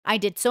I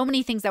did so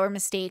many things that were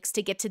mistakes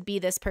to get to be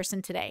this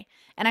person today.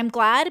 And I'm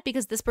glad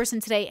because this person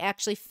today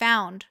actually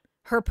found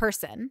her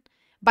person.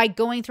 By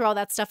going through all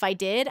that stuff I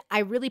did, I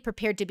really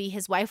prepared to be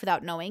his wife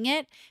without knowing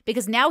it,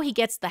 because now he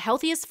gets the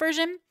healthiest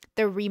version,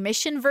 the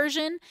remission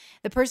version,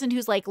 the person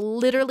who's like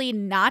literally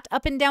not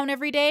up and down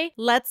every day.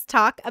 Let's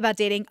talk about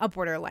dating a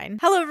borderline.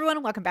 Hello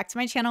everyone, welcome back to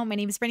my channel. My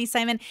name is Brittany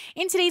Simon.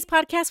 In today's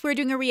podcast, we're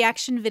doing a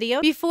reaction video.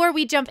 Before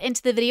we jump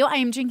into the video, I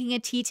am drinking a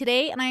tea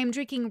today and I am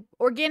drinking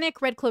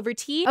organic red clover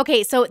tea.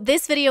 Okay, so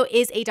this video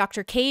is a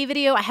Dr. K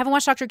video. I haven't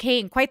watched Dr. K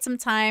in quite some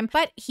time,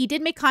 but he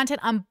did make content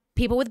on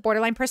people with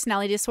borderline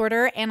personality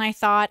disorder, and I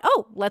thought,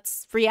 oh,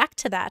 let's react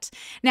to that.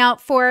 Now,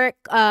 for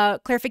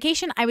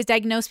clarification, I was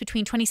diagnosed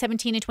between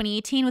 2017 and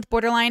 2018 with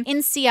borderline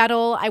in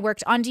Seattle. I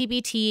worked on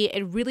DBT.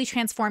 It really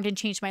transformed and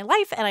changed my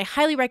life, and I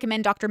highly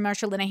recommend Dr.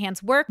 Marsha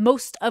Linehan's work.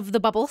 Most of the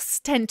bubbles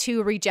tend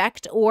to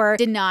reject or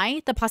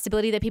deny the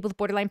possibility that people with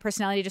borderline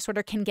personality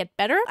disorder can get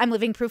better. I'm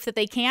living proof that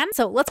they can.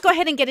 So let's go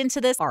ahead and get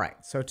into this. All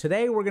right, so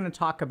today we're going to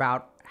talk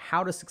about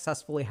how to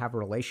successfully have a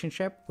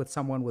relationship with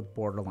someone with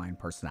borderline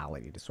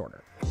personality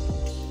disorder.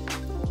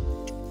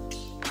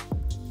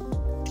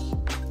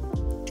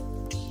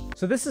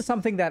 So this is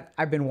something that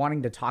I've been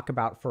wanting to talk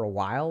about for a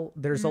while.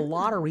 There's a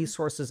lot of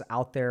resources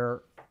out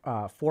there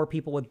for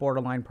people with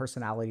borderline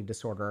personality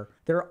disorder.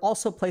 There are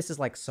also places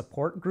like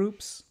support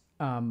groups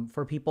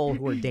for people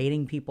who are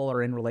dating people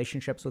or in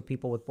relationships with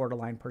people with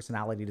borderline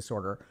personality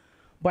disorder.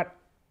 But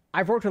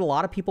I've worked with a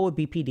lot of people with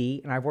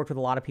BPD, and I've worked with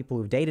a lot of people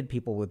who've dated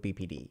people with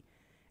BPD.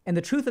 And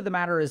the truth of the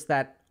matter is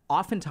that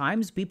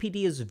oftentimes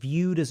BPD is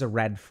viewed as a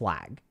red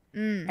flag.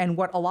 And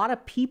what a lot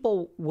of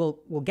people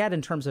will get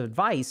in terms of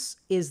advice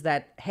is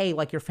that, hey,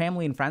 like your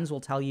family and friends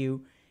will tell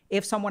you,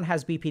 if someone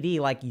has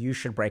BPD, like you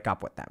should break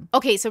up with them.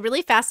 Okay, so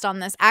really fast on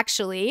this.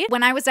 Actually,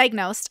 when I was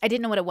diagnosed, I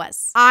didn't know what it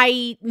was.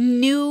 I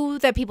knew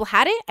that people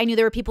had it. I knew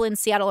there were people in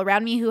Seattle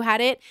around me who had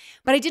it,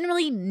 but I didn't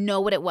really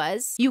know what it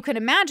was. You can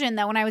imagine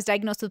that when I was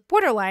diagnosed with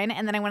borderline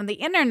and then I went on the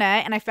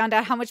internet and I found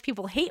out how much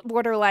people hate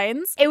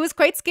borderlines, it was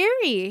quite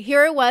scary.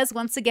 Here it was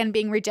once again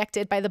being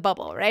rejected by the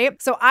bubble,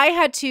 right? So I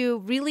had to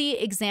really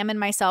examine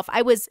myself.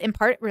 I was in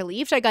part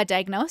relieved I got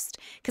diagnosed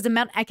because it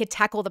meant I could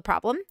tackle the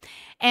problem.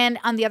 And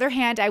on the other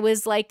hand, I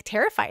was like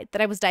terrified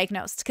that I was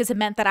diagnosed because it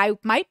meant that I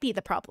might be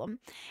the problem.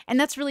 And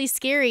that's really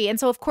scary. And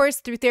so, of course,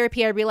 through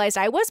therapy, I realized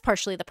I was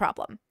partially the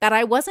problem, that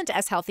I wasn't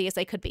as healthy as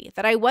I could be,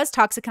 that I was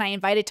toxic and I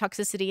invited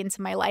toxicity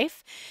into my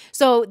life.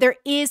 So there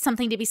is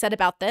something to be said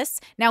about this.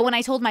 Now, when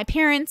I told my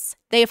parents,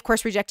 they, of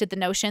course, rejected the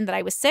notion that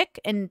I was sick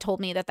and told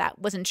me that that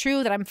wasn't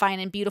true, that I'm fine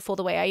and beautiful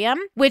the way I am,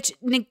 which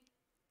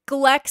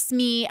neglects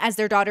me as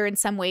their daughter in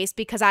some ways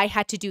because I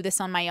had to do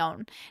this on my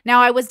own. Now,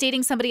 I was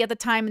dating somebody at the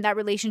time and that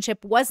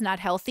relationship was not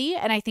healthy,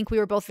 and I think we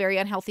were both very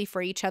unhealthy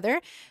for each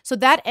other. So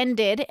that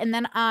ended, and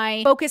then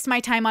I focused my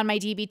time on my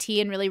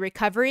DBT and really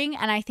recovering,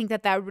 and I think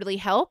that that really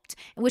helped,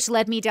 which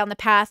led me down the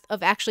path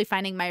of actually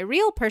finding my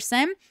real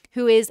person,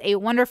 who is a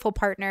wonderful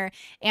partner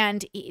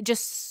and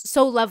just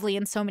so lovely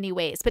in so many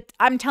ways. But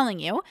I'm telling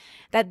you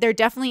that there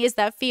definitely is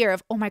that fear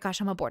of, oh my gosh,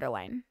 I'm a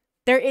borderline.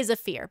 There is a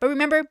fear. But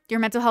remember,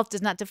 your mental health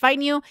does not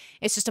define you.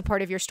 It's just a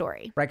part of your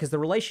story. Right? Because the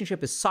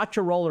relationship is such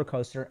a roller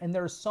coaster and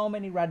there's so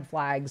many red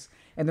flags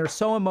and they're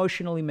so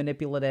emotionally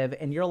manipulative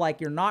and you're like,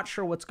 you're not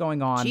sure what's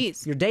going on.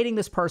 Jeez. You're dating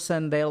this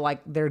person.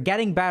 They're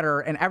getting better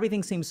and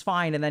everything seems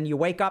fine. And then you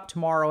wake up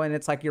tomorrow and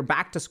it's like you're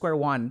back to square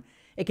one.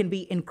 It can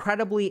be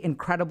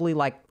incredibly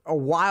like a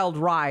wild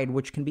ride,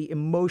 which can be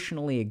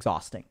emotionally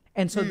exhausting.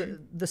 And so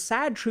the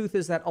sad truth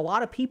is that a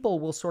lot of people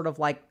will sort of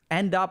like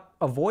end up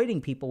avoiding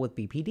people with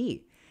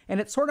BPD. And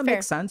it sort of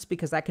makes sense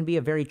because that can be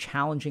a very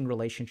challenging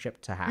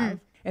relationship to have.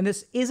 And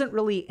this isn't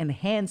really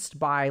enhanced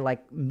by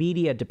like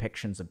media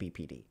depictions of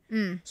BPD.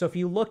 So if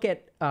you look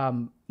at,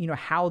 you know,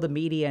 how the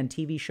media and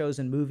TV shows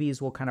and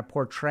movies will kind of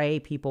portray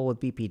people with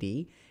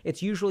BPD,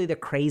 it's usually the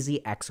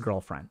crazy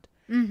ex-girlfriend.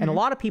 And a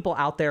lot of people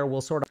out there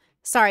will sort of...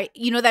 Sorry,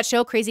 you know that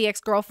show, Crazy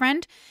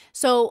Ex-Girlfriend?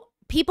 So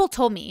people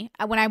told me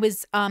when I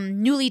was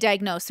newly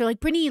diagnosed, they're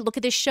like, Brittany, look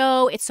at this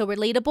show. It's so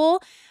relatable.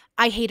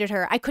 I hated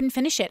her. I couldn't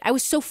finish it. I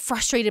was so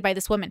frustrated by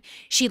this woman.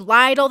 She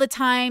lied all the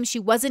time. She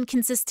wasn't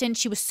consistent.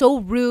 She was so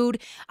rude,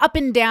 up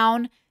and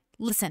down.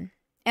 Listen,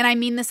 and I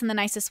mean this in the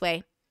nicest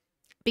way.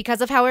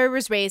 Because of how I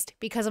was raised,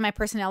 because of my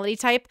personality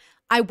type,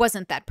 I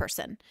wasn't that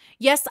person.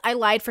 Yes, I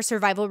lied for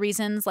survival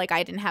reasons, like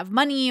I didn't have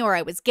money or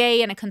I was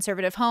gay in a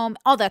conservative home,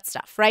 all that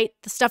stuff, right?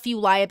 The stuff you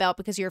lie about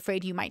because you're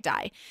afraid you might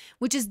die,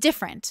 which is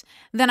different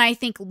than I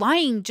think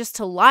lying just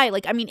to lie.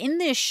 Like, I mean, in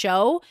this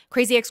show,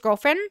 Crazy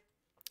Ex-Girlfriend,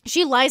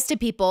 she lies to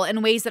people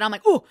in ways that I'm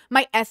like, oh,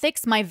 my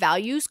ethics, my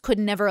values could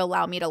never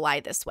allow me to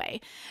lie this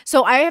way.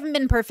 So I haven't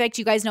been perfect.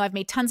 You guys know I've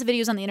made tons of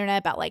videos on the internet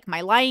about like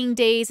my lying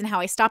days and how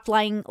I stopped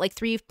lying like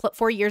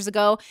 3-4 years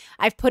ago.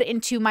 I've put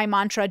into my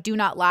mantra, do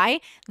not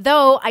lie.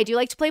 Though I do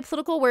like to play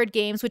political word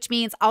games, which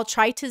means I'll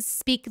try to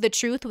speak the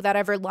truth without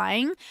ever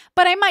lying.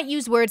 But I might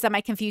use words that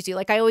might confuse you.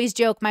 Like I always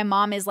joke, my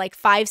mom is like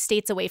 5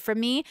 states away from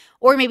me,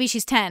 or maybe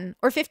she's 10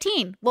 or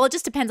 15. Well, it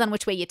just depends on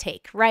which way you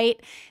take,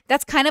 right?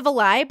 That's kind of a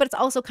lie, but it's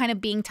also kind of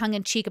being being tongue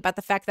in cheek about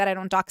the fact that I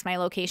don't dox my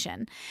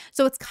location.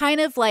 So it's kind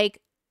of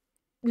like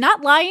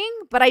not lying,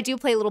 but I do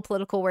play little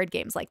political word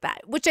games like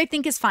that, which I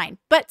think is fine.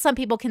 But some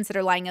people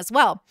consider lying as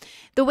well.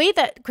 The way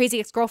that Crazy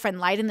Ex-Girlfriend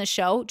lied in the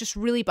show just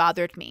really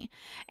bothered me.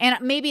 And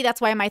maybe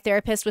that's why my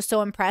therapist was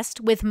so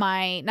impressed with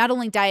my not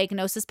only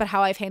diagnosis, but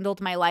how I've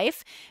handled my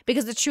life.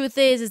 Because the truth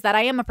is that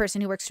I am a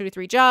person who works 2 to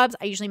 3 jobs.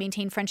 I usually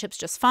maintain friendships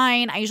just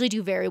fine. I usually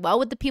do very well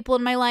with the people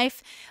in my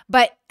life.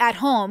 But at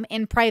home,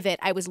 in private,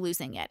 I was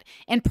losing it.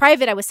 In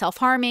private, I was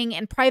self-harming.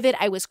 In private,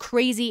 I was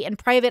crazy. In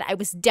private, I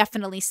was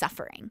definitely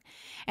suffering.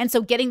 And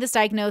so getting this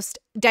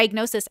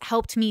diagnosis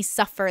helped me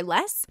suffer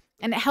less,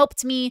 and it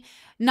helped me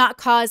not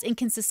cause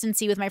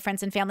inconsistency with my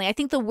friends and family. I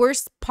think the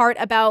worst part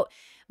about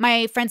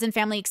my friends and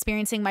family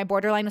experiencing my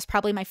borderline was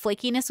probably my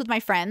flakiness with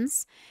my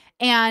friends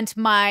and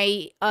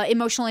my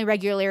emotional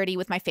irregularity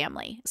with my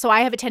family. So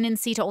I have a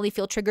tendency to only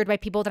feel triggered by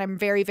people that I'm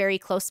very, very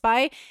close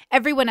by.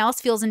 Everyone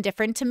else feels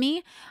indifferent to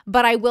me,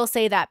 but I will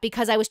say that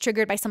because I was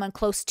triggered by someone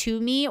close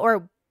to me,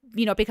 or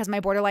because my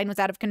borderline was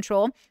out of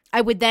control, I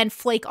would then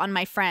flake on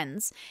my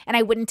friends and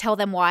I wouldn't tell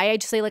them why.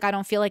 I'd just say, like, I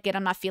don't feel like it.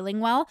 I'm not feeling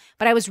well.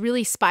 But I was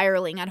really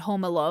spiraling at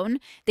home alone.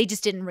 They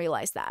just didn't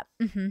realize that.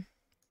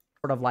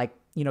 Sort of like,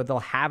 they'll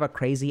have a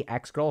crazy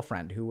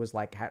ex-girlfriend who was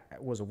like,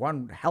 was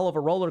one hell of a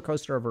roller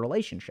coaster of a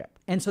relationship.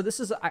 And so this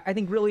is, I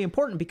think, really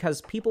important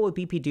because people with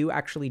BPD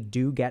actually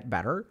do get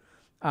better.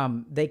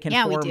 They can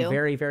form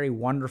very, very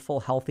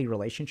wonderful, healthy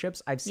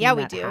relationships. I've seen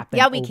that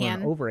happen over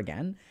and over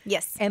again.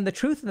 Yes. And the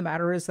truth of the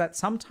matter is that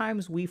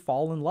sometimes we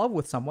fall in love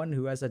with someone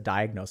who has a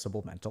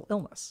diagnosable mental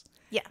illness.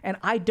 Yeah. And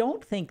I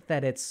don't think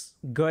that it's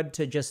good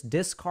to just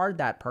discard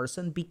that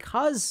person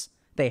because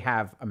they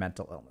have a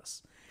mental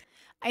illness.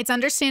 It's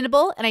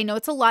understandable, and I know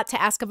it's a lot to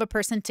ask of a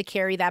person to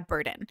carry that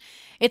burden.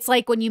 It's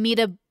like when you meet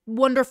a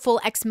wonderful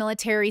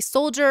ex-military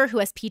soldier who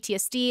has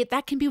PTSD,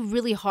 that can be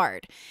really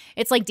hard.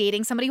 It's like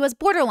dating somebody who has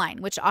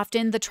borderline, which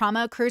often the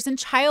trauma occurs in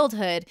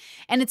childhood,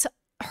 and it's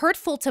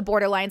hurtful to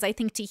borderlines, I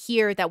think, to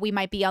hear that we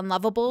might be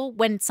unlovable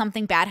when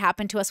something bad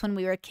happened to us when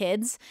we were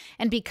kids.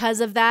 And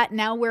because of that,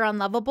 now we're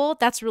unlovable.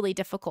 That's really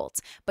difficult.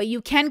 But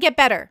you can get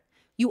better.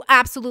 You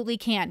absolutely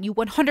can. You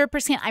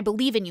 100%, I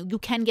believe in you. You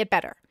can get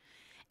better.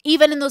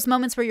 Even in those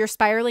moments where you're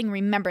spiraling,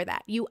 remember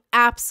that. You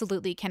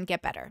absolutely can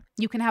get better.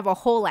 You can have a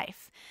whole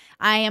life.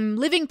 I am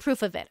living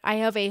proof of it. I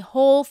have a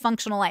whole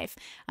functional life.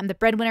 I'm the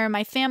breadwinner in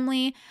my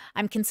family.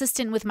 I'm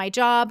consistent with my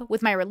job,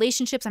 with my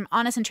relationships. I'm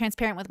honest and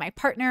transparent with my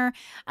partner.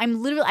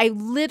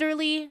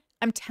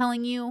 I'm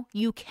telling you,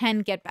 you can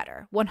get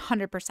better,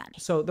 100%.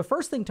 So the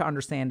first thing to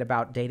understand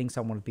about dating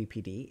someone with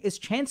BPD is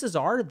chances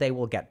are they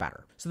will get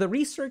better. So the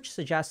research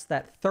suggests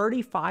that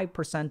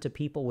 35% of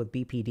people with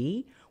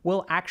BPD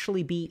will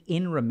actually be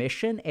in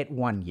remission at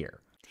 1 year.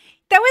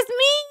 That was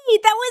me.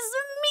 That was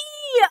me.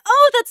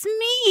 Oh, that's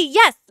me.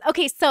 Yes.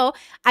 Okay. So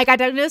I got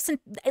diagnosed in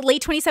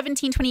late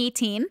 2017,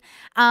 2018.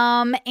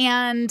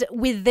 And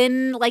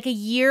within like a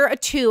year or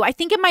two, I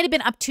think it might've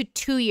been up to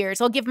 2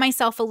 years. I'll give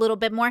myself a little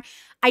bit more.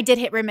 I did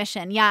hit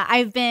remission. Yeah.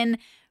 I've been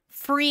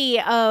free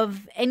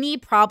of any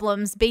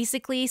problems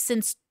basically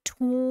since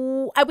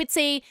I would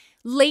say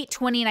late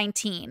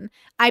 2019.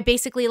 I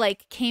basically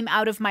like came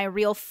out of my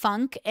real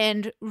funk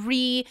and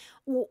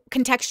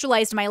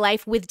contextualized my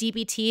life with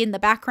DBT in the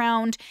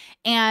background.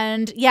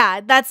 And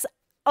yeah, that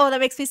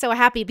makes me so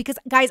happy because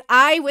guys,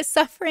 I was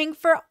suffering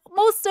for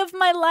most of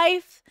my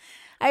life.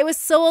 I was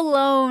so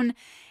alone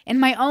in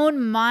my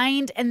own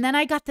mind. And then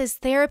I got this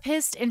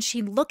therapist and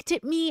she looked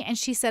at me and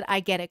she said, I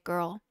get it,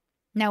 girl.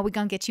 Now we're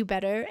going to get you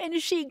better. And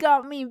she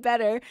got me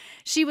better.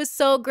 She was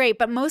so great.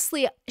 But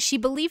mostly she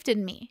believed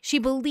in me. She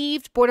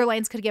believed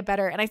borderlines could get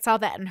better. And I saw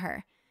that in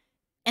her.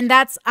 And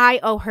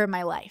I owe her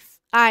my life.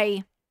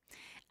 I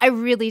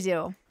really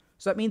do.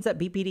 So that means that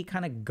BPD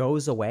kind of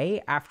goes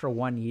away after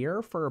 1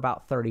 year for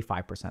about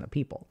 35% of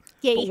people.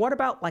 Yay. But what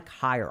about like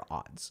higher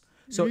odds?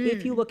 So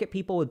if you look at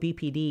people with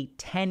BPD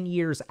 10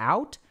 years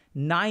out,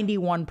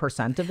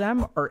 91% of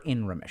them are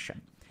in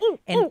remission.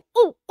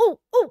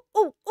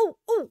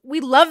 We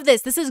love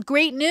this. This is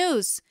great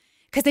news.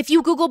 Because if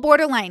you Google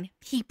borderline,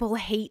 people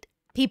hate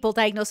people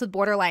diagnosed with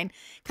borderline.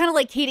 Kind of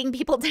like hating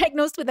people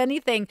diagnosed with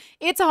anything.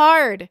 It's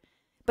hard.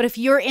 But if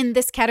you're in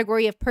this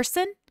category of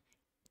person,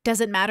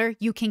 doesn't matter.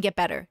 You can get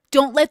better.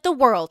 Don't let the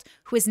world,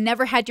 who has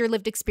never had your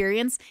lived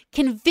experience,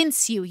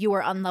 convince you you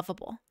are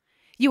unlovable.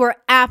 You are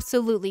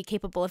absolutely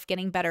capable of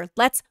getting better.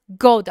 Let's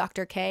go,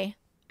 Dr. K.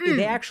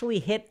 They actually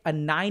hit a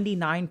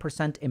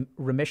 99%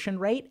 remission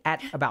rate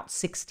at about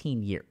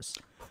 16 years.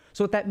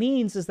 So what that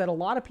means is that a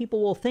lot of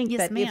people will think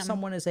that if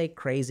someone is a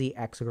crazy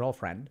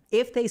ex-girlfriend,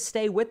 if they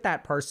stay with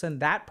that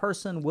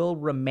person will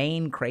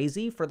remain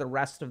crazy for the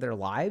rest of their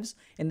lives.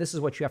 And this is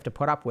what you have to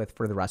put up with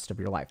for the rest of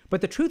your life. But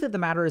the truth of the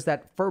matter is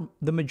that for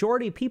the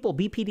majority of people,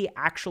 BPD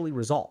actually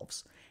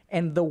resolves.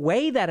 And the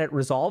way that it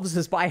resolves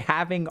is by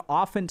having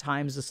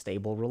oftentimes a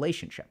stable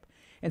relationship.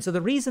 And so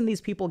the reason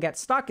these people get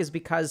stuck is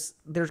because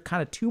there's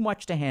kind of too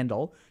much to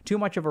handle, too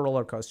much of a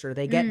roller coaster.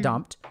 They get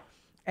dumped.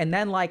 And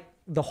then like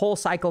the whole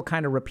cycle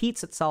kind of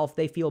repeats itself.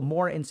 They feel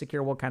more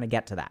insecure. We'll kind of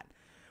get to that.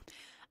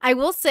 I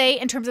will say,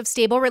 in terms of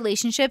stable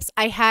relationships,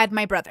 I had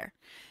my brother.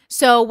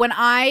 So when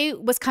I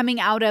was coming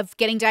out of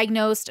getting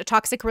diagnosed, a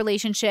toxic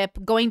relationship,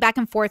 going back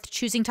and forth,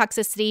 choosing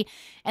toxicity,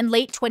 in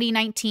late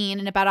 2019,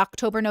 in about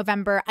October,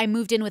 November, I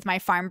moved in with my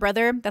farm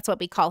brother. That's what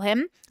we call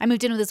him. I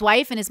moved in with his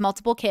wife and his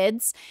multiple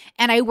kids,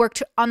 and I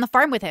worked on the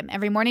farm with him.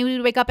 Every morning we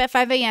would wake up at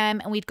 5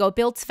 a.m. and we'd go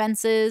build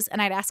fences,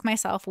 and I'd ask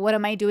myself, what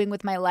am I doing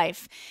with my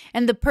life?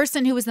 And the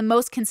person who was the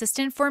most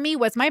consistent for me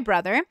was my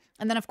brother.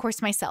 And then, of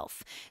course,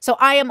 myself. So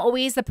I am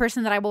always the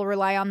person that I will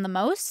rely on the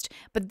most.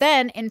 But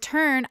then, in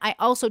turn, I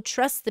also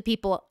trust the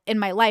people in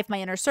my life,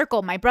 my inner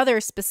circle, my brother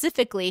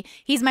specifically.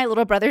 He's my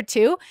little brother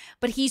too.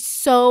 But he's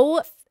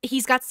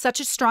got such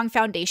a strong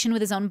foundation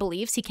with his own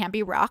beliefs. He can't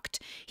be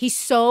rocked.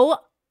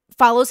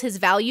 Follows his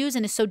values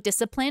and is so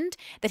disciplined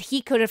that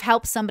he could have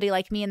helped somebody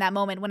like me in that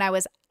moment when I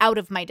was out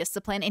of my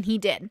discipline. And he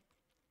did.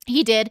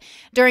 He did.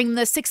 During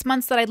the 6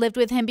 months that I lived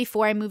with him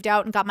before I moved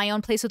out and got my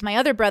own place with my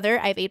other brother,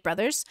 I have 8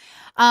 brothers,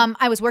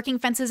 I was working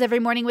fences every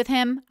morning with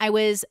him. I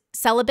was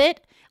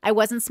celibate. I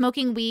wasn't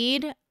smoking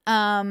weed.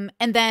 And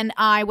then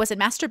I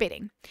wasn't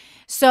masturbating.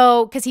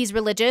 So, because he's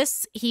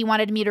religious, he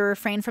wanted me to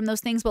refrain from those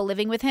things while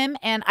living with him.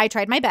 And I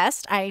tried my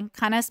best. I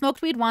kind of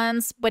smoked weed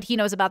once, but he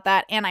knows about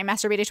that. And I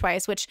masturbated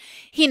twice, which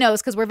he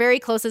knows because we're very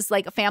close as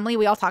like a family.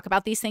 We all talk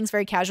about these things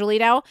very casually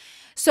now.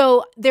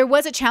 So there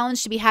was a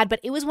challenge to be had, but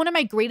it was one of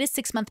my greatest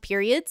 6-month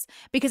periods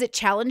because it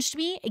challenged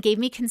me. It gave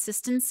me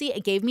consistency.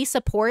 It gave me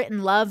support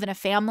and love and a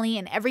family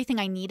and everything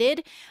I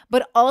needed.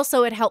 But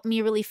also it helped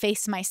me really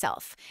face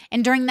myself.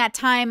 And during that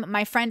time,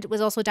 my friend was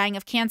also dying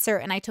of cancer,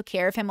 and I took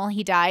care of him while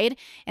he died.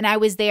 And I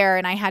was there,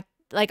 and I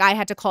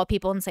had to call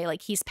people and say,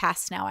 like, he's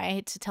passed now. I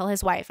had to tell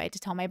his wife. I had to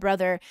tell my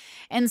brother.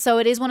 And so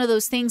it is one of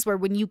those things where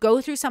when you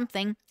go through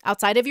something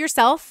outside of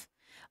yourself,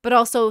 but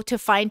also to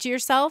find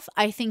yourself,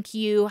 I think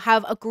you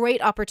have a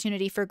great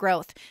opportunity for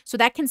growth. So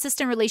that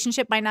consistent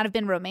relationship might not have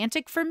been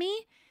romantic for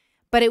me,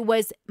 but it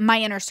was my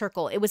inner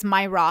circle. It was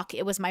my rock.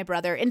 It was my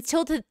brother. And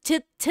still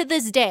to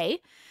this day,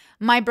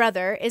 my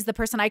brother is the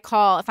person I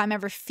call if I'm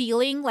ever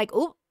feeling like,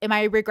 oh, am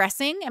I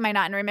regressing? Am I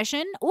not in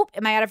remission? Oh,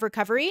 am I out of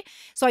recovery?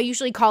 So I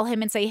usually call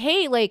him and say,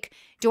 hey, like,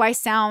 do I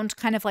sound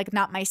kind of like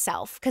not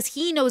myself? Because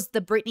he knows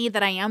the Brittany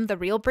that I am, the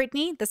real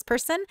Brittany, this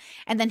person.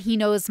 And then he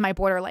knows my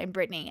borderline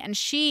Brittany. And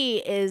she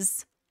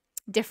is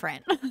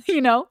different, you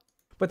know?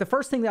 But the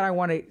first thing that I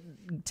want to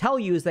tell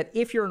you is that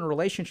if you're in a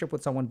relationship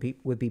with someone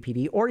with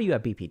BPD or you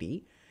have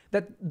BPD,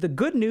 that the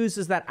good news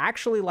is that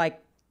actually,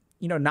 like,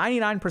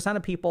 99%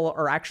 of people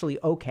are actually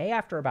okay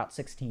after about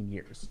 16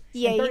 years.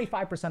 Yay. And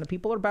 35% of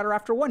people are better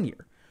after 1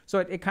 year. So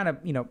it kind of,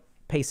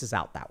 paces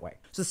out that way.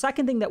 So the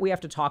second thing that we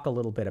have to talk a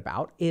little bit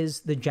about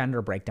is the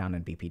gender breakdown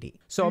in BPD.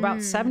 So about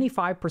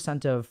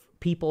 75% of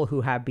people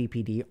who have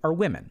BPD are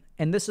women.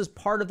 And this is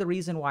part of the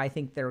reason why I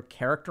think they're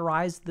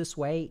characterized this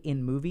way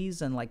in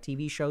movies and like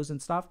TV shows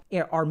and stuff.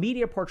 Our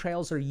media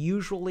portrayals are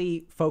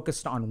usually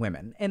focused on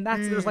women. And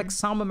there's like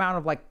some amount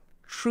of like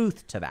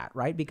truth to that,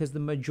 right? Because the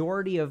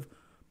majority of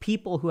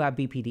people who have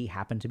BPD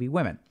happen to be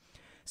women.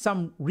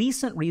 Some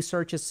recent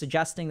research is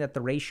suggesting that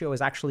the ratio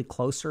is actually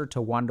closer to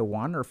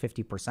 1-to-1 or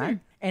 50%.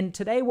 And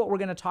today what we're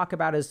going to talk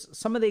about is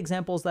some of the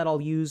examples that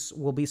I'll use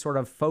will be sort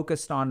of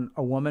focused on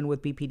a woman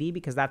with BPD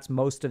because that's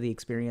most of the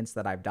experience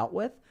that I've dealt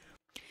with.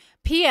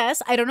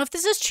 P.S. I don't know if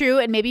this is true,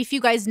 and maybe if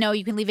you guys know,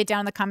 you can leave it down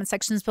in the comment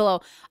sections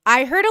below.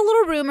 I heard a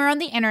little rumor on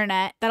the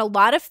internet that a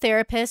lot of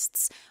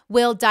therapists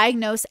will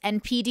diagnose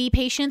NPD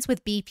patients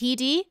with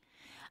BPD.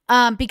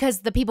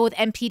 Because the people with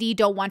NPD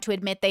don't want to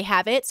admit they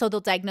have it. So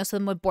they'll diagnose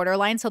them with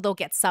borderline, so they'll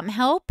get some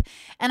help.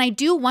 And I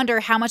do wonder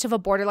how much of a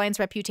borderline's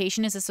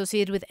reputation is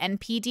associated with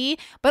NPD,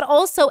 but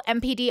also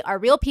NPD are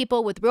real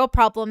people with real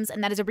problems,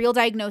 and that is a real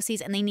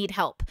diagnosis, and they need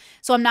help.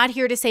 So I'm not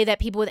here to say that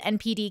people with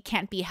NPD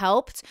can't be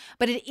helped,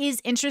 but it is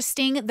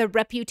interesting the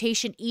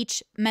reputation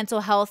each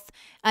mental health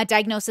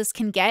diagnosis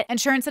can get.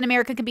 Insurance in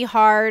America can be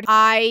hard.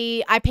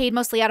 I paid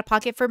mostly out of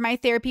pocket for my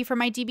therapy for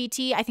my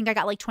DBT. I think I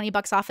got like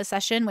 $20 off a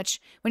session,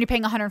 which when you're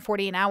paying $140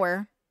 an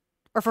hour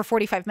or for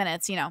 45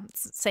 minutes,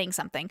 it's saying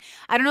something.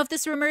 I don't know if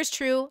this rumor is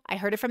true. I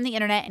heard it from the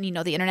internet, and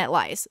the internet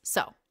lies.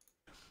 So,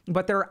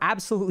 but there are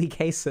absolutely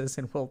cases,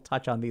 and we'll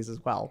touch on these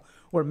as well,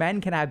 where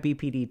men can have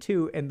BPD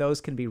too, and those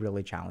can be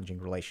really challenging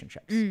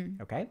relationships.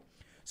 Okay.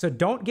 So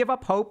don't give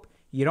up hope.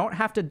 You don't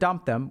have to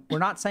dump them. We're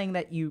not saying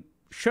that you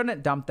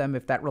shouldn't dump them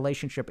if that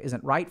relationship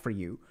isn't right for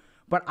you.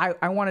 But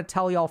I want to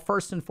tell y'all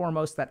first and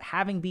foremost that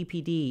having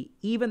BPD,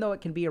 even though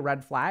it can be a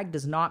red flag,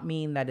 does not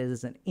mean that it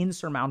is an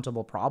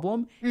insurmountable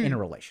problem in a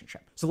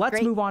relationship. So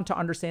let's move on to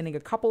understanding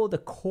a couple of the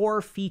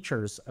core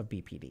features of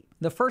BPD.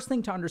 The first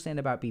thing to understand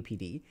about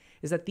BPD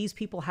is that these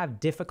people have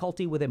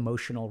difficulty with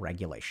emotional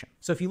regulation.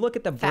 So if you look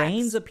at the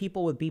brains of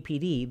people with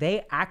BPD,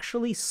 they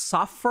actually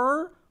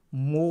suffer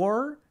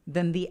more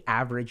than the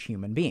average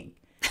human being.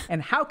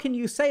 And how can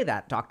you say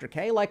that, Dr.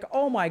 K? Like,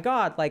 oh my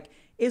God, like,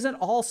 isn't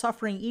all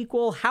suffering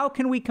equal? How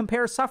can we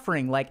compare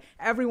suffering? Like,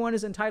 everyone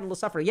is entitled to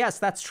suffering. Yes,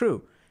 that's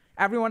true.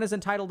 Everyone is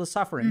entitled to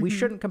suffering. We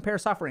shouldn't compare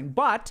suffering.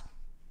 But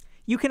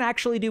You can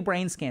actually do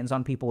brain scans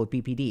on people with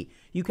BPD.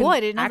 You can Cool, I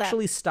didn't know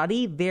actually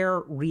study their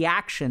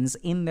reactions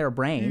in their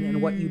brain,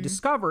 and what you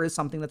discover is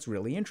something that's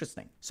really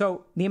interesting.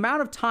 So the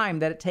amount of time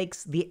that it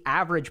takes the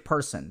average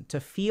person to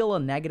feel a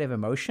negative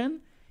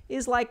emotion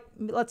is like,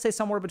 let's say,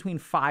 somewhere between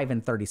 5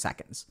 and 30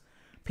 seconds.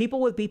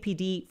 People with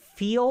BPD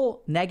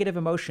feel negative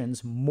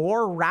emotions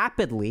more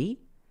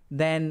rapidly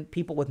than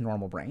people with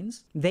normal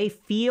brains. They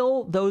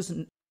feel those...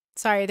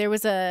 Sorry,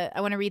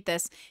 I want to read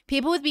this.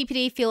 People with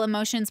BPD feel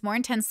emotions more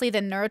intensely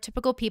than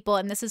neurotypical people,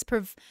 and this is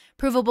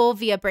provable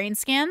via brain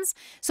scans.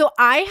 So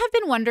I have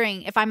been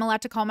wondering if I'm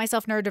allowed to call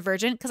myself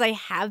neurodivergent, because I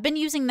have been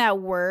using that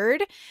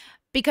word,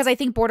 because I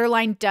think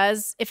borderline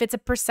does, if it's a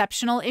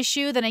perceptional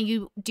issue, then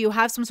you do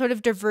have some sort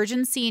of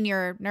divergency in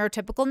your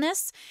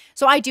neurotypicalness.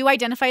 So I do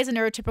identify as a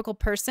neurotypical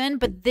person,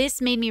 but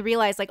this made me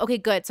realize, like, okay,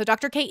 good. So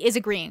Dr. K is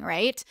agreeing,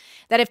 right?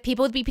 That if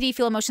people with BPD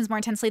feel emotions more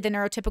intensely than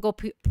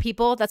neurotypical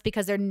people, that's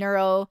because they're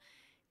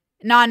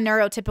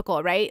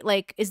non-neurotypical, right?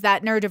 Like, is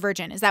that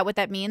neurodivergent? Is that what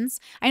that means?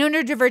 I know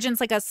neurodivergent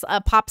is like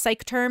a pop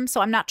psych term, so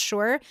I'm not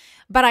sure.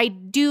 But I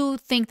do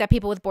think that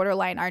people with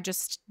borderline are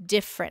just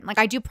different. Like,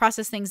 I do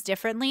process things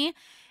differently.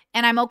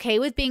 And I'm okay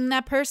with being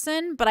that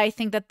person, but I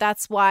think that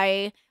that's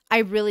why I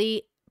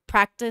really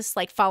practice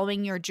like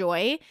following your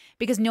joy,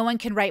 because no one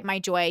can write my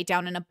joy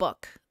down in a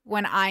book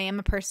when I am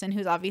a person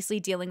who's obviously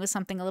dealing with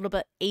something a little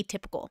bit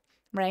atypical,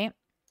 right?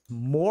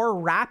 More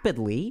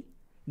rapidly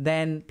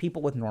than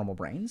people with normal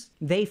brains.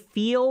 They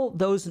feel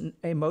those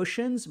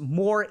emotions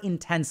more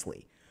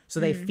intensely.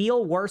 So they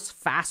feel worse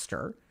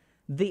faster.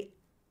 The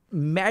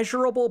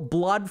measurable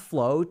blood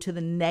flow to the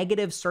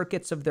negative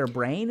circuits of their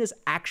brain is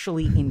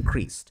actually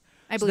increased.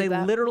 So they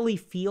literally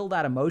feel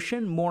that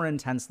emotion more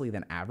intensely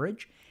than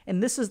average.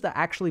 And this is the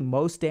actually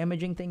most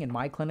damaging thing in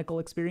my clinical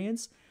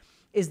experience,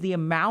 is the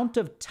amount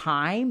of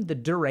time, the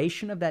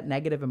duration of that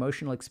negative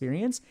emotional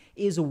experience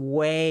is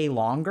way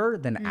longer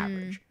than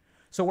average.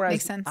 So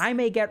whereas I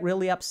may get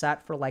really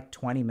upset for like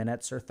 20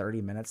 minutes or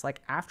 30 minutes,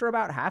 like after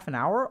about half an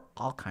hour,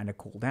 I'll kind of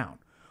cool down.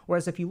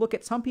 Whereas if you look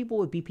at some people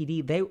with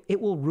BPD, it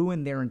will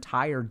ruin their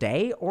entire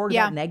day, or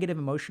that negative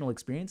emotional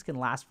experience can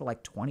last for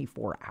like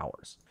 24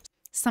 hours.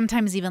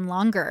 Sometimes even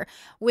longer.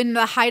 When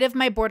the height of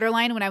my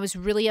borderline, when I was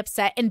really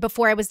upset and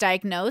before I was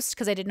diagnosed,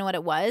 because I didn't know what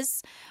it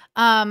was.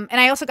 And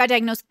I also got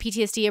diagnosed with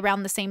PTSD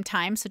around the same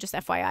time. So just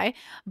FYI.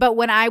 But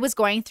when I was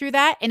going through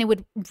that, and it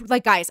would,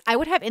 like, guys, I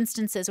would have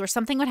instances where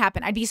something would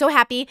happen. I'd be so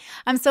happy.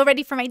 I'm so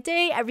ready for my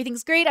day.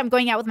 Everything's great. I'm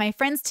going out with my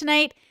friends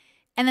tonight.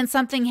 And then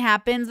something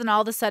happens and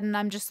all of a sudden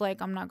I'm just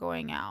like, I'm not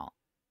going out.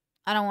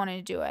 I don't want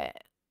to do it.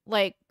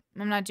 Like,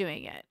 I'm not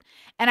doing it.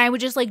 And I would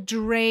just like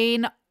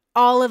drain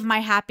all of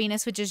my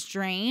happiness, would just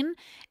drain,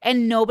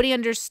 and nobody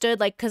understood,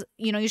 like, because,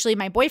 you know, usually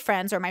my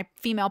boyfriends or my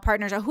female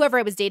partners or whoever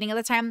I was dating at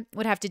the time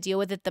would have to deal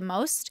with it the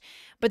most,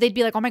 but they'd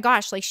be like, oh my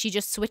gosh, like she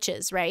just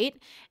switches, right?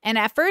 And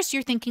at first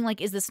you're thinking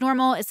like, is this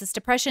normal? Is this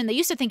depression? They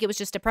used to think it was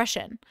just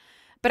depression.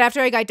 But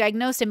after I got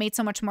diagnosed, it made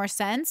so much more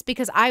sense,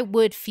 because I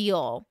would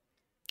feel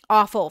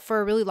awful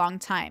for a really long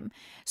time.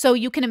 So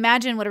you can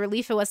imagine what a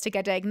relief it was to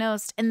get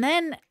diagnosed, and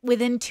then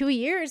within 2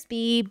 years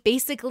be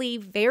basically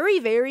very,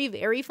 very,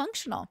 very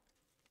functional.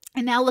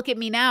 And now look at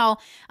me now.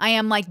 I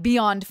am like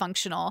beyond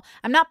functional.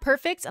 I'm not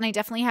perfect, and I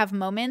definitely have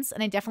moments,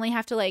 and I definitely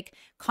have to like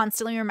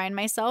constantly remind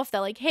myself that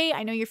like, hey,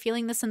 I know you're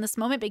feeling this in this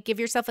moment, but give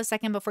yourself a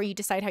second before you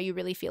decide how you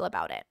really feel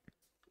about it.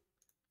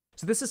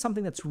 So this is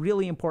something that's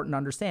really important to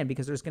understand,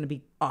 because there's going to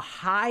be a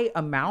high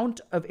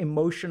amount of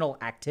emotional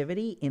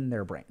activity in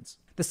their brains.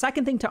 The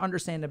second thing to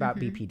understand about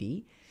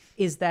BPD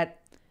is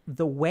that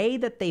the way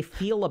that they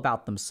feel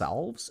about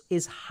themselves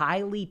is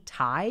highly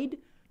tied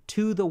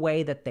to the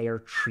way that they are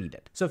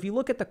treated. So if you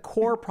look at the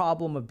core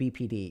problem of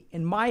BPD,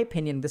 in my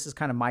opinion, this is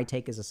kind of my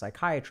take as a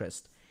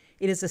psychiatrist,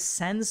 it is a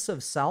sense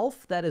of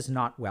self that is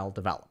not well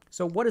developed.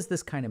 So what does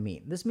this kind of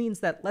mean? This means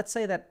that, let's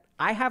say that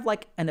I have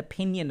like an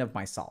opinion of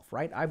myself,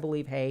 right? I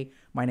believe, hey,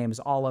 my name is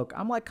Alok.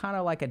 I'm like kind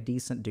of like a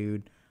decent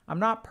dude. I'm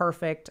not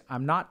perfect.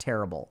 I'm not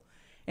terrible.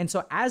 And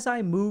so as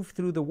I move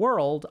through the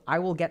world, I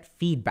will get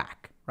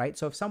feedback, right?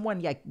 So if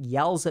someone like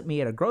yells at me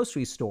at a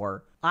grocery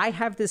store, I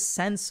have this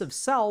sense of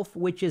self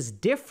which is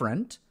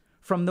different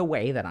from the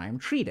way that I'm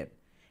treated.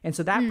 And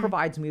so that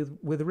provides me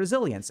with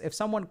resilience. If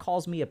someone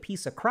calls me a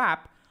piece of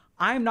crap,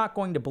 I'm not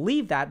going to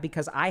believe that,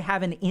 because I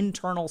have an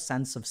internal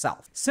sense of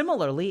self.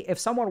 Similarly, if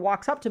someone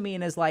walks up to me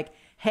and is like,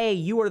 hey,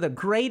 you are the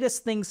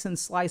greatest thing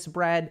since sliced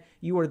bread,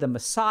 you are the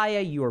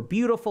Messiah, you are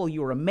beautiful,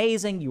 you are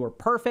amazing, you are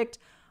perfect,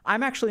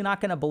 I'm actually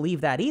not going to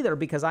believe that either,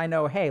 because I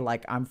know, hey,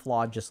 like I'm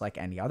flawed just like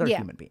any other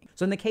human being.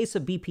 So in the case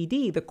of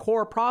BPD, the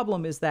core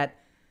problem is that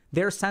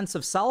their sense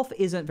of self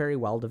isn't very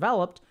well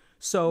developed.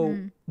 So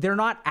they're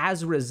not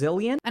as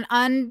resilient. An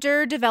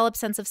underdeveloped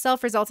sense of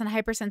self results in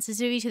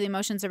hypersensitivity to the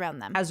emotions around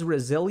them. As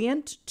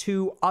resilient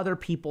to other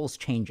people's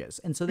changes.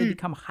 And so they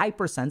become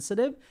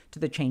hypersensitive to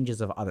the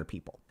changes of other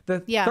people. The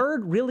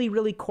third really,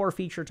 really core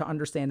feature to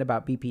understand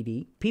about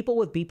BPD, people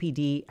with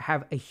BPD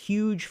have a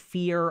huge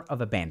fear of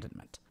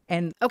abandonment.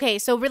 And okay,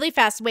 so really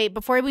fast, wait,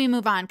 before we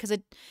move on,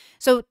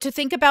 so to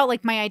think about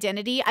like my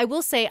identity, I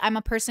will say I'm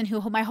a person who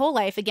my whole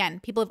life,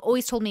 again, people have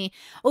always told me,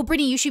 oh,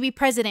 Brittany, you should be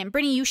president.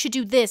 Brittany, you should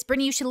do this.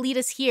 Brittany, you should lead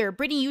us here.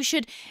 Brittany, you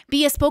should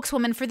be a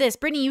spokeswoman for this.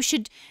 Brittany, you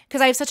should, because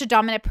I have such a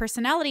dominant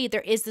personality,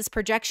 there is this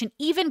projection.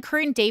 Even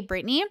current day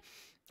Brittany,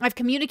 I've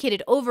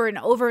communicated over and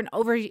over and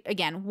over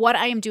again what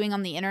I am doing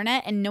on the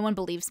internet, and no one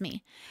believes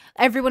me.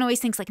 Everyone always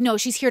thinks like, no,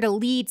 she's here to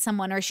lead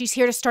someone, or she's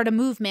here to start a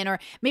movement, or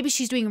maybe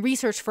she's doing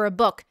research for a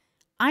book.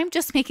 I'm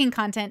just making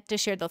content to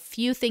share the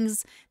few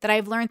things that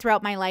I've learned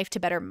throughout my life to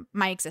better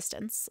my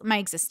existence, my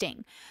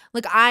existing.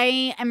 Like,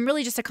 I am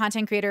really just a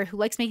content creator who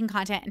likes making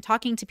content and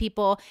talking to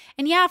people.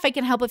 And yeah, if I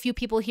can help a few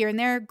people here and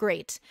there,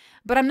 great.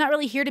 But I'm not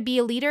really here to be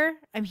a leader.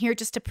 I'm here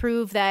just to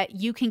prove that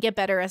you can get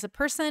better as a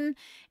person.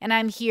 And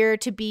I'm here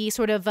to be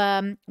sort of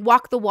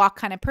walk the walk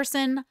kind of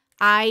person.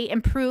 I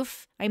am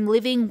proof. I'm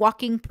living,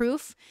 walking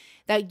proof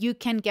that you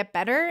can get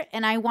better.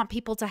 And I want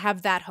people to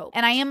have that hope.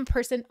 And I am a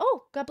person,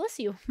 oh, God bless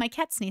you. My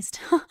cat sneezed.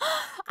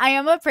 I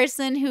am a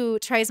person who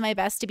tries my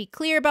best to be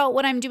clear about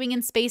what I'm doing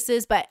in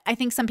spaces, but I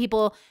think some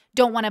people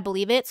don't want to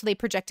believe it. So they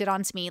project it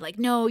onto me like,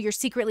 no, you're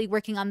secretly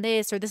working on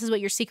this, or this is what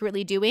you're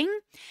secretly doing.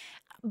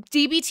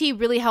 DBT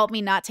really helped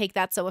me not take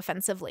that so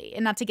offensively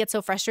and not to get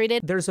so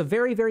frustrated. There's a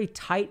very, very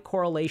tight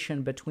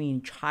correlation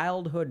between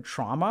childhood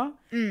trauma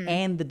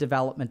and the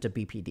development of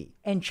BPD.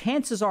 And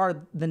chances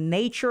are the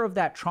nature of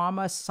that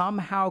trauma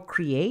somehow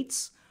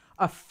creates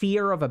a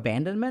fear of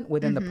abandonment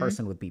within the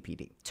person with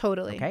BPD.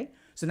 Totally. Okay.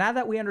 So now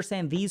that we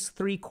understand these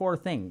three core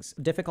things,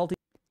 difficulty.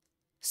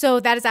 So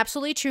that is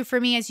absolutely true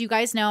for me. As you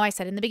guys know, I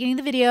said in the beginning of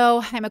the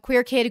video, I'm a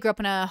queer kid who grew up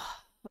in a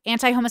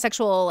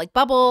anti-homosexual like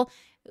bubble,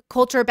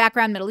 culture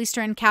background, Middle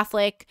Eastern,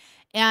 Catholic.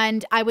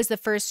 And I was the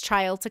first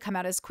child to come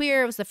out as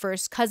queer. I was the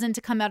first cousin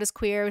to come out as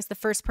queer. I was the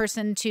first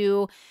person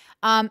to,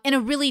 in a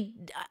really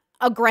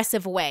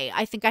aggressive way.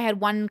 I think I had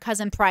one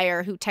cousin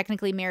prior who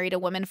technically married a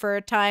woman for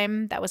a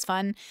time. That was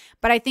fun.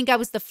 But I think I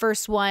was the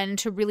first one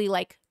to really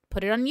like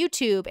put it on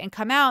YouTube and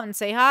come out and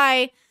say,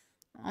 hi,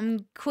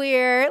 I'm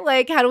queer.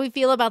 Like, how do we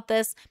feel about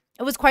this?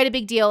 It was quite a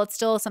big deal. It's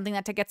still something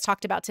that gets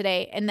talked about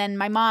today. And then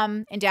my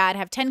mom and dad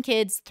have 10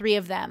 kids. 3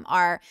 of them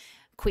are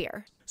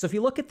queer. So if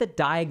you look at the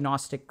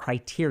diagnostic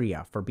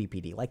criteria for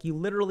BPD, like you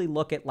literally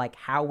look at like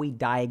how we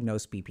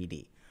diagnose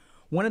BPD,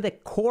 one of the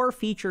core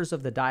features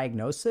of the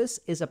diagnosis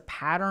is a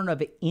pattern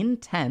of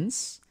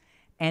intense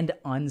and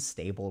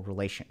unstable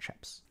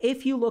relationships.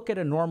 If you look at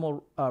a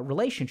normal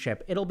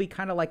relationship, it'll be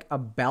kind of like a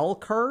bell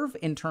curve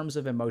in terms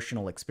of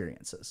emotional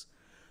experiences.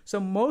 So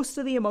most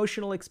of the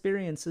emotional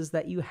experiences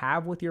that you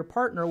have with your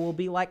partner will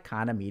be like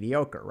kind of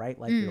mediocre, right?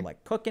 Like you're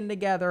like cooking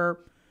together,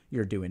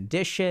 you're doing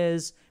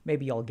dishes,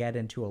 maybe you'll get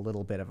into a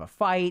little bit of a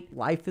fight.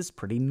 Life is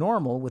pretty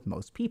normal with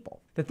most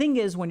people. The thing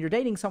is, when you're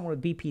dating someone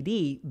with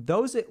BPD,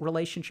 those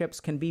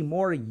relationships can be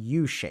more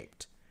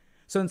U-shaped.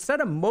 So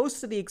instead of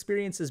most of the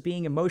experiences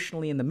being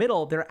emotionally in the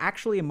middle, they're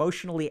actually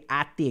emotionally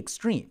at the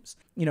extremes.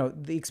 You know,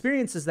 the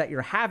experiences that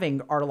you're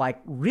having are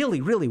like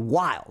really, really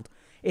wild.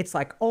 It's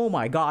like, oh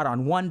my God,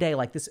 on one day,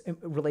 like this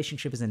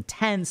relationship is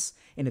intense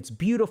and it's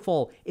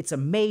beautiful. It's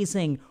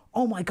amazing.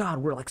 Oh my God,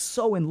 we're like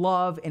so in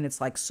love. And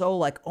it's like, so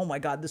like, oh my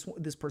God,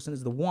 this person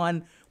is the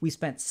one. We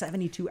spent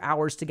 72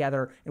 hours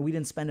together and we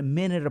didn't spend a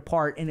minute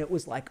apart. And it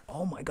was like,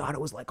 oh my God,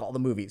 it was like all the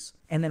movies.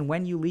 And then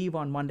when you leave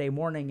on Monday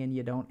morning and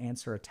you don't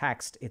answer a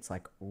text, it's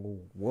like, oh,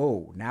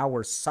 whoa, now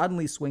we're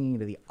suddenly swinging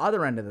to the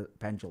other end of the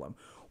pendulum.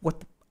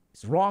 What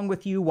is wrong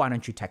with you? Why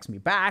don't you text me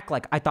back?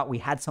 Like, I thought we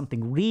had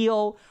something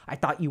real. I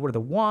thought you were the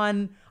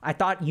one. I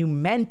thought you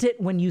meant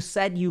it when you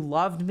said you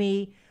loved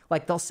me.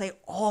 Like, they'll say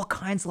all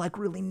kinds of like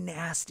really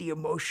nasty,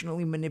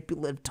 emotionally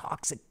manipulative,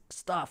 toxic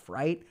stuff,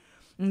 right?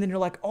 And then you're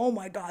like, oh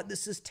my God,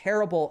 this is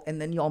terrible. And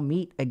then y'all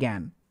meet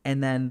again.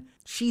 And then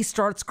she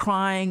starts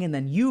crying and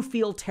then you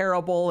feel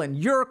terrible and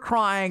you're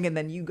crying and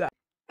then you got.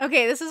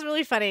 Okay, this is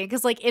really funny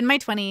because like in my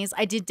 20s,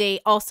 I did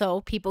date also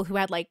people who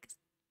had like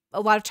a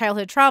lot of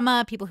childhood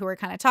trauma, people who were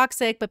kind of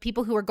toxic, but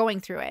people who were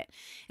going through it.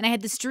 And I had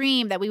this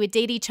dream that we would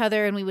date each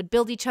other and we would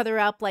build each other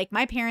up like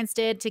my parents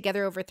did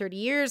together over 30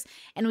 years.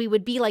 And we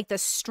would be like the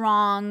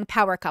strong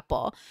power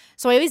couple.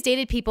 So I always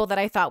dated people that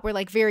I thought were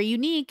like very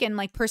unique and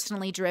like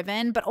personally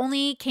driven, but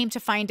only came to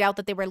find out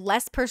that they were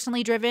less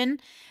personally driven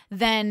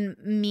than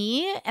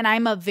me. And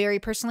I'm a very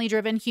personally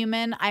driven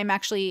human. I'm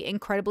actually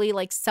incredibly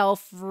like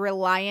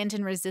self-reliant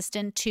and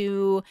resistant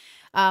to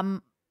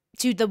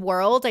the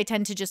world. I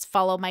tend to just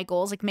follow my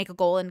goals, like make a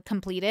goal and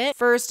complete it.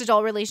 First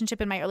adult relationship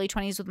in my early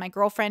 20s with my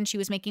girlfriend. She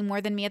was making more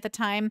than me at the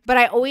time, but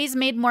I always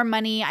made more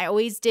money. I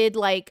always did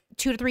like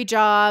 2 to 3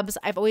 jobs.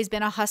 I've always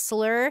been a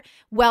hustler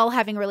while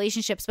having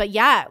relationships. But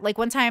yeah, like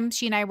one time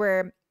she and I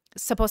were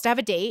supposed to have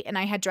a date and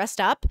I had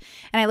dressed up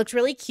and I looked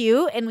really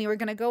cute and we were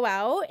going to go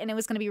out and it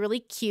was going to be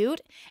really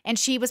cute.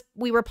 And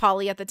we were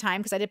poly at the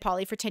time because I did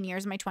poly for 10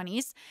 years in my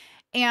 20s.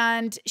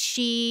 And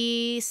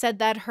she said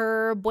that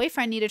her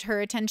boyfriend needed her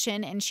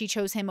attention and she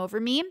chose him over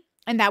me.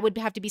 And that would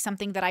have to be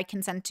something that I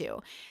consent to.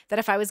 That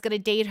if I was going to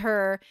date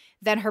her,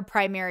 then her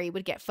primary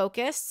would get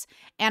focus.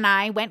 And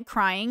I went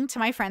crying to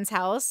my friend's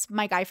house,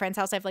 my guy friend's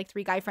house. I have like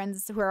 3 guy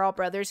friends who are all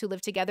brothers who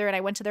live together. And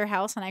I went to their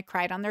house and I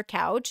cried on their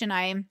couch. And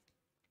I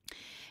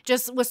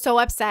just was so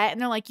upset.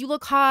 And they're like, you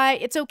look hot.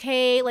 It's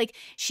okay. Like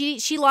she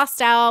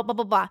lost out, blah,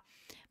 blah, blah.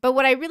 But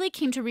what I really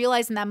came to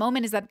realize in that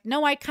moment is that,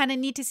 no, I kind of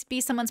need to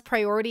be someone's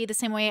priority the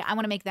same way I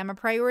want to make them a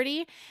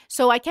priority.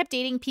 So I kept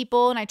dating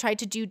people and I tried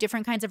to do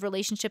different kinds of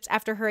relationships.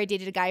 After her, I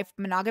dated a guy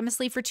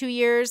monogamously for 2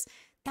 years.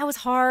 That was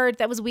hard.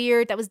 That was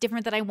weird. That was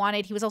different than I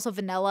wanted. He was also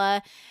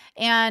vanilla.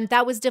 And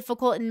that was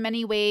difficult in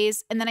many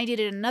ways. And then I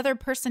dated another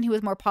person who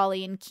was more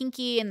poly and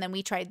kinky. And then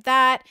we tried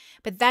that.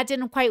 But that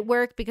didn't quite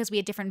work because we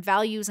had different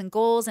values and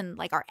goals and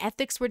like our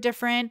ethics were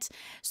different.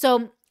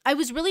 So I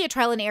was really a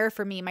trial and error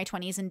for me in my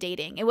 20s in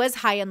dating. It was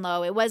high and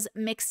low. It was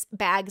mixed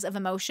bags of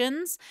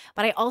emotions.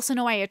 But I also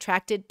know I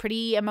attracted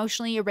pretty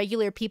emotionally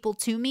irregular people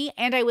to me.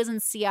 And I was in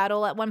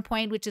Seattle at one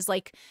point, which is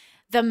like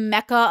the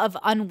mecca of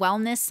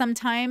unwellness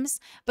sometimes.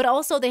 But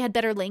also they had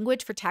better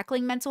language for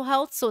tackling mental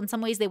health. So in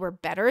some ways they were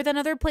better than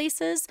other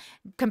places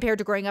compared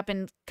to growing up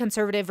in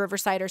conservative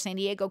Riverside or San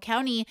Diego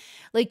County.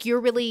 Like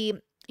you're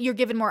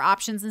given more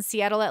options in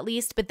Seattle at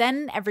least, but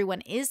then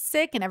everyone is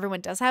sick and everyone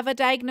does have a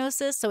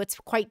diagnosis, so it's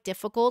quite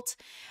difficult.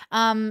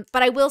 But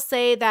I will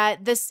say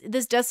that this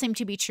does seem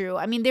to be true.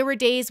 I mean, there were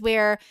days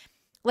where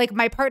like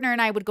my partner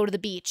and I would go to the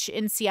beach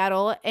in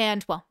Seattle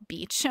and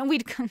beach.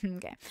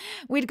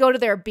 We'd go to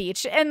their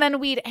beach and then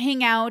we'd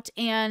hang out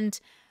and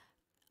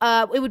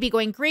it would be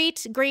going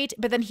great,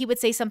 but then he would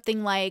say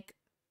something like,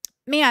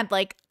 "Man,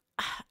 like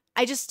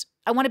I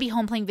want to be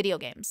home playing video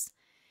games."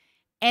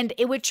 And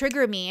it would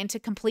trigger me into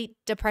complete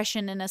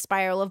depression and a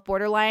spiral of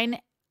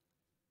borderline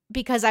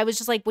because I was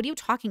just like, what are you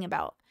talking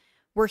about?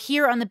 We're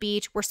here on the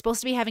beach. We're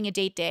supposed to be having a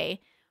date day.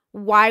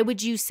 Why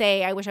would you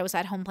say I wish I was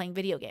at home playing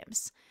video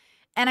games?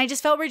 And I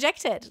just felt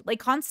rejected, like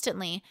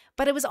constantly.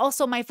 But it was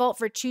also my fault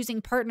for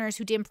choosing partners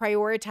who didn't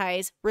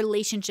prioritize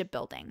relationship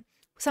building.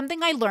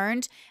 Something I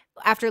learned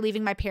after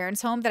leaving my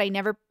parents' home that I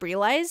never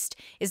realized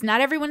is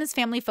not everyone is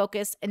family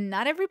focused and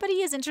not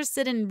everybody is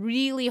interested in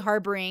really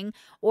harboring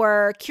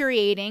or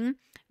curating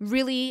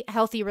really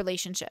healthy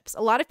relationships.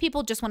 A lot of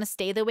people just want to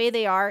stay the way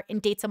they are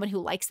and date someone who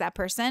likes that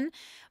person.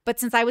 But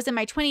since I was in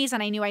my 20s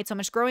and I knew I had so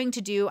much growing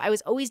to do, I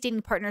was always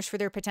dating partners for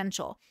their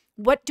potential.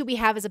 What do we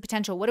have as a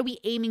potential? What are we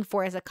aiming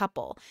for as a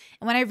couple?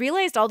 And when I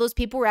realized all those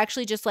people were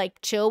actually just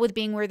like chill with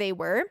being where they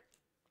were,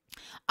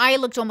 I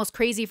looked almost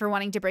crazy for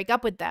wanting to break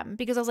up with them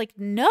because I was like,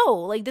 no,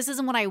 like this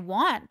isn't what I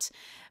want.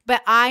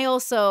 But I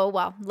also,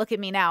 well, look at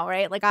me now,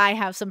 right? Like I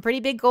have some pretty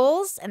big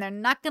goals and they're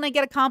not going to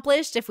get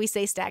accomplished if we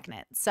stay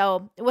stagnant.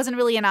 So it wasn't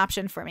really an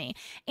option for me.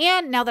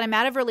 And now that I'm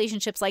out of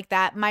relationships like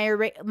that,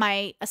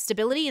 my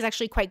stability is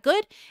actually quite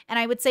good. And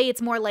I would say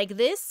it's more like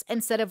this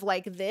instead of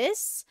like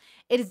this.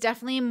 It is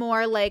definitely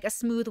more like a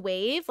smooth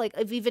wave, like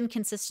of even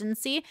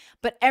consistency,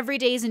 but every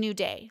day is a new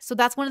day. So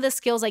that's one of the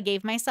skills I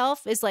gave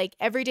myself is like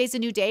every day is a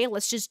new day.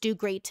 Let's just do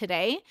great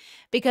today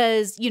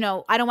because, you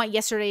know, I don't want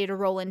yesterday to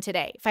roll in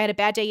today. If I had a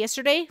bad day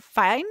yesterday,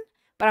 fine,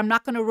 but I'm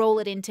not going to roll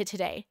it into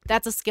today.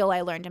 That's a skill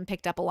I learned and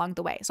picked up along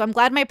the way. So I'm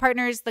glad my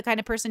partner is the kind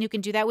of person who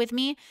can do that with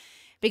me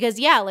because,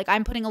 yeah, like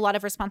I'm putting a lot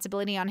of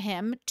responsibility on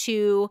him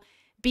to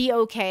be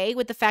okay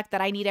with the fact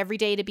that I need every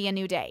day to be a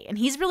new day. And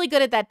he's really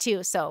good at that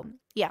too. So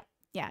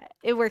yeah,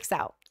 it works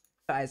out.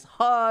 Guys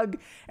hug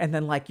and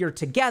then like you're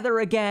together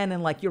again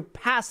and like you're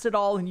past it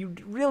all and you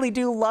really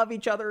do love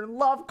each other and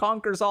love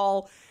conquers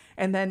all.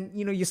 And then,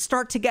 you know, you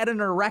start to get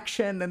an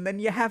erection and then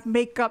you have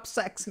makeup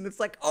sex and it's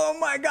like, oh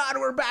my God,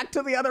 we're back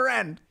to the other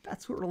end.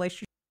 That's what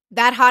relationship.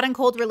 That hot and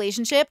cold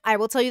relationship, I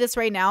will tell you this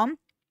right now.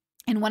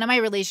 In one of my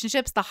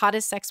relationships, the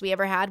hottest sex we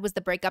ever had was the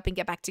break up and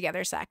get back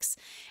together sex.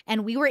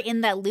 And we were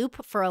in that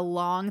loop for a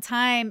long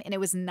time and it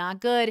was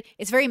not good.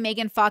 It's very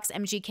Megan Fox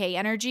MGK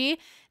energy,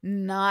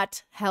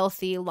 not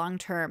healthy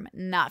long-term,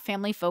 not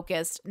family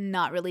focused,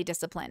 not really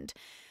disciplined.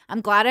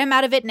 I'm glad I'm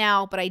out of it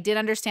now, but I did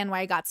understand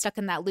why I got stuck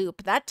in that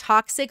loop. That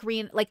toxic,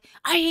 like,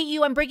 I hate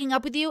you, I'm breaking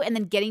up with you, and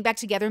then getting back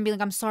together and being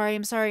like, I'm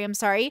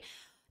sorry.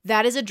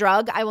 That is a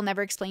drug I will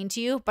never explain to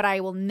you, but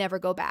I will never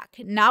go back.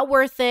 Not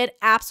worth it.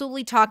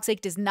 Absolutely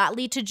toxic. Does not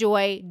lead to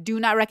joy.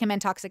 Do not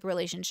recommend toxic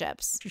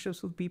relationships.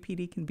 Relationships with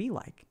BPD can be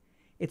like.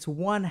 It's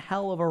one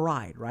hell of a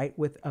ride, right?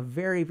 With a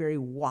very, very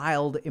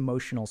wild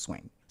emotional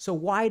swing. So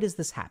why does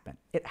this happen?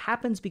 It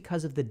happens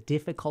because of the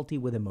difficulty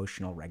with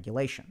emotional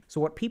regulation. So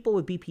what people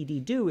with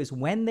BPD do is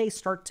when they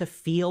start to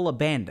feel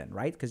abandoned,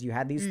 right? Because you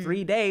had these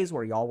 3 days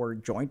where y'all were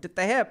joint at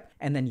the hip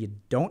and then you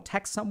don't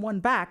text someone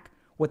back.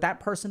 What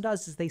that person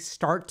does is they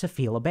start to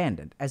feel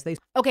abandoned as they...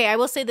 Okay, I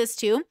will say this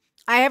too.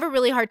 I have a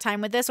really hard time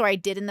with this, or I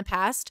did in the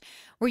past,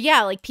 where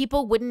yeah, like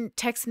people wouldn't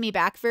text me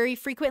back very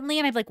frequently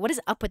and I'd be like, what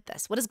is up with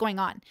this? What is going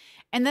on?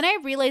 And then I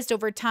realized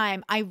over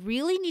time, I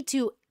really need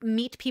to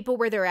meet people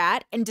where they're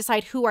at and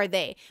decide who are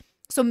they.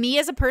 So me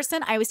as a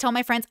person, I always tell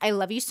my friends, I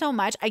love you so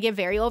much. I get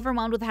very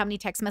overwhelmed with how many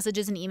text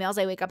messages and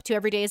emails I wake up to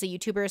every day as a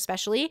YouTuber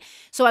especially.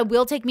 So it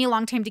will take me a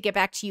long time to get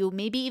back to you,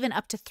 maybe even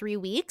up to 3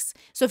 weeks.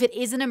 So if it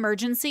is an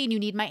emergency and you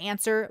need my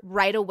answer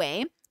right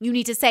away, you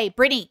need to say,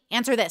 Brittany,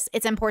 answer this.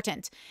 It's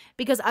important.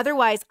 Because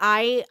otherwise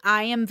I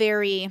am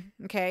very,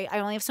 okay, I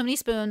only have so many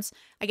spoons.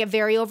 I get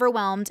very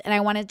overwhelmed and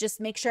I want to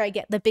just make sure I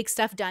get the big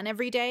stuff done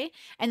every day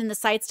and then the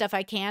side stuff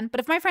I can.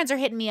 But if my friends are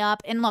hitting me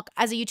up, and look,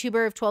 as a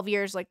YouTuber of 12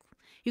 years, like,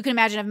 you can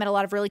imagine I've met a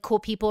lot of really cool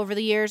people over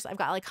the years. I've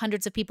got like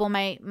hundreds of people in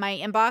my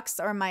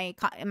inbox or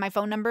my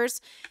phone numbers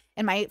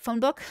in my phone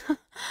book.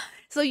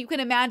 So you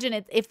can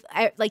imagine if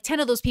like 10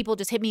 of those people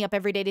just hit me up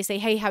every day to say,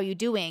 hey, how you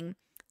doing?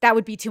 That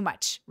would be too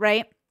much,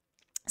 right?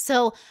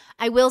 So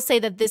I will say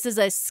that this is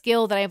a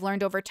skill that I've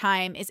learned over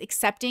time, is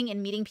accepting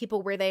and meeting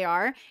people where they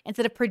are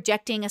instead of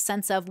projecting a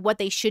sense of what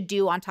they should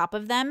do on top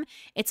of them.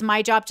 It's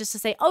my job just to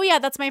say, oh yeah,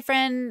 that's my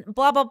friend,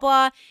 blah, blah,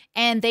 blah.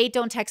 And they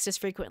don't text as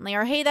frequently.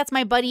 Or, hey, that's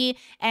my buddy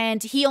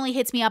and he only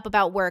hits me up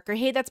about work. Or,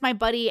 hey, that's my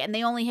buddy and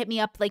they only hit me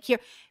up like here.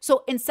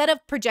 So instead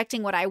of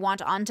projecting what I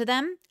want onto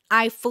them,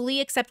 I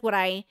fully accept what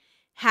I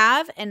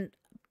have and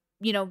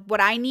what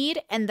I need.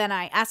 And then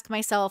I ask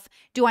myself,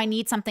 do I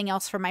need something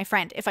else for my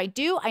friend? If I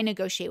do, I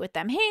negotiate with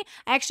them. Hey,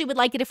 I actually would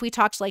like it if we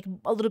talked like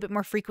a little bit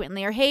more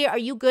frequently. Or, hey, are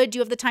you good? Do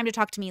you have the time to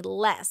talk to me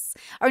less?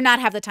 Or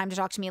not have the time to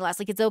talk to me less?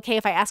 Like, it's okay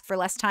if I ask for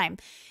less time.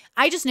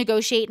 I just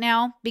negotiate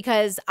now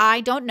because I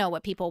don't know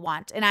what people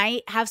want. And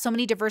I have so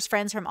many diverse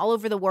friends from all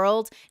over the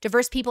world,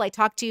 diverse people I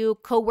talk to,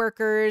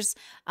 coworkers,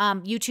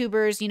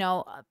 YouTubers,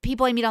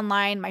 people I meet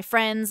online, my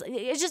friends.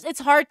 It's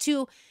hard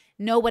to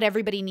know what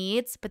everybody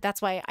needs, but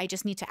that's why I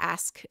just need to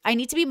ask. I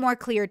need to be more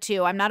clear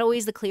too. I'm not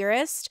always the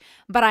clearest,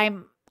 but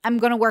I'm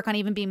going to work on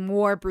even being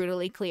more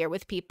brutally clear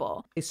with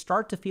people. They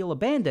start to feel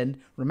abandoned.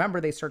 Remember,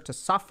 they start to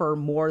suffer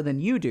more than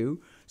you do.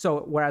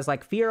 So whereas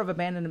like fear of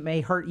abandonment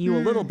may hurt you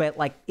a little bit,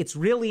 like it's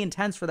really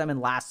intense for them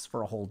and lasts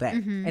for a whole day.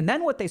 And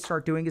then what they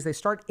start doing is they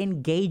start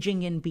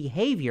engaging in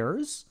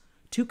behaviors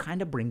to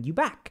kind of bring you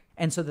back.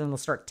 And so then they'll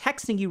start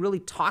texting you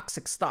really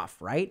toxic stuff,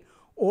 right?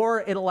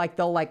 Or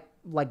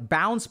they'll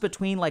bounce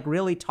between like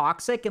really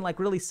toxic and like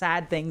really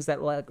sad things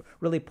that like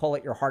really pull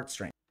at your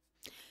heartstrings.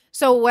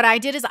 So what I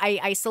did is I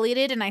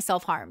isolated and I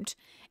self-harmed.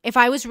 If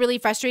I was really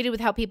frustrated with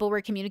how people were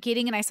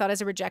communicating and I saw it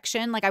as a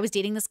rejection, like I was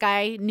dating this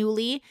guy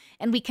newly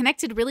and we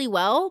connected really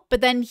well,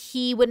 but then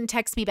he wouldn't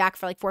text me back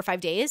for like 4 or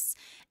 5 days.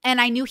 And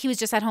I knew he was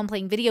just at home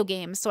playing video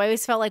games. So I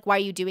always felt like, why are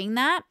you doing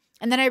that?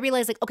 And then I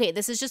realized like, okay,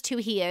 this is just who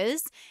he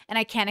is and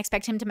I can't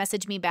expect him to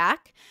message me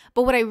back.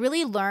 But what I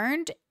really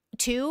learned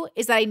too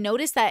is that I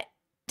noticed that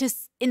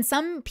in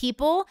some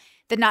people,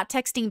 the not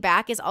texting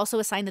back is also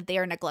a sign that they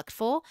are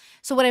neglectful.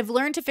 So what I've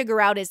learned to figure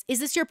out is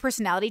this your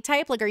personality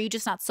type? Like, are you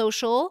just not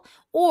social?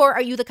 Or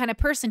are you the kind of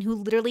person who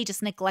literally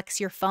just neglects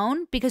your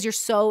phone because you're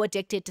so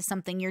addicted to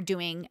something you're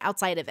doing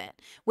outside of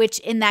it, which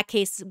in that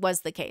case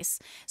was the case.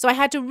 So I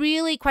had to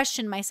really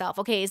question myself.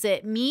 Okay, is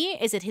it me?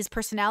 Is it his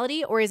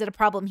personality? Or is it a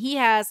problem he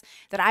has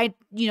that I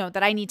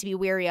need to be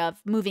wary of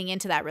moving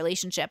into that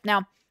relationship?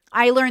 Now,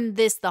 I learned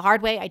this the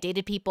hard way. I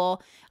dated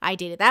people. I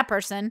dated that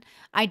person.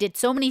 I did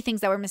so many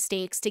things that were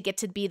mistakes to get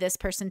to be this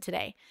person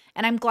today.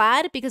 And I'm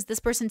glad because this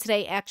person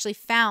today actually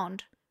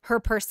found her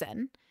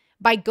person.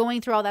 By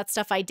going through all that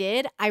stuff I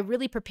did, I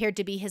really prepared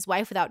to be his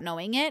wife without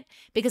knowing it,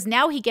 because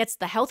now he gets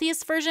the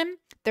healthiest version,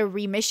 the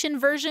remission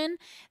version,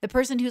 the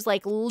person who's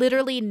like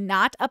literally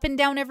not up and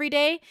down every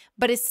day,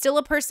 but is still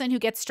a person who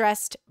gets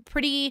stressed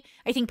pretty,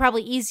 I think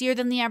probably easier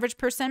than the average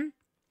person.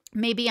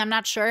 Maybe, I'm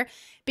not sure.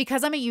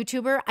 Because I'm a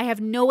YouTuber, I have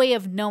no way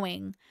of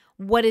knowing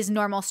what is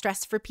normal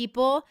stress for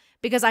people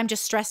because I'm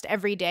just stressed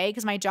every day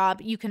because my job,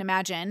 you can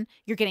imagine,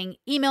 you're getting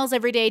emails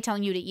every day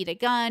telling you to eat a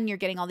gun. You're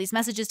getting all these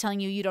messages telling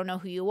you don't know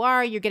who you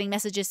are. You're getting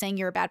messages saying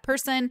you're a bad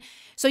person.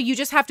 So you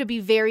just have to be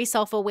very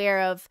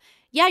self-aware of,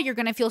 yeah, you're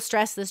going to feel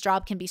stressed. This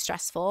job can be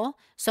stressful.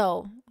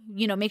 So,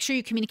 make sure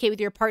you communicate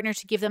with your partner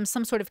to give them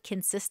some sort of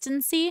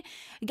consistency.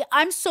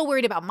 I'm so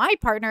worried about my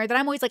partner that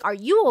I'm always like, are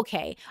you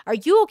okay? Are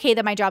you okay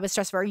that my job is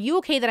stressful? Are you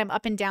okay that I'm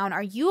up and down?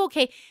 Are you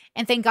okay?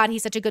 And thank God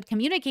he's such a good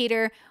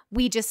communicator.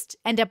 We just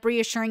end up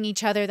reassuring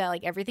each other that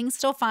like everything's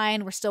still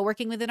fine. We're still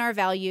working within our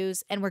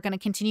values and we're going to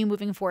continue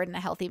moving forward in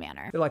a healthy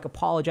manner. They're like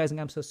apologizing.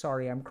 I'm so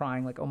sorry. I'm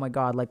crying. Like, oh my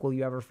God, like, will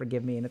you ever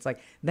forgive me? And it's like,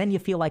 then you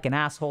feel like an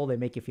asshole. They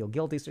make you feel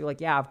guilty. So you're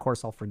like, yeah, of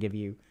course I'll forgive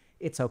you.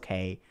 It's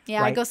okay.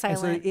 Yeah, right? I go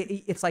silent. So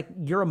it's like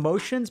your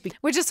emotions.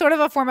 Which is sort of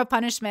a form of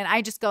punishment.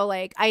 I just go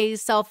like, I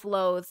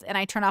self-loathe and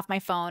I turn off my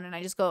phone and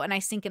I just go and I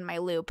sink in my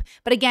loop.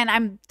 But again,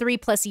 I'm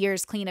 3+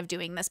 years clean of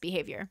doing this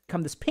behavior.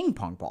 Become this ping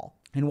pong ball.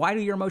 And why do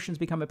your emotions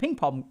become a ping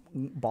pong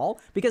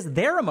ball? Because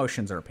their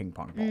emotions are a ping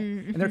pong ball.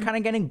 And they're kind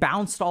of getting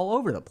bounced all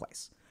over the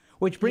place.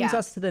 Which brings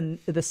us to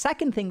the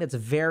second thing that's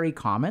very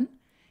common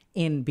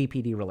in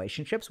BPD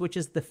relationships, which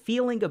is the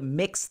feeling of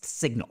mixed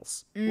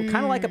signals. Well,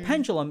 kind of like a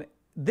pendulum.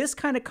 This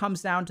kind of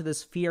comes down to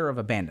this fear of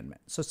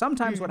abandonment. So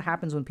sometimes what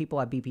happens when people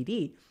have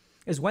BPD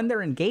is when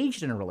they're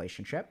engaged in a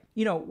relationship,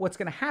 what's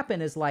going to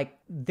happen is like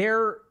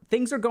they're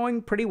things are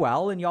going pretty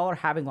well and y'all are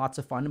having lots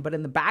of fun. But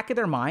in the back of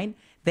their mind,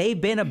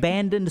 they've been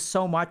abandoned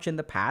so much in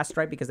the past,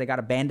 right? Because they got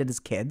abandoned as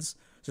kids.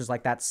 So there's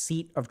like that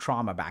seat of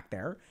trauma back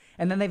there.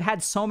 And then they've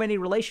had so many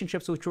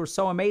relationships which were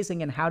so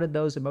amazing. And how did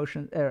those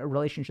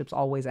relationships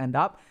always end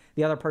up?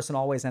 The other person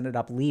always ended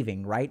up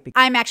leaving, right?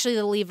 I'm actually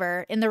the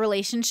leaver in the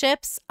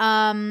relationships.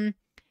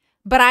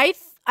 But I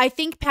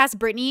think past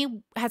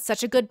Brittany had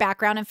such a good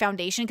background and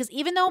foundation, because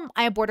even though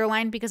I have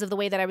borderline because of the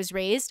way that I was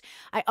raised,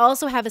 I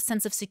also have a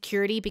sense of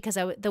security because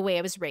of the way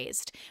I was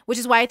raised, which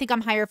is why I think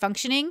I'm higher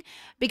functioning.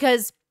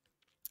 Because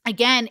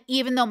again,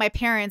 even though my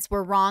parents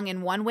were wrong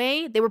in one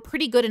way, they were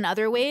pretty good in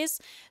other ways.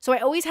 So I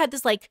always had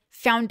this like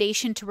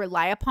foundation to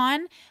rely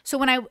upon. So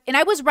when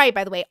I was right,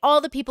 by the way,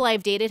 all the people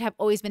I've dated have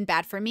always been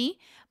bad for me,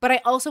 but I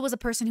also was a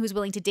person who was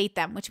willing to date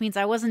them, which means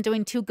I wasn't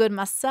doing too good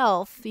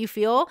myself, you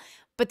feel?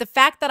 But the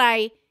fact that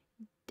I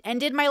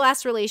ended my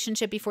last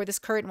relationship before this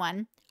current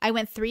one, I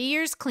went 3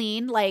 years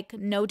clean, like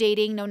no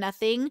dating, no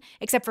nothing,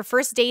 except for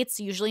first dates,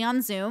 usually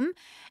on Zoom.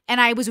 And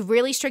I was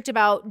really strict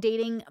about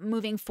dating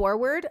moving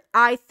forward.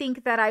 I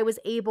think that I was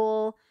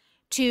able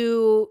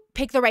to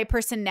pick the right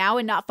person now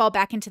and not fall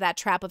back into that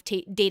trap of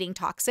dating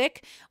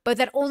toxic. But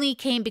that only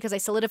came because I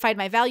solidified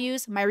my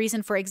values, my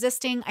reason for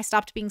existing. I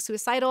stopped being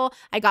suicidal.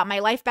 I got my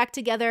life back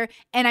together,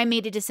 and I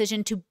made a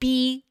decision to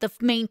be the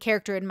main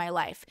character in my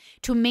life,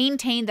 to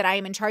maintain that I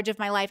am in charge of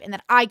my life and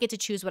that I get to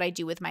choose what I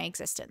do with my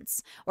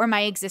existence, or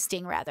my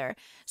existing rather.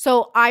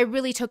 So I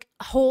really took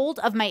hold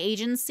of my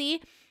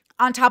agency.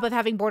 On top of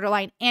having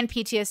borderline and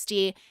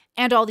PTSD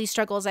and all these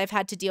struggles I've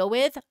had to deal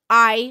with,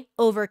 I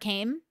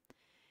overcame.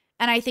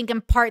 And I think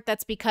in part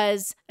that's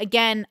because,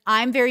 again,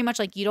 I'm very much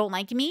like, you don't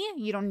like me,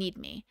 you don't need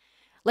me.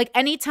 Like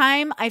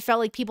anytime I felt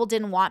like people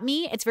didn't want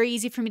me, it's very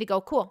easy for me to go,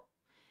 cool.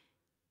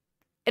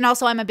 And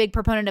also I'm a big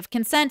proponent of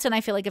consent. And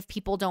I feel like if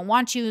people don't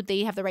want you,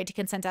 they have the right to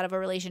consent out of a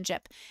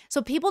relationship.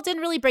 So people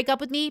didn't really break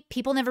up with me.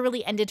 People never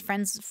really ended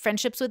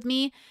friendships with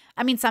me.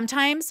 I mean,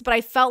 sometimes, but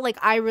I felt like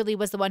I really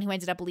was the one who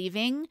ended up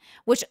leaving,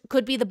 which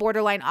could be the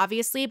borderline,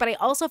 obviously. But I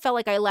also felt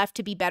like I left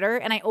to be better,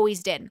 and I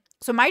always did.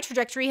 So my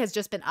trajectory has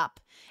just been up.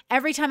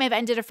 Every time I've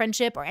ended a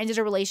friendship or ended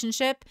a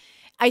relationship,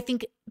 I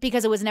think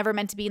because it was never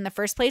meant to be in the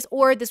first place,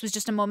 or this was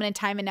just a moment in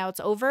time and now it's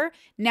over,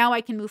 now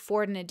I can move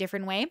forward in a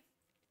different way.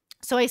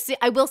 So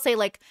I will say,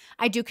 like,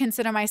 I do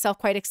consider myself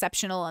quite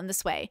exceptional in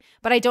this way,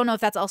 but I don't know if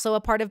that's also a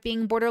part of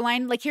being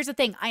borderline. Like, here's the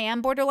thing. I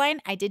am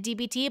borderline. I did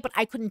DBT, but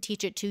I couldn't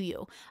teach it to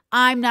you.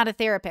 I'm not a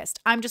therapist.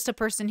 I'm just a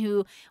person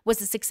who was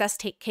a success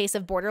case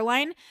of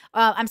borderline.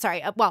 Of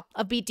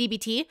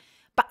DBT,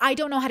 but I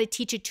don't know how to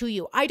teach it to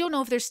you. I don't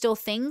know if there's still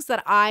things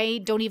that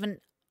I don't even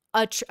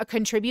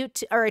contribute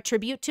to, or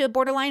attribute to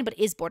borderline, but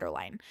is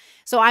borderline.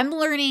 So I'm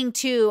learning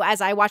too,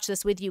 as I watch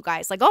this with you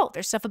guys, like, oh,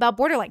 there's stuff about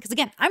borderline. Because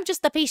again, I'm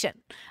just the patient.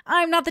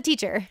 I'm not the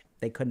teacher.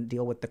 They couldn't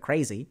deal with the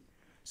crazy,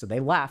 so they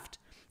left.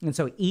 And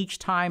so each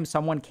time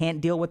someone can't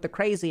deal with the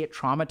crazy, it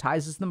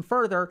traumatizes them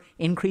further,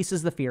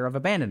 increases the fear of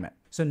abandonment.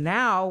 So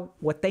now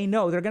what they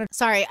know, they're going to...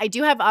 Sorry, I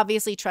do have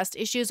obviously trust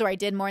issues, or I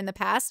did more in the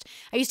past.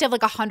 I used to have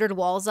like 100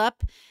 walls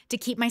up to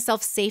keep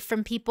myself safe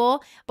from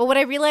people. But what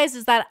I realized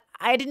is that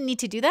I didn't need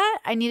to do that.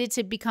 I needed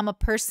to become a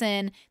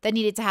person that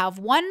needed to have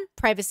one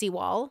privacy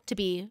wall to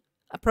be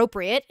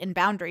appropriate in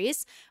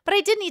boundaries, but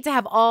I didn't need to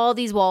have all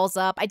these walls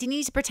up. I didn't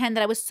need to pretend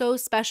that I was so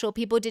special.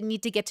 People didn't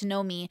need to get to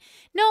know me.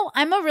 No,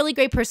 I'm a really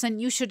great person.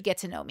 You should get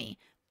to know me,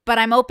 but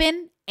I'm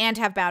open and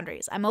have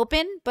boundaries. I'm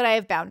open, but I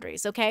have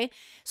boundaries. Okay.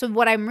 So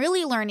what I'm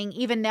really learning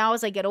even now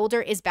as I get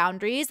older is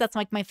boundaries. That's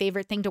like my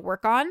favorite thing to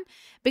work on,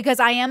 because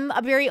I am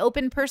a very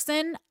open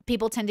person.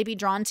 People tend to be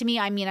drawn to me.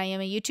 I mean, I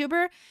am a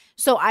YouTuber,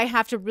 so I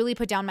have to really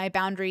put down my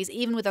boundaries,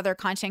 even with other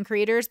content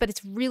creators, but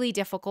it's really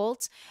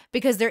difficult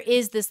because there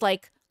is this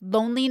like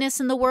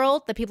loneliness in the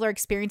world that people are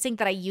experiencing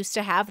that I used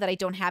to have that I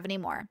don't have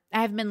anymore.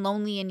 I haven't been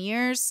lonely in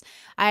years.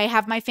 I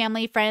have my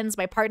family, friends,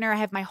 my partner. I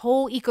have my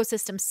whole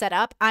ecosystem set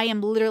up. I am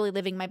literally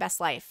living my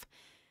best life.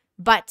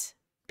 But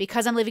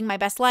because I'm living my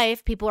best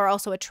life, people are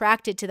also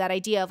attracted to that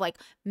idea of like,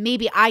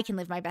 maybe I can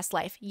live my best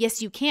life.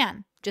 Yes, you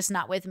can, just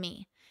not with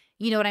me.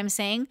 You know what I'm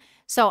saying?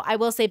 So I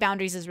will say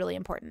boundaries is really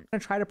important. They're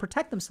going to try to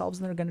protect themselves,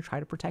 and they're going to try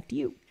to protect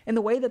you. And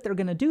the way that they're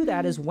going to do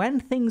that is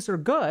when things are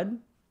good,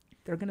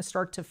 they're going to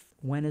start to,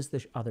 when is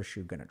the other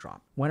shoe going to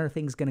drop? When are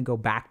things going to go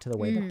back to the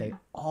way that they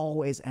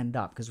always end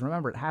up? Because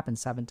remember, it happens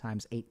 7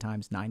 times, 8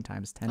 times, 9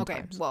 times, 10 times.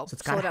 Okay, well, so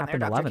it's got to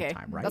happen 11th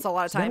time, right? That's a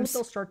lot of so times. Then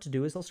what they'll start to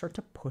do is they'll start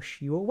to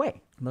push you away.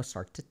 And they'll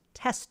start to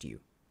test you,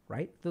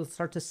 right? They'll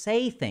start to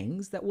say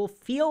things that will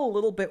feel a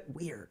little bit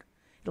weird.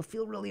 It'll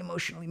feel really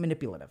emotionally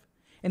manipulative.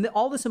 And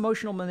all this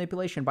emotional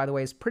manipulation, by the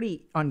way, is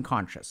pretty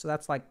unconscious. So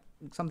that's like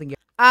something you...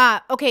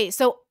 Okay.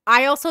 So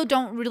I also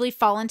don't really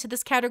fall into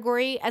this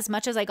category as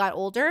much as I got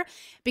older,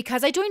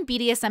 because I joined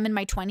BDSM in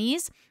my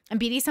 20s, and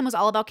BDSM was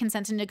all about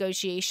consent and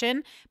negotiation.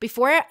 Years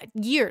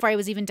before I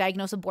was even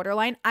diagnosed with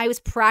borderline, I was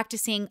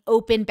practicing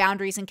open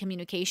boundaries and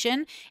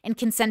communication, and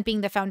consent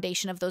being the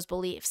foundation of those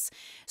beliefs.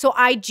 So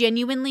I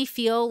genuinely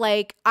feel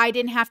like I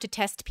didn't have to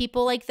test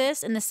people like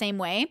this in the same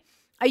way.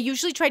 I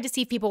usually try to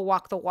see if people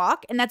walk the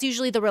walk, and that's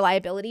usually the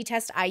reliability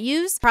test I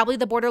use. Probably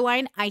the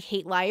borderline. I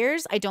hate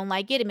liars. I don't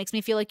like it. It makes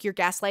me feel like you're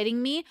gaslighting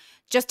me.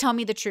 Just tell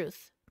me the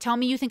truth. Tell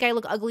me you think I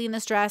look ugly in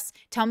this dress.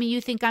 Tell me you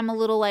think I'm a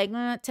little like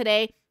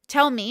today.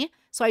 Tell me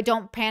so I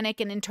don't panic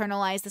and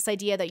internalize this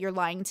idea that you're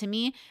lying to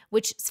me,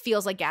 which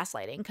feels like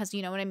gaslighting because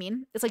you know what I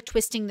mean? It's like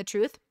twisting the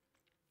truth.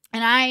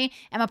 And I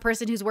am a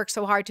person who's worked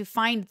so hard to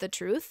find the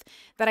truth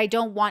that I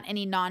don't want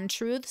any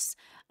non-truths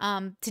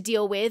to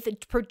deal with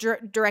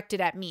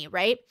directed at me,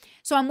 right?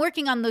 So I'm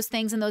working on those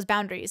things and those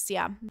boundaries,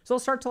 yeah. So I'll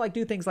start to like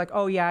do things like,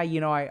 oh yeah,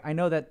 you know, I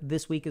know that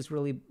this week has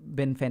really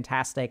been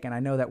fantastic and I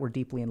know that we're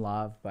deeply in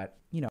love, but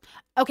you know.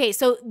 Okay,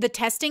 so the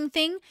testing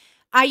thing,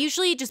 I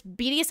usually just,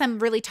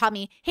 BDSM really taught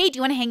me, hey, do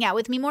you want to hang out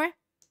with me more?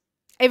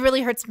 It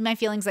really hurts my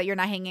feelings that you're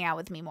not hanging out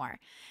with me more.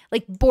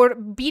 Like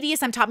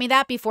BDSM taught me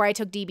that before I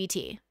took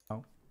DBT.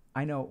 Oh,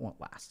 I know it won't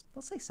last.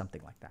 They'll say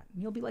something like that.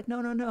 And you'll be like,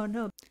 no, no, no,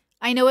 no.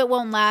 I know it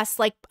won't last.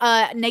 Like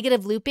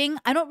negative looping,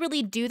 I don't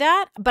really do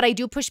that, but I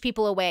do push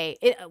people away.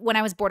 When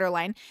I was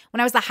borderline, when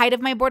I was the height of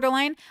my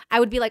borderline, I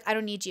would be like, I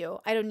don't need you.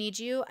 I don't need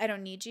you. I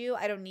don't need you.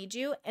 I don't need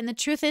you. And the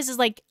truth is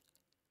like,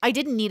 I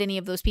didn't need any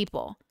of those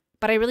people,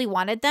 but I really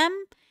wanted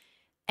them.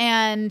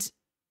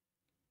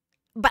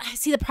 But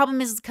see, the problem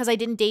is because I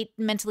didn't date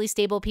mentally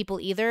stable people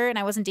either, and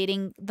I wasn't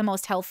dating the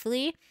most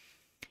healthily,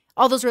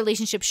 all those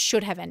relationships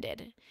should have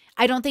ended.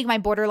 I don't think my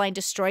borderline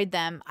destroyed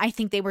them. I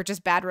think they were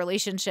just bad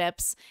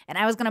relationships, and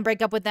I was going to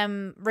break up with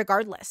them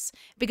regardless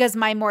because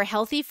my more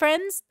healthy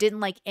friends didn't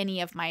like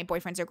any of my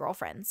boyfriends or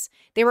girlfriends.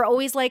 They were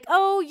always like,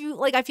 oh, you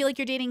like, I feel like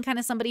you're dating kind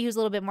of somebody who's a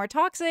little bit more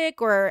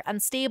toxic or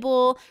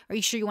unstable. Are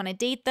you sure you want to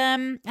date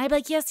them? And I'd be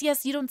like, yes,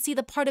 yes, you don't see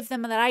the part of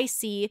them that I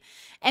see.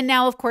 And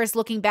now, of course,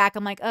 looking back,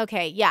 I'm like,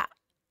 okay, yeah.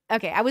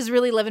 Okay, I was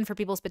really living for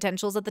people's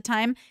potentials at the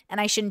time, and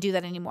I shouldn't do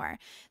that anymore.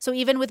 So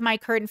even with my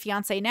current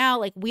fiance now,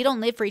 like we don't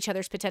live for each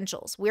other's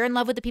potentials. We're in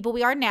love with the people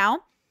we are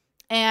now,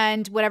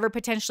 and whatever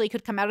potentially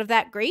could come out of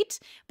that, great.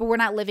 But we're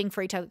not living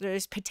for each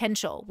other's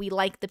potential. We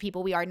like the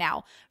people we are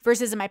now.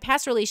 Versus in my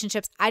past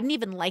relationships, I didn't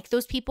even like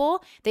those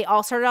people. They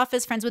all started off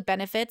as friends with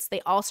benefits. They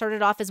all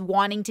started off as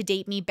wanting to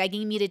date me,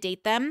 begging me to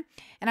date them.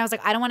 And I was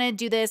like, I don't want to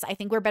do this. I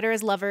think we're better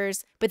as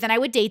lovers. But then I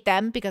would date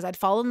them because I'd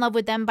fall in love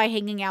with them by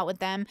hanging out with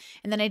them.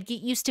 And then I'd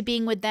get used to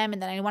being with them.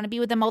 And then I'd want to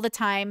be with them all the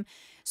time.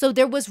 So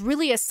there was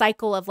really a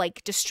cycle of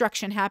like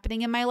destruction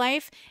happening in my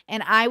life.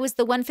 And I was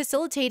the one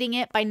facilitating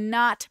it by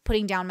not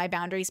putting down my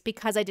boundaries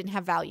because I didn't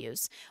have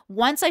values.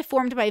 Once I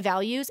formed my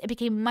values, it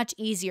became much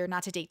easier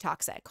not to date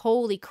toxic.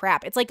 Holy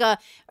crap. It's like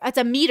it's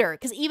a meter.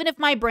 Because even if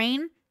my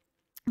brain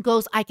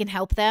goes, I can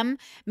help them.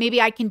 Maybe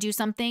I can do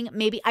something.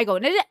 Maybe I go,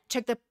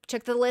 check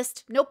the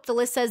list. Nope. The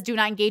list says do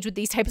not engage with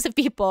these types of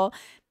people.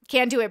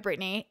 Can't do it,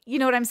 Brittany. You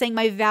know what I'm saying?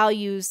 My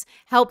values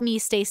help me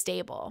stay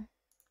stable.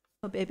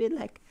 Oh, baby,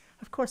 like,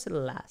 of course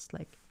it'll last.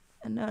 Like,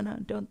 no,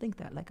 don't think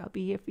that. Like, I'll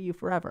be here for you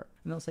forever.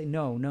 And they'll say,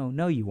 no,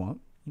 you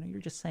won't. You know,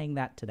 you're just saying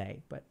that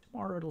today, but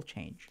tomorrow it'll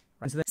change.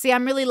 Right? So see,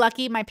 I'm really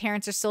lucky. My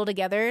parents are still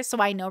together, so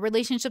I know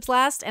relationships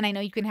last, and I know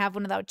you can have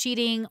one without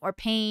cheating or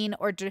pain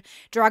or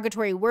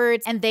derogatory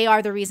words, and they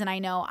are the reason I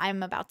know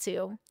I'm about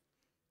to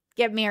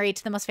get married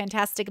to the most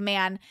fantastic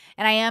man,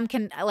 and I am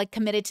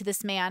committed to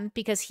this man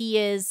because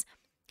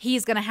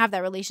he's going to have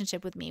that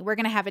relationship with me. We're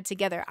going to have it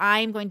together.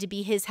 I'm going to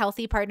be his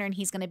healthy partner and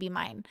he's going to be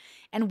mine.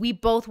 And we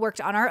both worked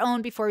on our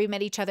own before we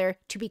met each other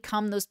to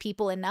become those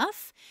people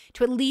enough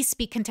to at least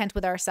be content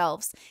with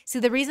ourselves. See,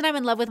 the reason I'm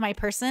in love with my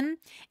person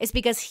is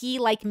because he,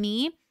 like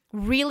me,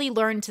 really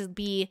learned to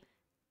be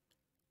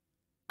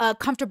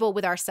comfortable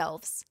with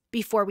ourselves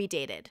before we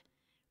dated,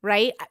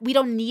 right? We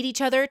don't need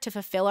each other to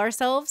fulfill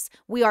ourselves.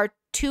 We are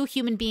two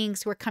human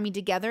beings who are coming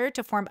together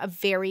to form a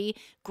very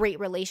great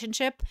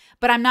relationship,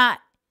 but I'm not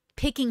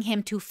picking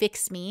him to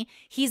fix me.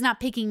 He's not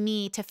picking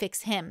me to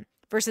fix him.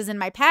 Versus in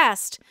my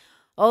past,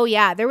 oh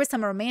yeah, there was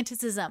some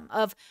romanticism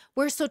of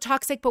we're so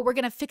toxic, but we're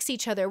going to fix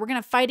each other. We're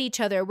going to fight each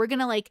other. We're going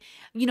to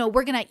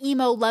we're going to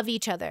emo love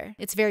each other.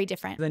 It's very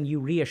different. Then you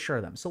reassure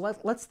them. So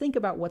let's think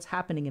about what's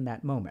happening in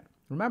that moment.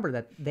 Remember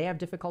that they have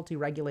difficulty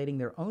regulating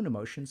their own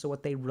emotions. So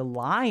what they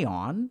rely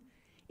on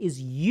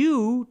is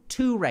you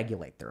to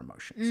regulate their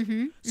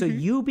emotions. So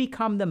you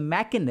become the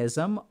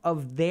mechanism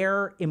of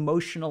their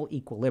emotional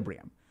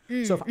equilibrium.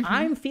 So if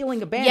I'm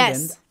feeling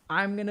abandoned,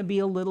 I'm going to be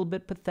a little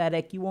bit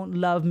pathetic. You won't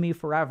love me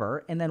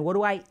forever. And then what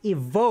do I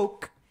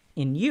evoke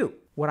in you?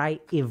 What I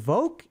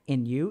evoke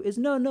in you is,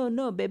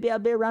 no, baby, I'll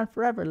be around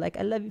forever. Like,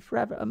 I love you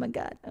forever. Oh my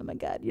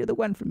God, you're the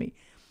one for me.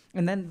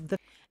 And then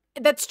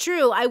That's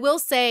true. I will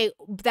say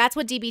that's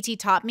what DBT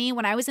taught me.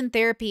 When I was in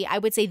therapy, I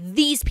would say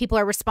these people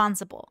are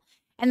responsible.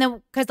 And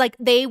then because like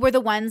they were the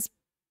ones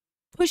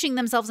pushing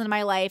themselves into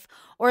my life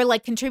or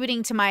like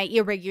contributing to my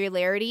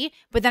irregularity.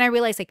 But then I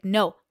realized like,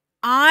 no,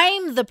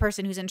 I'm the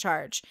person who's in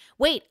charge.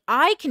 Wait,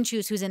 I can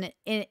choose who's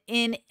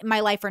in my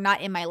life or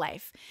not in my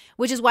life,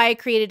 which is why I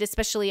created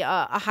especially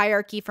a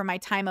hierarchy for my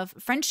time of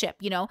friendship.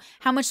 You know,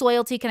 how much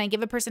loyalty can I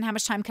give a person? How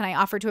much time can I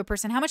offer to a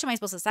person? How much am I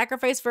supposed to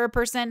sacrifice for a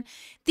person?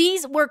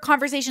 These were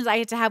conversations I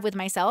had to have with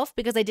myself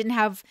because I didn't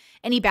have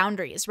any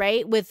boundaries,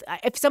 right? With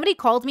if somebody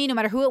called me, no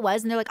matter who it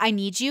was, and they're like, I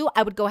need you,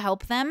 I would go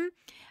help them.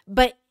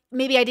 But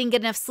maybe I didn't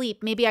get enough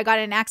sleep. Maybe I got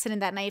in an accident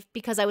that night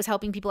because I was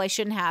helping people I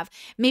shouldn't have.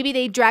 Maybe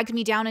they dragged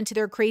me down into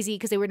their crazy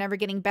because they were never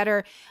getting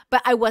better.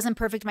 But I wasn't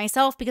perfect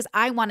myself because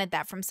I wanted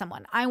that from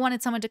someone. I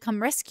wanted someone to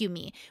come rescue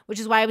me, which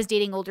is why I was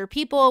dating older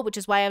people, which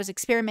is why I was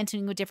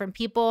experimenting with different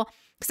people.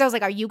 Because I was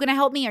like, are you going to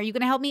help me? Are you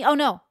going to help me? Oh,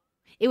 no.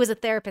 It was a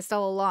therapist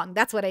all along.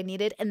 That's what I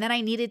needed. And then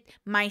I needed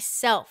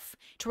myself,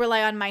 to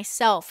rely on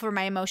myself for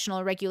my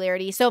emotional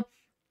regularity. So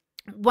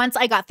once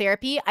I got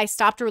therapy, I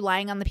stopped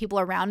relying on the people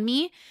around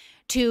me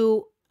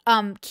to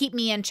keep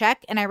me in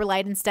check, and I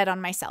relied instead on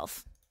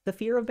myself. The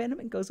fear of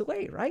abandonment goes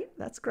away, right?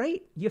 That's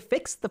great. You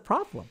fixed the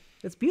problem.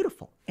 It's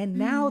beautiful. And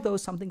now, though,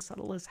 something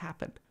subtle has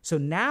happened. So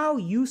now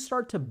you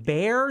start to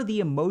bear the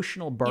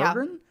emotional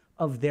burden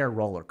of their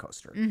roller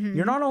coaster.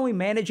 You're not only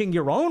managing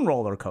your own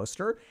roller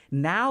coaster,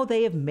 now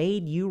they have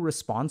made you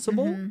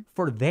responsible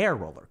for their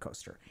roller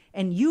coaster.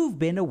 And you've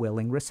been a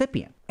willing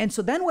recipient. And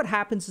so then what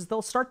happens is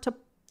they'll start to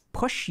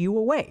push you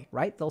away,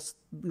 right? They'll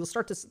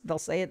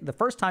say it the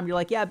first time, you're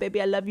like, yeah,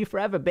 baby, I love you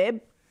forever,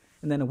 babe.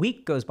 And then a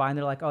week goes by and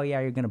they're like, oh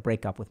yeah, you're going to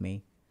break up with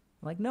me.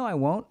 I'm like, no, I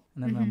won't.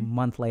 And then a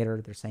month later,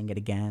 they're saying it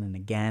again and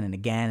again and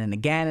again and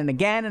again and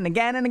again and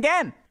again and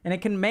again. And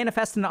it can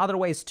manifest in other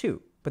ways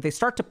too. But they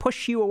start to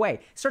push you away,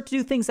 start to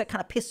do things that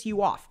kind of piss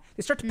you off.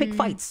 They start to pick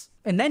fights.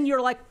 And then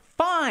you're like,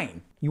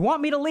 fine, you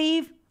want me to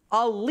leave?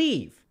 I'll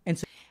leave. And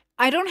so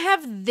I don't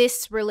have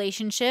this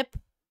relationship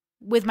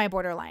with my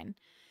borderline.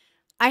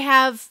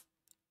 I'm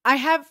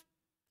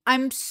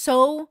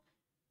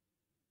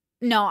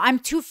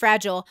too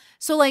fragile.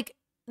 So like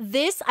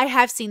this, I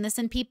have seen this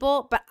in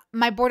people, but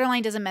my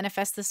borderline doesn't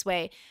manifest this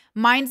way.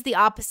 Mine's the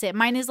opposite.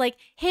 Mine is like,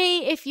 hey,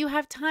 if you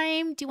have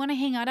time, do you want to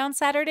hang out on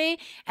Saturday?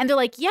 And they're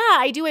like, yeah,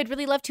 I do. I'd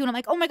really love to. And I'm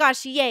like, oh my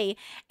gosh, yay.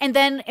 And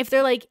then if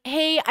they're like,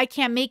 hey, I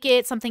can't make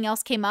it, something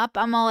else came up,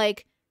 I'm all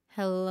like,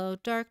 hello,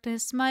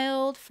 darkness, my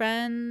old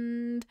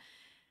friend.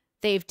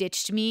 They've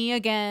ditched me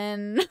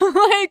again.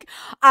 Like,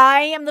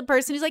 I am the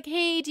person who's like,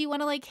 hey, do you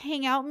want to like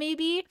hang out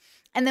maybe?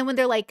 And then when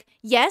they're like,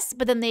 yes,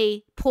 but then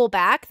they pull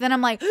back, then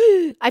I'm like,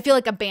 I feel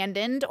like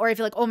abandoned, or I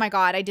feel like, oh my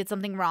God, I did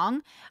something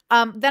wrong.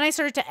 Then I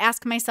started to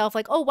ask myself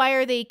like, oh, why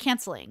are they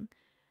canceling?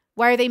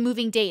 Why are they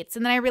moving dates?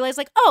 And then I realized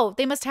like, oh,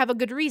 they must have a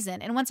good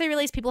reason. And once I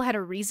realized people had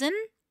a reason,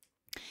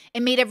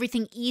 it made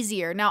everything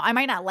easier. Now, I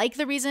might not like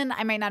the reason,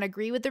 I might not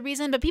agree with the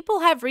reason, but people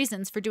have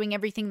reasons for doing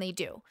everything they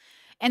do.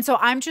 And so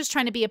I'm just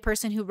trying to be a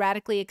person who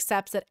radically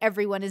accepts that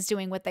everyone is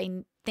doing what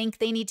they think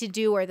they need to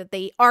do or that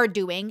they are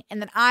doing,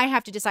 and then I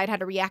have to decide how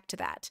to react to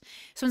that.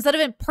 So instead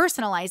of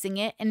personalizing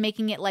it and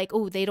making it like,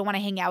 oh, they don't want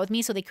to hang out with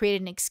me, so they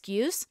created an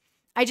excuse,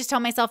 I just tell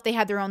myself they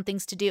had their own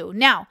things to do.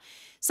 Now,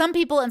 some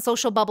people in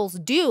social bubbles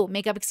do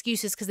make up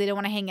excuses because they don't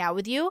want to hang out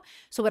with you.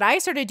 So what I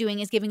started doing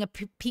is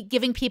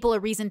giving people a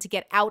reason to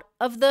get out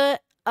of the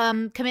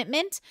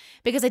commitment,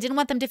 because I didn't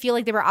want them to feel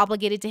like they were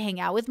obligated to hang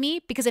out with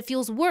me, because it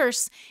feels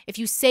worse if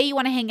you say you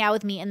want to hang out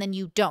with me and then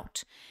you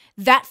don't.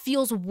 That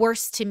feels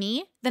worse to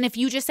me than if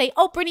you just say,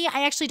 oh, Brittany,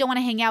 I actually don't want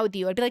to hang out with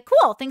you. I'd be like,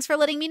 cool, thanks for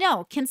letting me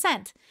know.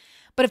 Consent.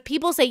 But if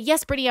people say,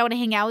 yes, Brittany, I want to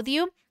hang out with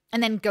you,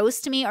 and then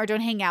ghost me or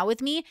don't hang out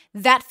with me,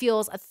 that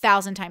feels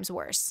 1,000 times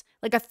worse.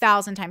 Like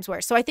 1,000 times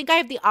worse. So I think I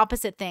have the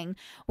opposite thing,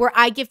 where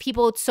I give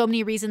people so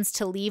many reasons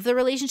to leave the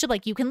relationship.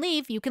 Like, you can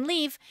leave,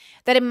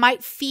 that it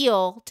might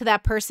feel to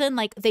that person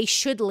like they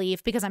should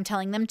leave because I'm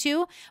telling them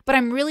to, but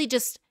I'm really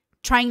just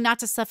trying not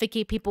to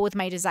suffocate people with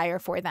my desire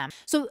for them.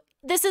 So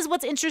this is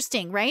what's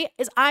interesting, right?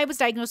 Is I was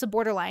diagnosed with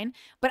borderline,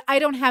 but I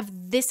don't have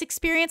this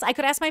experience. I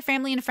could ask my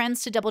family and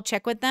friends to double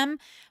check with them,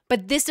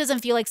 but this doesn't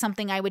feel like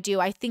something I would do.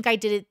 I think I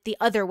did it the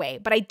other way,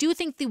 but I do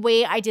think the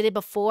way I did it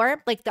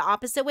before, like the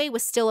opposite way,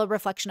 was still a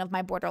reflection of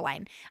my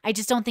borderline. I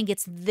just don't think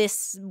it's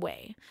this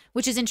way,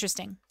 which is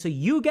interesting. So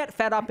you get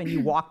fed up and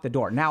you walk the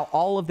door. Now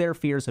all of their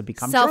fears have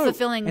become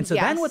self-fulfilling. True. And so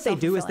then what they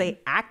do is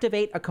they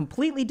activate a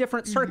completely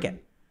different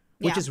circuit.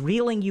 Which is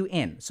reeling you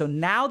in. So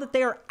now that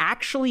they are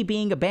actually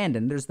being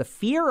abandoned, there's the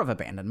fear of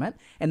abandonment,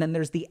 and then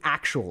there's the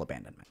actual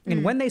abandonment.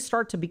 And when they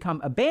start to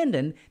become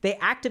abandoned, they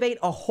activate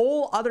a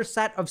whole other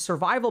set of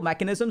survival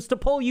mechanisms to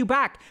pull you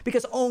back,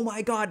 because, oh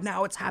my God,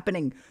 now it's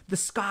happening. The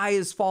sky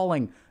is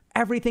falling.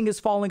 Everything is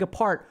falling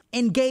apart.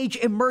 Engage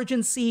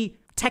emergency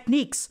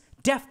techniques.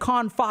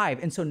 DEFCON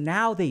 5. And so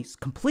now they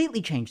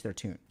completely change their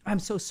tune. I'm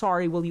so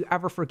sorry. Will you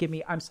ever forgive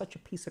me? I'm such a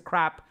piece of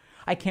crap.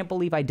 I can't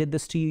believe I did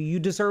this to you. You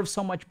deserve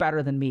so much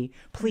better than me.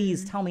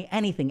 Please tell me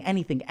anything.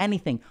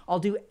 I'll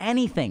do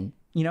anything,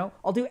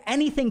 I'll do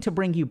anything to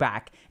bring you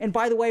back. And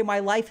by the way, my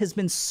life has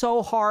been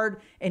so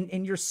hard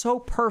and you're so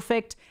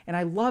perfect and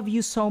I love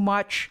you so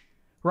much.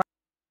 Right?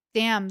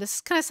 Damn, this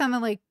is kind of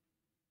sounding like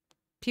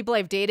people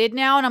I've dated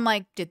now. And I'm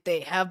like, did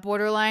they have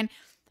borderline?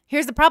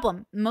 Here's the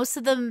problem. Most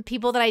of the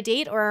people that I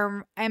date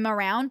or am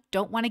around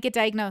don't want to get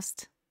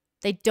diagnosed.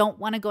 They don't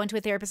want to go into a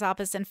therapist's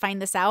office and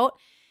find this out.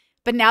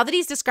 But now that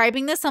he's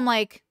describing this, I'm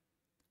like,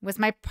 was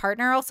my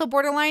partner also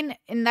borderline?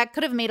 And that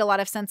could have made a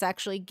lot of sense,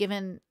 actually,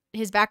 given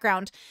his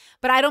background.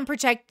 But I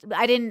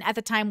didn't at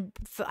the time,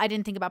 I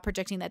didn't think about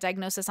projecting that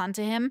diagnosis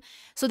onto him.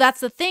 So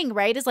that's the thing,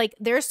 right? Is like,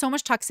 there's so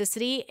much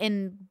toxicity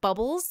in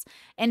bubbles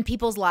and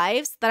people's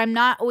lives that I'm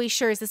not always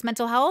sure, is this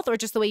mental health or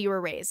just the way you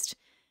were raised,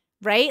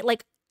 right?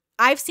 Like,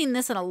 I've seen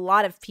this in a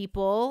lot of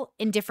people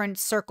in different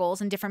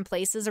circles in different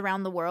places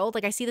around the world.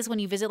 Like, I see this when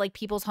you visit like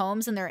people's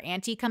homes and their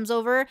auntie comes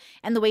over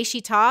and the way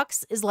she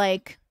talks is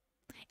like,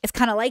 it's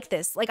kind of like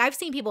this. Like, I've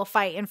seen people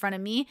fight in front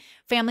of me,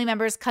 family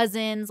members,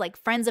 cousins, like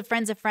friends of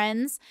friends of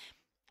friends.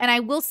 And I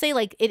will say,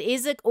 like, it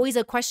is always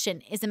a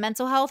question. Is it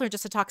mental health or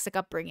just a toxic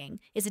upbringing?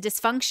 Is it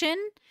dysfunction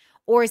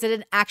or is it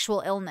an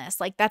actual illness?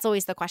 Like, that's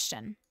always the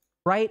question.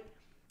 Right?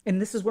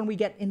 And this is when we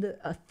get into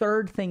a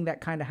third thing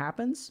that kind of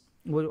happens.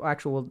 We'll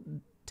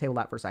table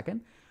that for a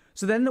second.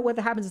 So then what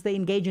happens is they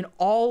engage in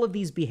all of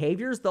these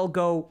behaviors. They'll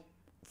go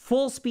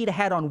full speed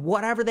ahead on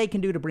whatever they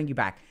can do to bring you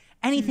back.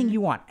 Anything you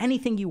want,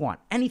 anything you want,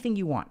 anything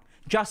you want.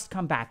 Just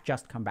come back,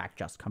 just come back,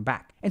 just come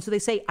back. And so they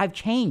say, I've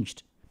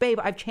changed. Babe,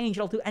 I've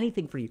changed. I'll do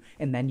anything for you.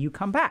 And then you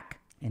come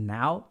back. And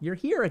now you're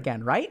here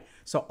again, right?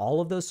 So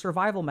all of those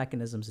survival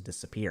mechanisms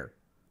disappear.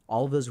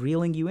 All of those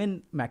reeling you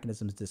in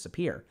mechanisms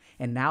disappear.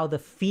 And now the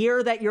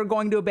fear that you're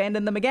going to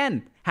abandon them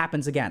again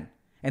happens again.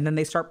 And then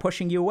they start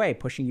pushing you away,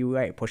 pushing you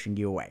away, pushing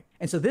you away.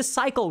 And so this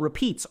cycle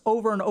repeats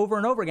over and over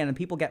and over again, and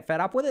people get fed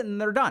up with it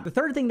and they're done. The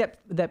third thing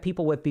that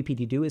people with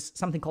BPD do is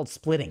something called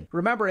splitting.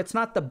 Remember, it's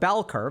not the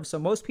bell curve, so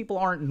most people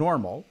aren't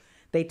normal.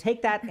 They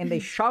take that and they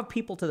shove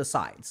people to the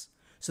sides.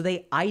 So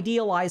they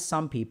idealize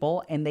some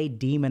people and they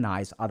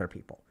demonize other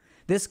people.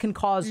 This can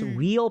cause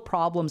real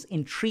problems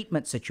in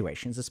treatment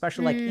situations,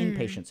 especially like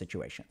inpatient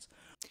situations.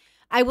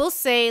 I will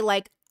say,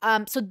 like,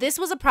 so this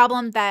was a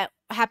problem that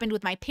happened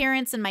with my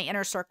parents and my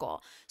inner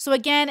circle. So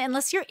again,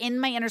 unless you're in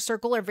my inner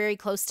circle or very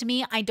close to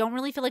me, I don't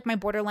really feel like my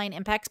borderline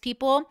impacts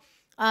people.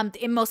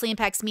 It mostly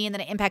impacts me, and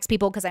then it impacts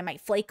people because I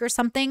might flake or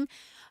something.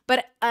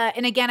 But,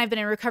 and again, I've been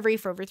in recovery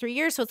for over 3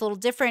 years, so it's a little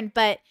different,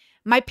 but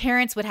my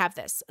parents would have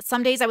this.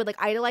 Some days I would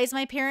like idolize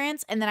my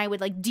parents, and then I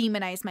would like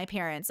demonize my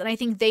parents. And I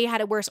think they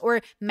had it worse.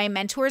 Or my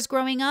mentors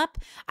growing up,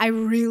 I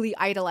really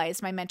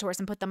idolized my mentors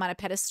and put them on a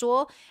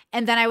pedestal.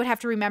 And then I would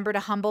have to remember to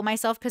humble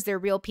myself because they're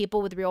real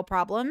people with real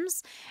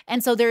problems.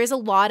 And so there is a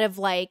lot of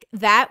like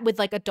that with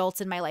like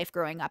adults in my life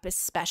growing up,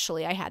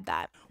 especially. I had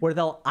that. Where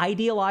they'll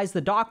idealize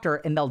the doctor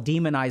and they'll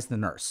demonize the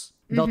nurse.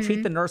 They'll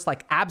treat the nurse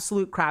like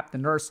absolute crap. The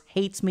nurse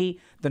hates me.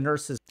 The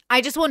nurse is...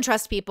 I just won't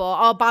trust people.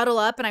 I'll bottle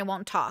up and I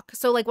won't talk.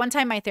 So like one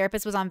time my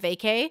therapist was on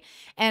vacay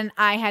and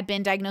I had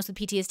been diagnosed with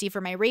PTSD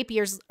for my rape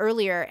years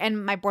earlier,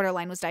 and my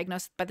borderline was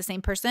diagnosed by the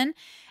same person.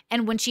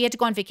 And when she had to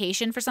go on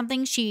vacation for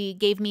something, she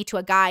gave me to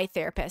a guy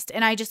therapist.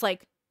 And I just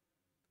like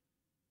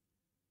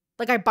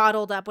I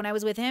bottled up when I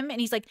was with him,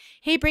 and he's like,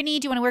 hey, Brittany,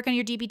 do you want to work on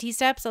your DBT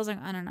steps? I was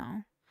like, I don't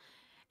know.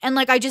 And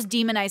like, I just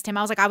demonized him.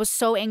 I was like, I was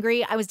so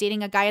angry. I was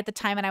dating a guy at the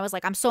time, and I was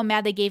like, I'm so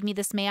mad they gave me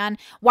this man.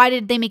 Why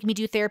did they make me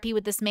do therapy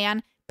with this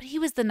man? But he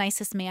was the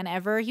nicest man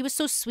ever. He was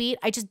so sweet.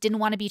 I just didn't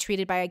want to be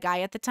treated by a guy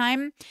at the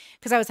time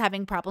because I was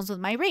having problems with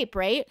my rape,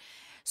 right?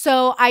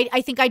 So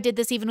I think I did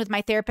this even with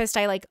my therapist.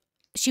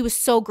 She was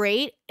so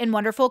great and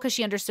wonderful because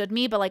she understood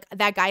me. But like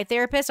that guy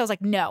therapist, I was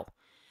like, no.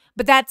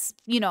 But that's,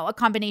 a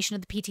combination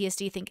of the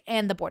PTSD thing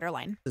and the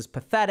borderline. This is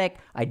pathetic.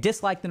 I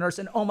dislike the nurse.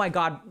 And oh my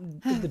God,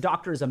 the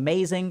doctor is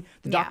amazing.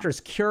 The doctor's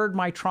cured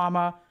my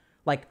trauma.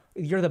 Like,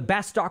 you're the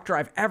best doctor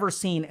I've ever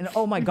seen. And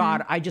oh my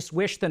God, I just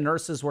wish the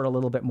nurses were a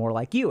little bit more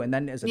like you. And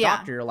then as a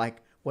doctor, you're like,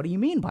 what do you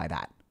mean by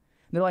that?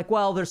 And they're like,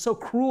 well, they're so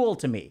cruel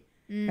to me.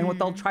 And what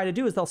they'll try to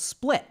do is they'll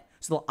split.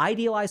 So they'll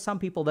idealize some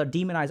people, they'll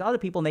demonize other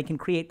people, and they can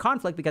create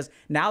conflict because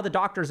now the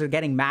doctors are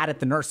getting mad at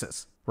the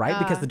nurses, right?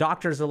 Because the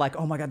doctors are like,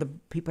 oh my God,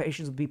 the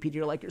patients with BPD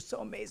are like, you're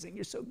so amazing,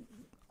 you're so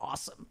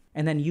awesome.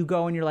 And then you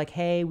go and you're like,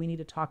 hey, we need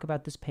to talk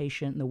about this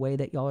patient and the way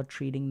that y'all are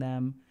treating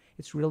them.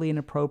 It's really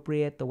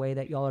inappropriate, the way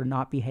that y'all are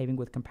not behaving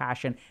with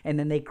compassion. And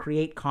then they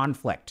create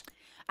conflict.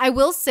 I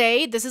will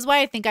say, this is why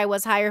I think I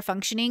was higher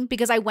functioning,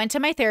 because I went to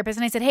my therapist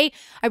and I said, hey,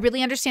 I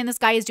really understand this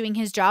guy is doing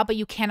his job, but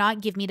you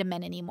cannot give me to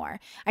men anymore.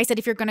 I said,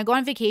 if you're going to go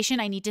on vacation,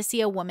 I need to see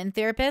a woman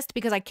therapist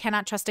because I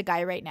cannot trust a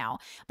guy right now.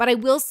 But I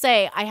will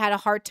say I had a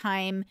hard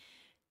time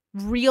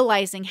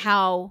realizing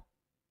how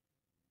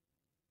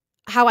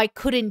I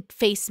couldn't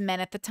face men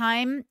at the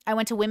time. I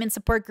went to women's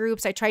support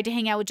groups. I tried to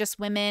hang out with just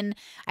women.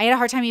 I had a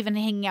hard time even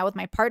hanging out with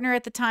my partner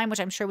at the time, which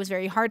I'm sure was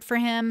very hard for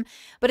him.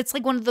 But it's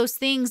like one of those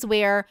things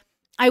where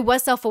I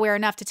was self-aware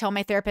enough to tell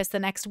my therapist the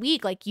next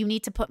week, like, you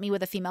need to put me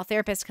with a female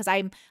therapist because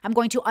I'm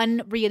going to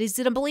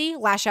unreasonably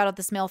lash out at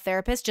this male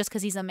therapist just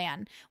because he's a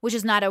man, which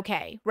is not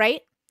okay,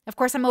 right? Of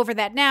course, I'm over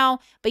that now.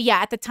 But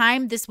yeah, at the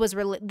time,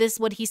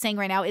 what he's saying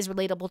right now is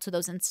relatable to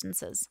those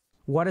instances.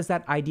 What does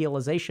that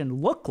idealization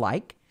look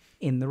like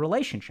in the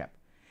relationship?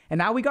 And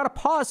now we got to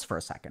pause for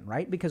a second,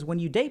 right? Because when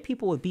you date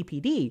people with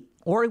BPD,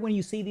 or when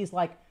you see these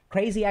like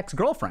crazy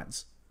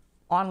ex-girlfriends,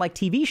 on like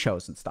TV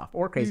shows and stuff,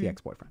 or crazy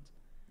ex-boyfriends.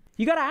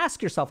 You got to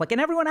ask yourself, like,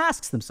 and everyone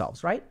asks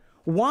themselves, right?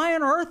 Why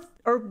on earth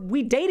are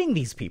we dating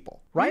these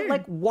people, right?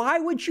 Like, why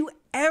would you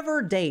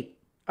ever date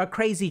a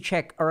crazy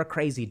chick or a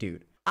crazy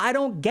dude? I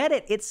don't get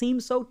it. It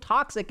seems so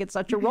toxic. It's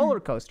such a roller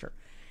coaster.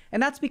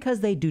 And that's because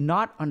they do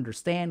not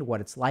understand what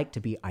it's like to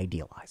be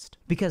idealized.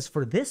 Because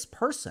for this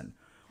person,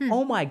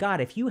 oh my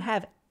God, if you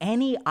have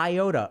any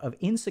iota of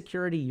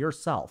insecurity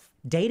yourself,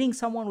 dating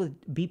someone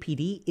with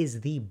BPD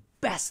is the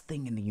best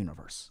thing in the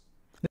universe.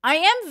 I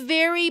am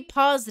very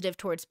positive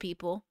towards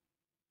people.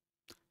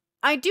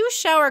 I do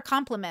shower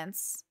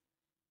compliments,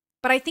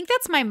 but I think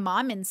that's my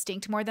mom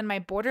instinct more than my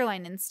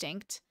borderline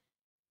instinct.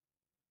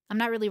 I'm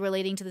not really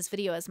relating to this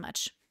video as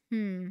much.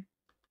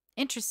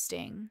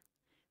 Interesting.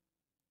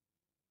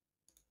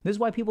 This is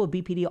why people with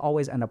BPD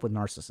always end up with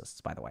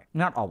narcissists, by the way.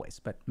 Not always,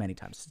 but many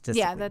times.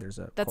 Statistically, there's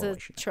a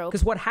correlation. A trope.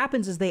 Because what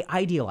happens is they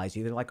idealize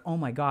you. They're like, oh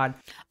my God.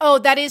 Oh,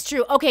 that is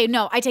true. Okay,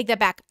 no, I take that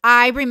back.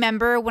 I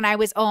remember when I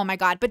was, oh my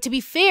God. But to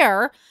be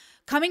fair,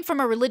 coming from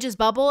a religious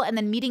bubble and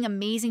then meeting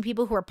amazing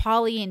people who are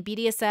poly and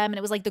BDSM, and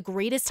it was like the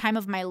greatest time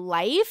of my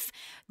life,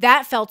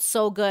 that felt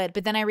so good.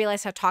 But then I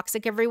realized how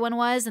toxic everyone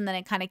was, and then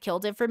it kind of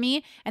killed it for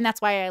me. And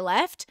that's why I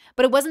left.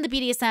 But it wasn't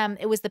the BDSM,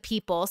 it was the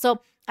people. So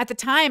at the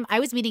time, I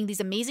was meeting these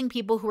amazing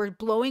people who were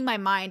blowing my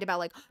mind about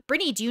like,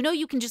 Brittany, do you know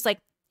you can just like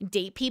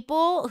date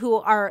people who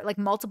are like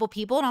multiple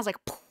people? And I was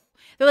like, poof.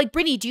 They're like,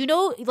 Brittany, do you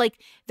know like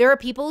there are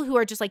people who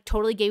are just like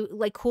totally gay,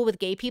 like cool with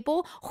gay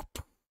people?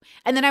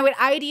 And then I would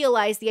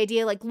idealize the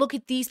idea, like, look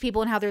at these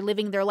people and how they're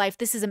living their life.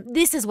 This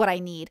is what I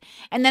need.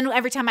 And then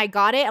every time I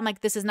got it, I'm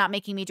like, this is not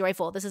making me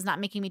joyful. This is not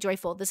making me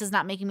joyful. This is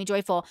not making me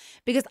joyful.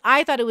 Because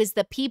I thought it was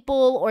the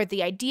people or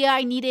the idea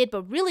I needed,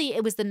 but really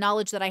it was the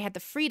knowledge that I had the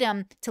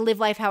freedom to live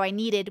life how I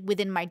needed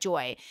within my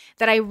joy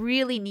that I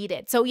really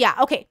needed. So yeah,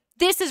 okay,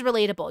 this is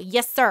relatable.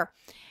 Yes, sir.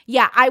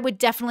 Yeah, I would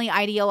definitely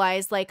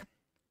idealize like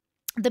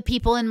the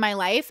people in my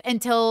life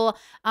until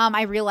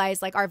I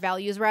realized like our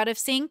values were out of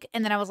sync.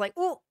 And then I was like,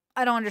 oh,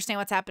 I don't understand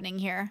what's happening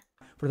here.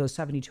 For those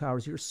 72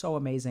 hours, you're so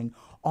amazing.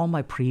 All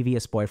my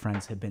previous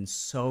boyfriends have been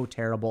so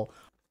terrible.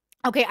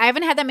 Okay, I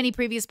haven't had that many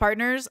previous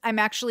partners. I'm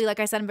actually, like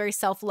I said, I'm very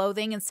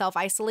self-loathing and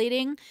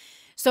self-isolating.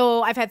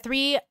 So I've had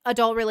 3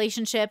 adult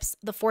relationships.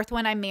 The 4th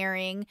one I'm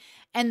marrying.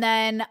 And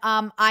then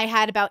I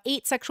had about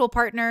 8 sexual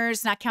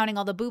partners, not counting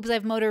all the boobs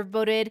I've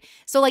motorboated.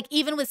 So like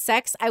even with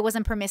sex, I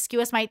wasn't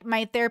promiscuous.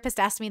 My therapist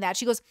asked me that.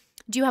 She goes,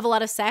 do you have a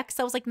lot of sex?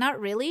 I was like, not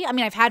really. I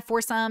mean, I've had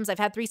foursomes, I've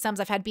had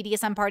threesomes, I've had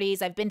BDSM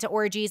parties, I've been to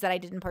orgies that I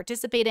didn't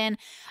participate in.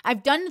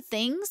 I've done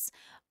things,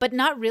 but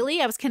not really.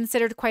 I was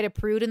considered quite a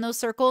prude in those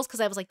circles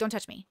because I was like, don't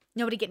touch me.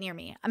 Nobody get near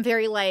me. I'm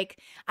very like,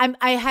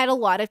 I had a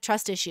lot of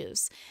trust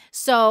issues.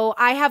 So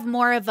I have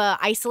more of a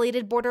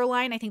isolated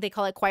borderline. I think they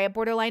call it quiet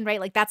borderline, right?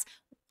 Like that's,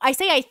 I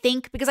say I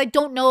think because I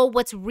don't know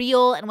what's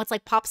real and what's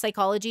like pop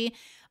psychology.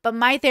 But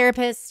my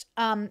therapist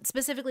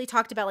specifically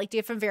talked about like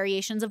different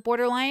variations of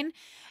borderline.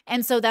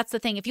 And so that's the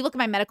thing. If you look at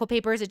my medical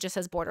papers, it just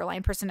says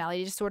borderline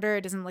personality disorder.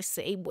 It doesn't like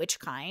say which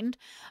kind.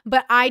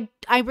 But I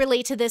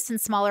relate to this in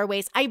smaller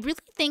ways. I really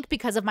think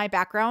because of my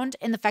background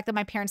and the fact that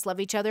my parents love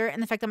each other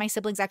and the fact that my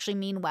siblings actually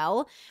mean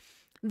well,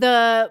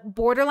 the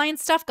borderline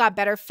stuff got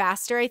better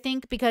faster, I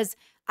think, because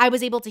I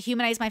was able to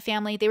humanize my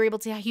family. They were able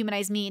to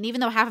humanize me. And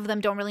even though half of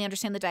them don't really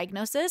understand the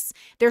diagnosis,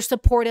 they're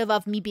supportive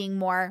of me being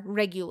more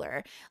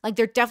regular. Like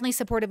they're definitely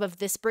supportive of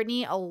this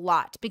Brittany a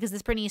lot because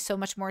this Brittany is so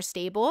much more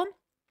stable.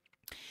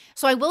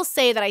 So I will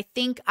say that I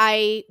think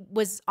I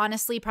was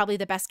honestly probably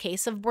the best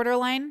case of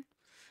borderline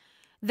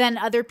than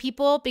other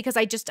people because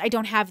I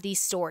don't have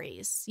these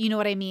stories. You know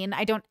what I mean?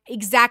 I don't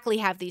exactly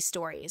have these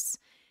stories.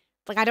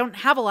 Like I don't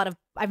have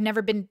I've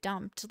never been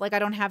dumped. Like I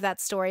don't have that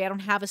story. I don't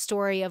have a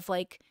story of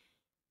like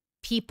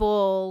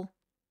people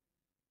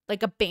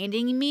like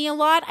abandoning me a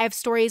lot. I have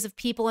stories of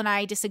people and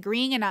I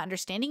disagreeing and not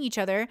understanding each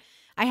other.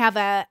 I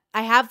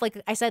have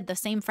like I said, the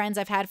same friends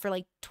I've had for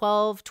like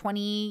 12,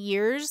 20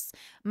 years.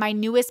 My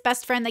newest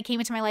best friend that came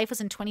into my life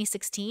was in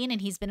 2016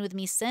 and he's been with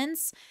me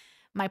since.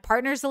 My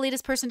partner's the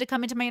latest person to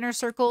come into my inner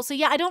circle. So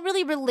yeah, I don't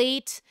really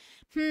relate.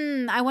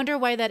 I wonder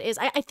why that is.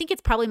 I think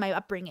it's probably my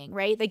upbringing,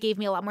 right? That gave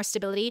me a lot more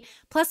stability.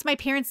 Plus my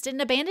parents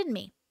didn't abandon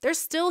me. They're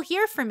still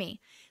here for me.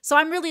 So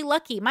I'm really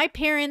lucky. My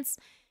parents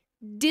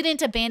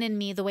didn't abandon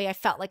me the way I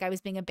felt like I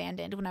was being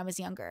abandoned when I was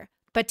younger.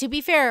 But to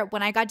be fair,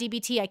 when I got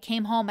DBT, I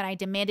came home and I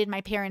demanded my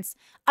parents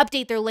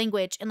update their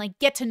language and like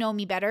get to know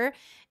me better.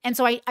 And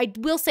so I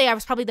will say I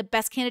was probably the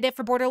best candidate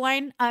for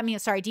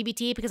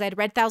DBT because I'd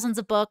read thousands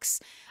of books.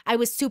 I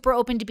was super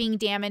open to being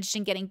damaged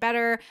and getting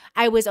better.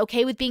 I was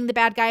okay with being the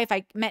bad guy. If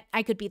I meant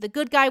I could be the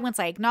good guy once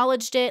I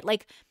acknowledged it.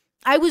 Like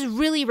I was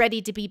really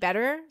ready to be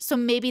better. So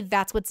maybe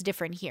that's what's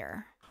different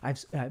here.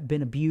 I've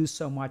been abused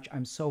so much.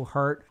 I'm so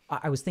hurt.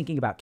 I was thinking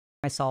about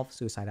myself.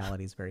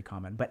 Suicidality is very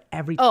common, but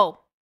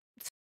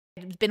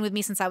It's been with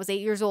me since I was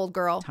 8 years old,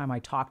 girl. Time I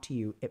talk to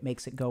you, it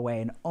makes it go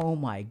away. And oh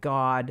my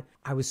God,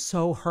 I was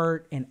so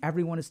hurt and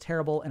everyone is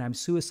terrible and I'm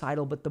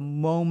suicidal. But the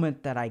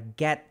moment that I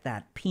get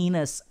that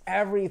penis,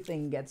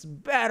 everything gets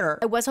better.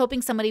 I was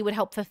hoping somebody would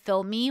help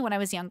fulfill me when I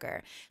was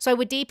younger. So I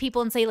would date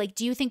people and say, like,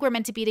 do you think we're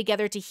meant to be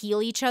together to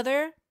heal each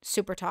other?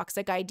 Super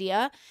toxic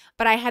idea.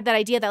 But I had that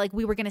idea that like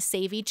we were going to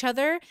save each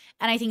other.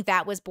 And I think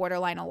that was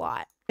borderline a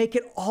lot. Make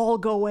it all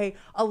go away.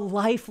 A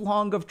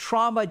lifelong of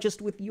trauma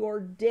just with your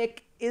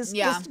dick is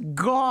just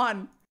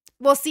gone.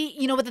 Well, see,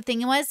 you know what the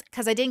thing was?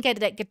 Because I didn't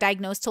get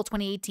diagnosed till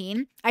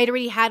 2018. I had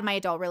already had my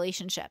adult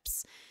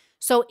relationships.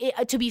 So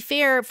to be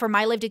fair, for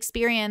my lived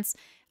experience,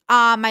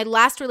 my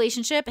last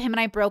relationship, him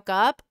and I broke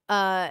up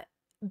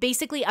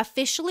basically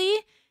officially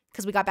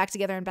because we got back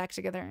together,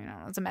 you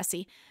know, it's a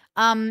messy.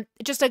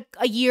 Just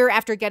a year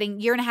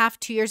and a half,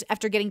 2 years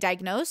after getting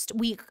diagnosed,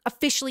 we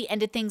officially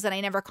ended things and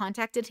I never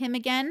contacted him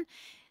again.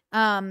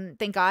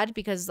 Thank God,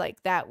 because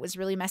like that was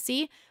really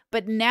messy.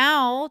 But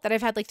now that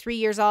I've had like 3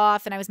 years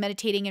off and I was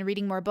meditating and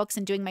reading more books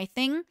and doing my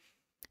thing,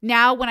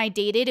 now when I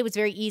dated, it was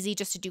very easy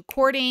just to do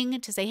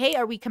courting, to say, hey,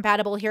 are we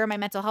compatible? Here are my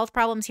mental health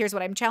problems. Here's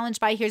what I'm challenged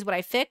by. Here's what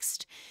I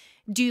fixed.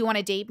 Do you want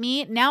to date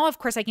me? Now, of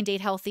course, I can date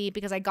healthy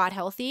because I got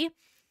healthy.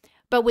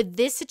 But with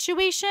this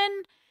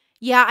situation,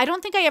 yeah, I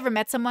don't think I ever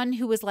met someone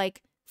who was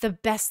like the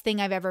best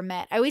thing I've ever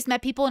met. I always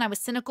met people and I was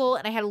cynical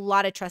and I had a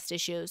lot of trust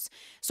issues.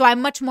 So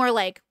I'm much more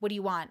like, what do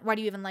you want? Why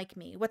do you even like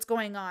me? What's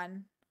going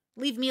on?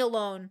 Leave me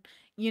alone.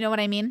 You know what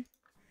I mean?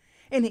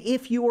 And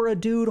if you are a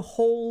dude,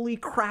 holy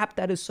crap,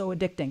 that is so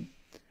addicting.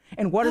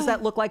 And what does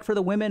that look like for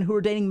the women who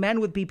are dating men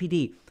with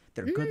BPD?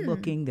 They're good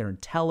looking, they're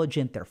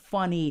intelligent, they're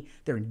funny,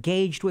 they're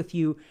engaged with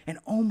you. And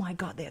oh my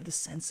God, they have the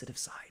sensitive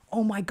side.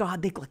 Oh my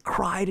God, they like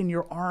cried in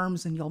your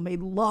arms and y'all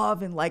made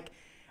love and like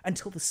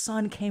until the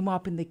sun came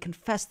up and they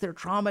confessed their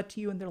trauma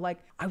to you. And they're like,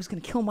 I was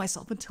going to kill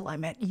myself until I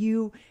met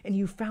you. And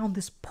you found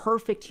this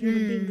perfect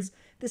human being,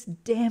 this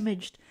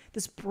damaged,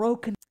 this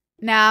broken.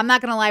 Nah, I'm not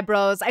going to lie,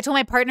 bros. I told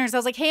my partners, I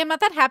was like, hey, I'm not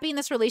that happy in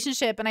this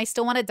relationship and I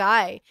still want to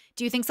die.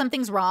 Do you think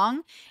something's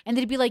wrong? And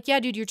they'd be like, yeah,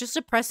 dude, you're just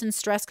depressed and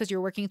stressed because you're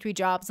working 3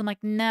 jobs. I'm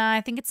like, nah,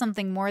 I think it's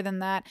something more than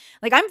that.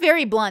 Like, I'm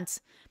very blunt.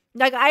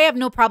 Like, I have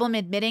no problem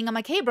admitting, I'm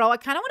like, hey, bro, I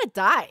kind of want to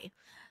die.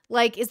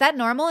 Like, is that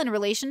normal in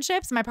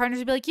relationships? My partners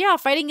would be like, yeah,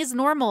 fighting is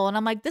normal. And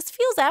I'm like, this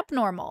feels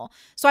abnormal.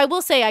 So I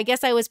will say, I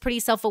guess I was pretty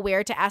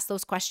self-aware to ask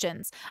those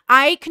questions.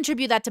 I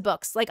contribute that to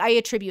books. Like, I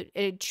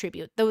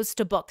attribute those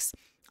to books.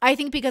 I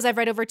think because I've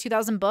read over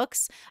 2,000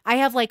 books, I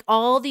have like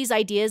all these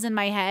ideas in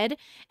my head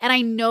and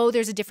I know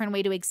there's a different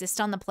way to exist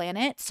on the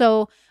planet.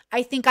 So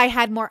I think I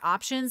had more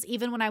options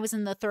even when I was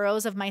in the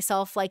throes of my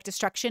like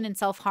destruction and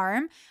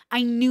self-harm.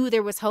 I knew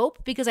there was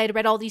hope because I had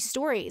read all these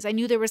stories. I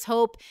knew there was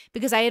hope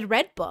because I had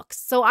read books.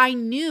 So I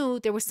knew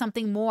there was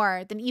something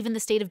more than even the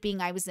state of being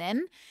I was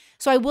in.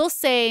 So I will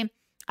say,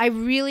 I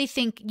really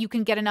think you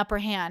can get an upper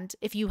hand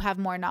if you have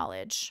more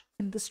knowledge.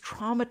 And this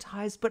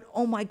traumatized, but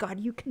oh my God,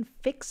 you can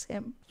fix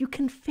him. You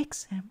can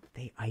fix him.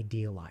 They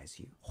idealize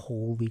you.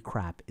 Holy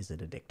crap, is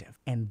it addictive?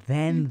 And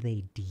then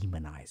they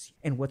demonize you.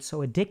 And what's so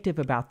addictive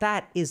about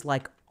that is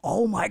like,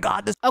 oh my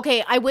God, this.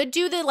 Okay, I would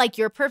do the like,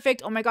 you're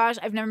perfect. Oh my gosh,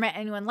 I've never met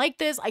anyone like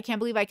this. I can't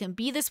believe I can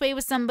be this way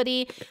with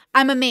somebody.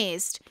 I'm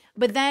amazed.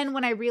 But then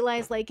when I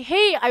realized like,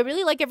 hey, I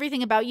really like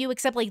everything about you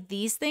except like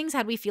these things,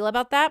 how do we feel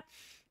about that?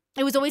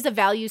 It was always a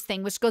values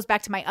thing, which goes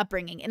back to my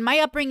upbringing. In my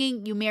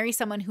upbringing, you marry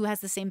someone who has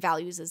the same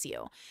values as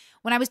you.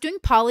 When I was doing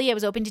poly, I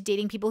was open to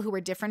dating people who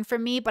were different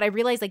from me, but I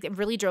realized like it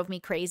really drove me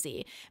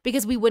crazy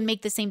because we wouldn't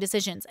make the same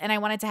decisions. And I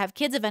wanted to have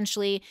kids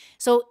eventually.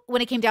 So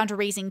when it came down to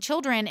raising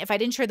children, if I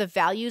didn't share the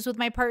values with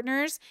my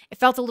partners, it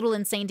felt a little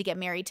insane to get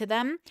married to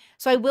them.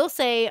 So I will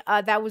say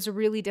that was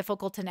really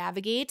difficult to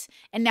navigate.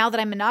 And now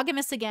that I'm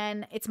monogamous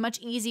again, it's much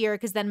easier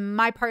because then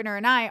my partner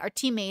and I are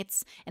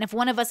teammates. And if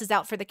one of us is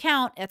out for the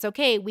count, that's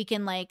okay. We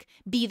can like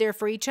be there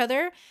for each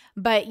other.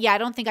 But yeah, I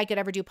don't think I could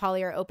ever do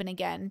poly or open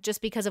again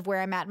just because of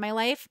where I'm at in my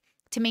life.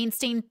 To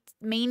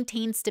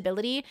maintain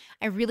stability,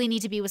 I really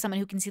need to be with someone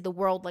who can see the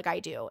world like I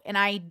do. And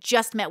I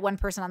just met one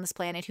person on this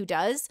planet who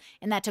does,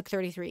 and that took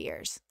 33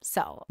 years.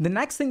 So the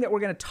next thing that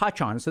we're going to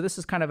touch on, so this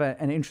is kind of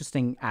an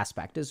interesting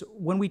aspect, is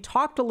when we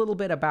talked a little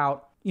bit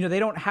about, you know, they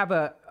don't have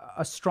a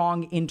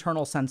strong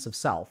internal sense of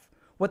self.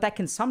 What that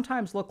can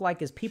sometimes look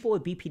like is people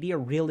with BPD are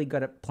really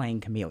good at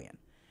playing chameleon.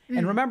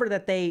 And remember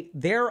that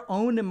their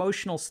own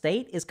emotional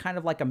state is kind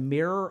of like a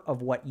mirror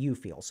of what you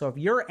feel. So if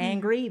you're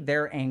angry,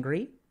 they're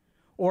angry.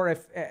 Or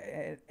if,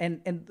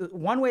 and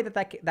one way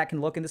that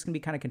can look, and this can be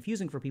kind of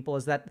confusing for people,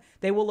 is that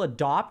they will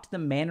adopt the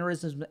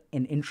mannerisms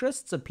and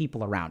interests of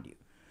people around you.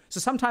 So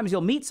sometimes you'll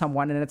meet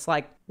someone and it's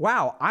like,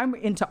 wow, I'm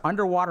into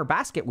underwater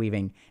basket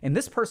weaving. And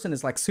this person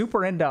is like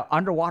super into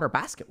underwater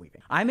basket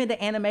weaving. I'm into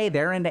anime,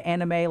 they're into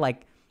anime.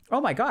 Like, oh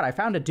my God, I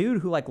found a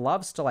dude who like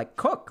loves to like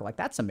cook. Like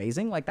that's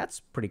amazing. Like that's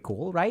pretty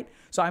cool, right?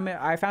 So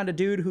I found a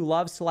dude who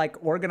loves to like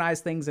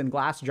organize things in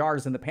glass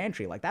jars in the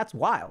pantry. Like that's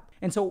wild.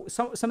 And so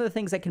some of the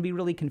things that can be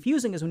really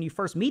confusing is when you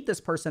first meet this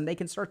person, they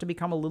can start to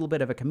become a little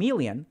bit of a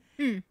chameleon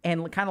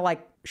and kind of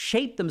like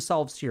shape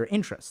themselves to your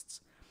interests.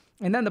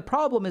 And then the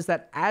problem is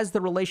that as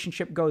the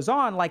relationship goes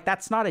on, like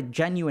that's not a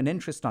genuine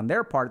interest on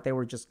their part. They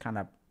were just kind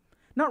of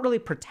not really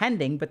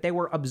pretending, but they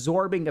were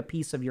absorbing a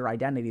piece of your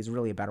identity is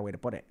really a better way to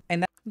put it.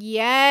 And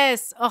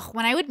yes. Oh,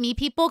 when I would meet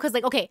people, because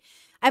like, okay,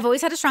 I've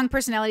always had a strong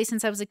personality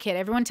since I was a kid.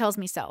 Everyone tells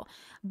me so.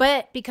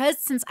 But because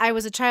since I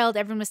was a child,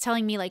 everyone was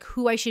telling me like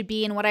who I should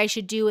be and what I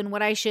should do and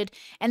what I should.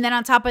 And then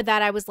on top of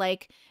that, I was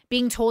like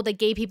being told that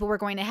gay people were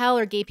going to hell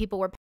or gay people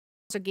were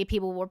or gay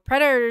people were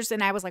predators.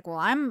 And I was like, well,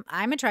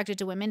 I'm attracted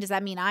to women. Does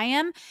that mean I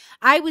am?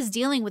 I was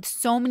dealing with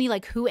so many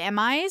like who am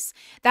I's.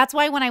 That's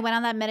why when I went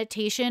on that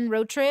meditation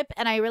road trip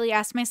and I really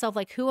asked myself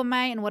like, who am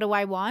I and what do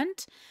I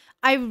want?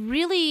 I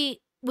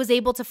really was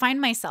able to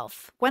find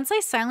myself. Once I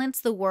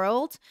silenced the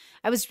world,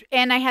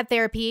 I had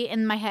therapy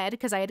in my head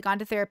because I had gone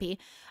to therapy.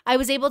 I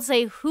was able to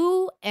say,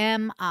 who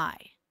am I?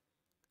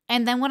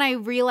 And then when I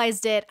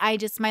realized it,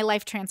 my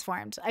life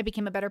transformed. I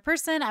became a better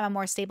person. I'm a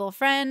more stable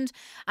friend.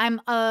 I'm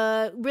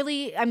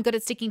good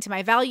at sticking to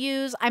my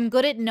values. I'm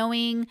good at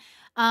knowing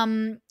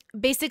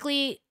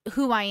basically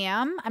who I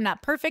am. I'm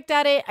not perfect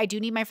at it. I do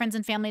need my friends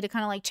and family to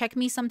kind of like check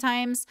me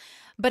sometimes.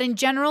 But in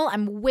general,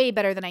 I'm way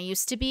better than I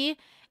used to be.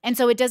 And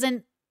so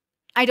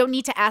I don't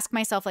need to ask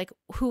myself like,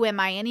 who am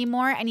I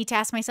anymore? I need to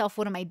ask myself,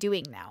 what am I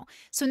doing now?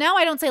 So now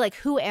I don't say like,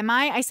 who am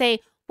I? I say,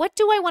 what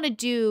do I want to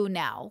do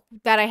now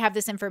that I have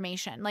this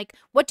information? Like,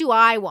 what do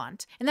I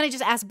want? And then I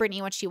just ask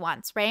Brittany what she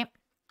wants, right?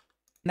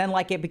 And then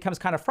like it becomes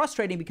kind of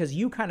frustrating because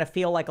you kind of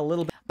feel like a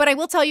little bit. But I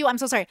will tell you, I'm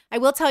so sorry. I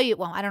will tell you,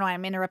 well, I don't know,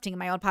 I'm interrupting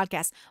my own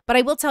podcast, but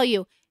I will tell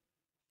you,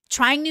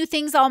 trying new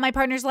things that all my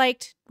partners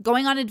liked,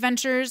 going on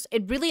adventures,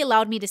 it really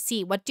allowed me to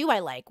see what do I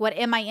like? What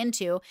am I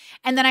into?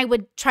 And then I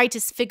would try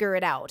to figure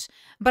it out.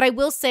 But I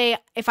will say,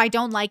 if I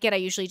don't like it, I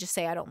usually just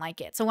say I don't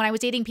like it. So when I was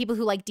dating people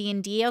who like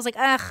D&D, I was like,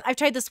 ugh, I've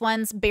tried this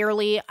once,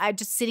 barely. I'm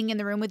just sitting in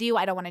the room with you.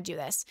 I don't want to do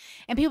this.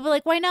 And people were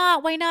like, why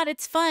not? Why not?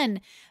 It's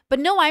fun. But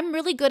no, I'm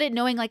really good at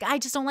knowing like, I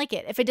just don't like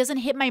it. If it doesn't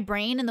hit my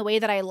brain in the way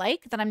that I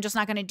like, then I'm just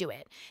not going to do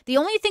it. The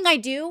only thing I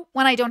do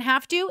when I don't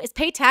have to is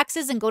pay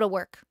taxes and go to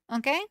work.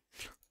 Okay?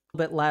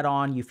 Bit led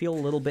on, you feel a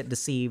little bit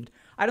deceived.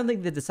 I don't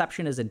think the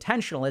deception is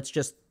intentional. It's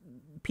just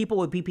people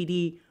with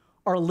BPD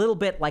are a little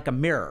bit like a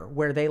mirror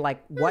where they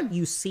like what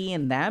you see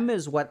in them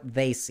is what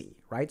they see,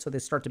 right? So they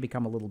start to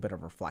become a little bit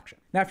of a reflection.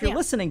 Now, if you're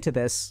listening to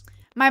this,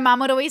 my mom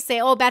would always say,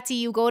 oh, Betsy,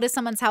 you go to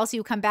someone's house,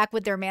 you come back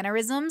with their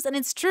mannerisms. And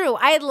it's true.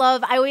 I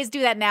always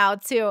do that now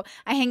too.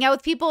 I hang out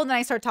with people and then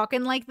I start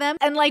talking like them.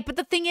 And like, but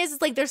the thing is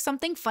like, there's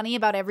something funny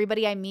about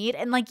everybody I meet.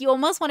 And like, you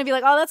almost want to be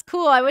like, oh, that's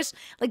cool. I wish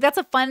like, that's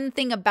a fun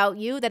thing about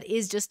you that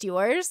is just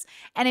yours.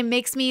 And it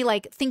makes me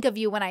like, think of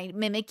you when I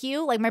mimic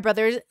you. Like my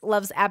brother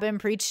loves Abba and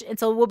Preach. And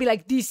so we'll be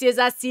like, this is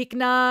a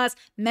sickness,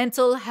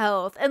 mental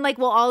health. And like,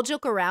 we'll all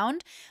joke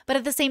around. But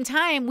at the same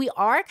time, we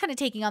are kind of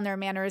taking on their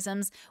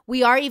mannerisms.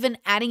 We are even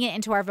adding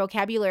it into our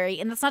vocabulary.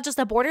 And that's not just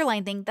a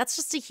borderline thing. That's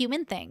just a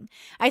human thing.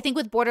 I think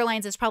with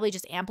borderlines, it's probably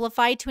just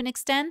amplified to an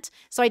extent.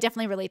 So I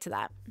definitely relate to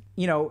that.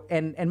 You know,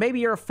 and maybe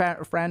your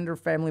friend or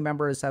family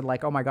member has said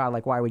like, oh my God,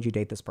 like, why would you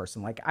date this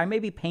person? Like I may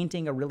be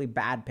painting a really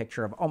bad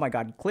picture of, oh my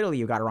God, clearly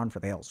you got to run for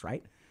the hills,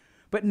 right?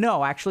 But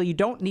no, actually, you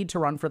don't need to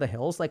run for the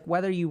hills. Like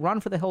whether you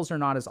run for the hills or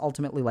not is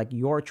ultimately like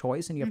your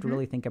choice. And you have to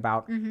really think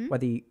about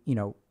whether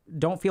you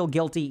don't feel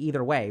guilty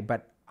either way.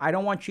 But I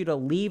don't want you to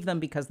leave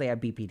them because they have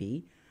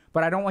BPD.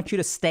 But I don't want you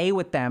to stay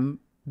with them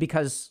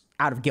because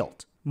out of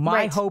guilt.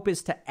 My hope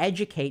is to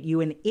educate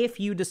you. And if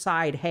you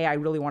decide, hey, I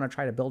really want to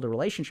try to build a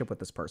relationship with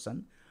this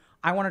person,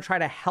 I want to try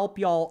to help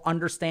y'all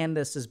understand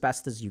this as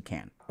best as you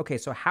can. Okay,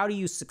 so how do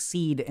you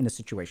succeed in a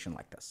situation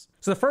like this?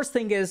 So the first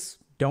thing is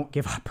don't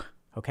give up,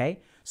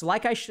 okay? So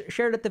like I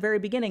shared at the very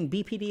beginning,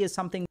 BPD is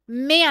something.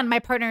 Man, my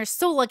partner is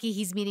so lucky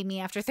he's meeting me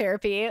after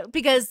therapy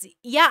because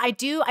yeah, I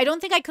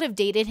don't think I could have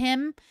dated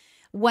him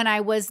when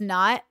I was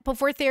not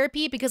before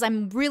therapy because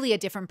I'm really a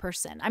different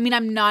person. I mean,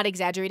 I'm not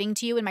exaggerating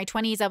to you. In my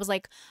 20s, I was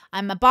like,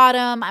 I'm a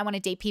bottom. I want to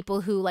date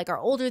people who like are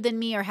older than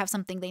me or have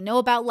something they know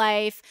about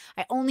life.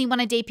 I only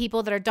want to date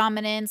people that are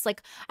dominants.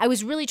 Like I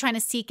was really trying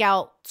to seek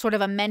out sort of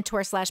a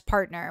mentor /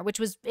 partner, which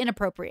was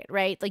inappropriate,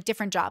 right? Like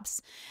different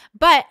jobs.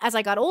 But as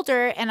I got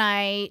older and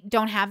I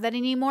don't have that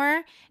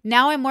anymore,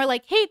 now I'm more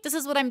like, hey, this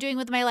is what I'm doing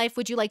with my life.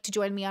 Would you like to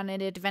join me on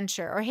an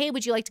adventure? Or hey,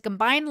 would you like to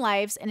combine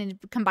lives and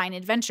combine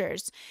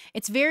adventures?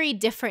 It's very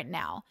different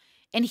now.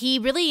 And he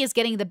really is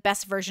getting the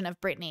best version of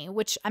Brittany,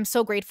 which I'm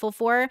so grateful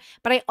for.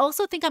 But I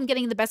also think I'm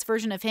getting the best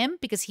version of him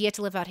because he had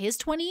to live out his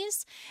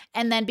 20s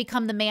and then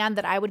become the man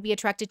that I would be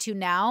attracted to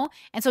now.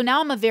 And so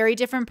now I'm a very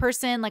different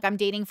person. Like I'm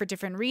dating for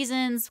different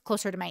reasons,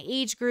 closer to my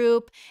age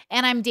group,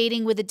 and I'm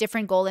dating with a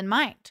different goal in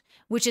mind,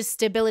 which is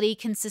stability,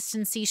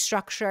 consistency,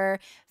 structure,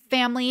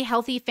 family,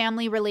 healthy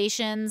family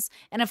relations,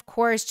 and of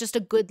course, just a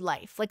good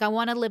life. Like I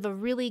want to live a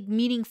really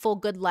meaningful,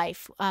 good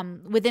life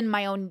within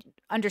my own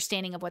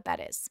understanding of what that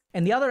is.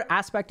 And the other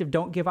aspect of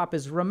don't give up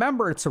is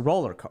remember it's a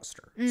roller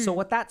coaster. So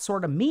what that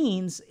sort of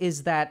means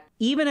is that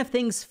even if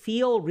things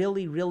feel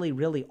really, really,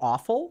 really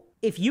awful,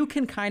 if you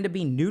can kind of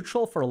be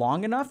neutral for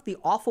long enough, the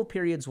awful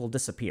periods will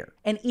disappear.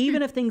 And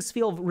even if things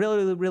feel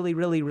really, really,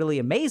 really, really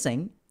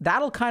amazing,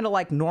 that'll kind of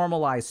like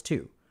normalize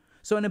too.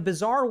 So in a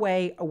bizarre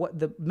way,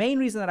 the main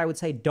reason that I would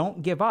say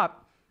don't give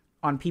up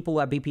on people who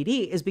have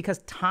BPD is because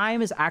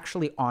time is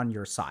actually on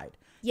your side.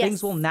 Yes.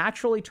 Things will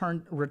naturally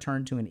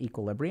return to an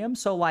equilibrium.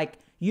 So like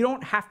you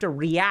don't have to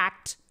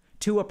react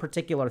to a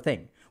particular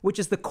thing, which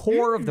is the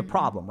core of the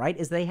problem, right?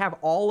 Is they have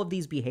all of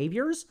these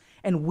behaviors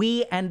and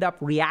we end up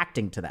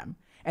reacting to them.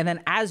 And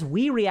then as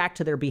we react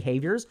to their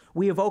behaviors,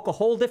 we evoke a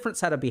whole different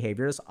set of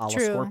behaviors, a la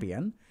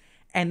Scorpion.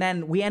 And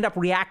then we end up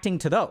reacting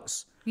to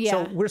those. Yeah.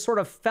 So we're sort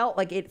of felt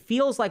like it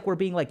feels like we're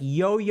being like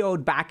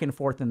yo-yoed back and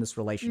forth in this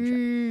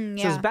relationship.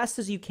 So as best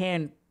as you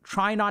can,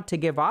 try not to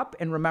give up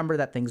and remember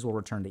that things will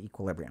return to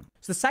equilibrium.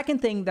 So the second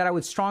thing that I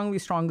would strongly,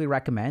 strongly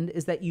recommend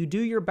is that you do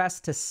your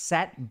best to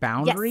set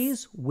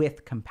boundaries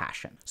with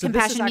compassion. So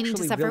compassion this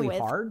is actually really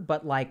hard,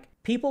 but like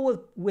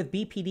people with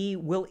BPD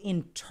will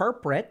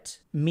interpret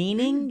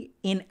meaning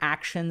in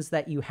actions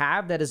that you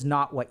have that is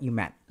not what you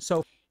meant.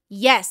 So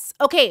yes.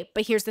 Okay.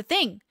 But here's the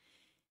thing.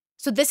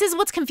 So this is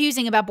what's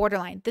confusing about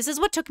borderline. This is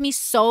what took me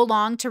so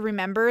long to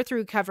remember through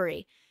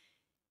recovery.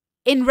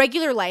 In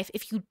regular life,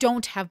 if you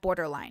don't have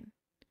borderline,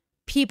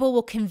 people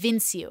will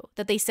convince you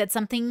that they said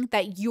something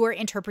that you're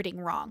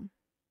interpreting wrong.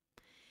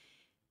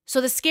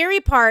 So the scary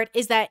part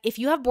is that if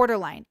you have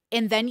borderline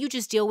and then you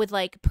just deal with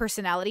like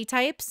personality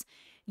types,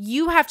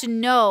 you have to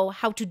know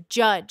how to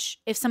judge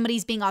if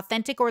somebody's being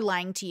authentic or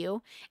lying to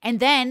you, and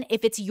then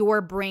if it's your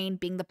brain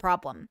being the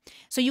problem.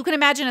 So you can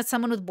imagine as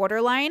someone with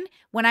borderline,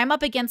 when I'm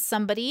up against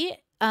somebody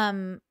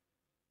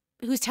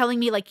who's telling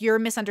me like you're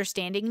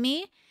misunderstanding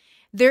me,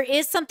 there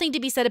is something to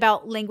be said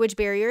about language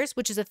barriers,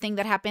 which is a thing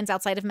that happens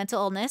outside of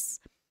mental illness,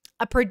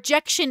 a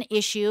projection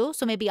issue,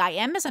 so maybe I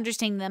am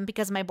misunderstanding them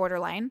because of my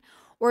borderline,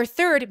 or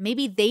third,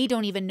 maybe they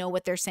don't even know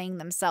what they're saying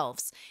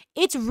themselves.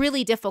 It's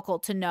really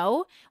difficult to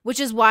know, which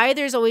is why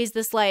there's always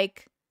this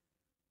like,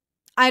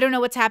 I don't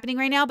know what's happening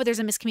right now, but there's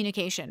a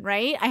miscommunication,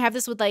 right? I have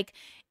this with like,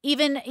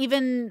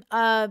 even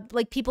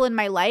like people in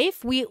my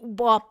life,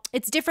 well,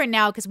 it's different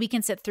now because we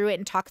can sit through it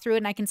and talk through it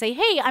and I can say,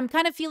 hey, I'm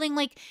kind of feeling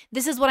like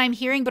this is what I'm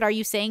hearing, but are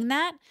you saying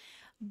that?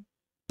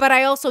 But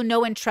I also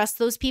know and trust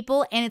those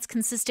people and it's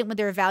consistent with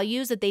their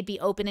values that they'd be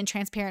open and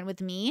transparent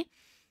with me.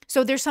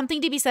 So there's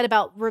something to be said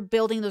about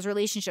rebuilding those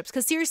relationships.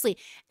 Because seriously,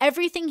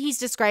 everything he's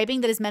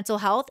describing that is mental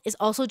health is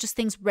also just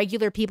things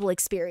regular people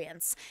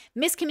experience.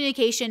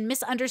 Miscommunication,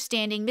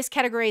 misunderstanding,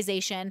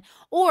 miscategorization,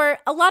 or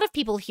a lot of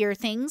people hear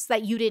things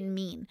that you didn't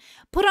mean.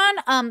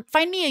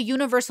 Find me a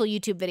universal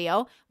YouTube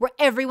video where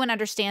everyone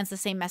understands the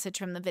same message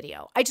from the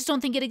video. I just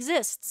don't think it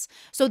exists.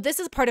 So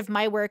this is part of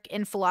my work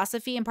in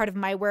philosophy and part of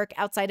my work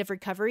outside of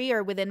recovery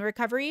or within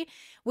recovery,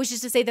 which is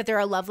to say that there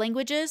are love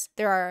languages,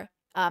 there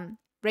are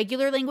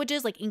regular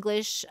languages like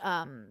English,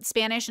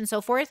 Spanish, and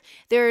so forth.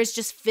 There is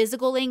just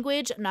physical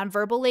language,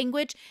 nonverbal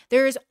language.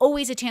 There is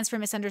always a chance for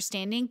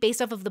misunderstanding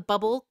based off of the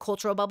bubble,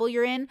 cultural bubble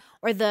you're in,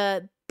 or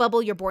the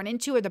bubble you're born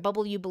into, or the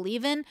bubble you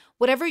believe in.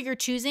 Whatever you're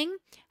choosing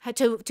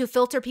to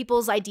filter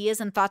people's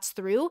ideas and thoughts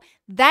through,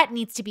 that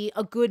needs to be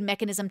a good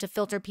mechanism to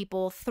filter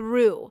people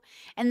through.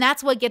 And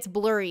that's what gets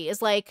blurry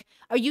is like,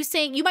 are you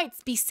saying, you might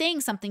be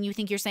saying something you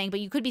think you're saying,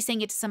 but you could be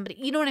saying it to somebody.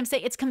 You know what I'm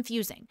saying? It's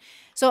confusing.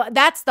 So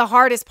that's the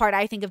hardest part,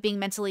 I think, of being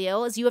mentally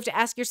ill is you have to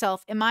ask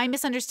yourself, am I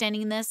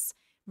misunderstanding this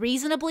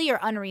reasonably or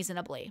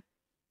unreasonably?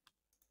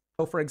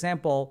 So for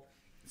example,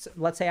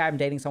 let's say I'm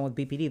dating someone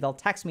with BPD, they'll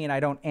text me and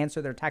I don't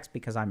answer their text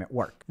because I'm at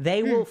work.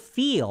 They will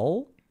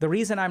feel the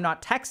reason I'm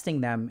not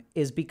texting them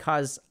is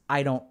because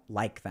I don't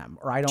like them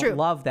or I don't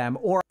love them,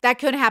 or that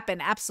could happen.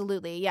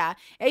 Absolutely. Yeah.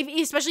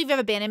 Especially if you have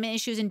abandonment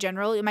issues in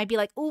general, it might be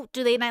like, oh,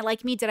 do they not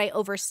like me? Did I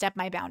overstep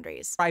my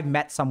boundaries? I've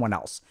met someone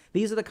else.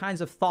 These are the kinds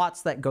of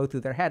thoughts that go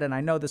through their head. And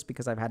I know this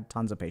because I've had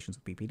tons of patients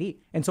with BPD.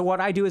 And so what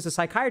I do as a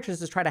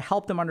psychiatrist is try to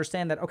help them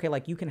understand that, okay,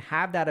 like you can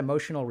have that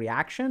emotional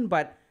reaction,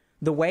 but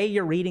the way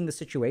you're reading the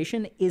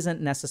situation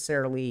isn't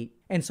necessarily.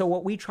 And so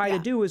what we try to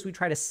do is we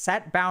try to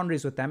set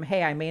boundaries with them.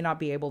 Hey, I may not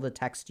be able to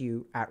text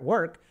you at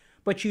work,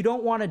 but you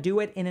don't want to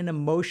do it in an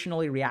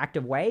emotionally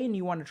reactive way. And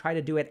you want to try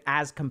to do it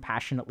as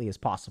compassionately as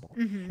possible.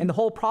 And the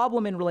whole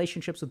problem in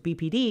relationships with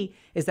BPD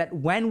is that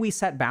when we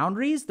set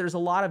boundaries, there's a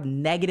lot of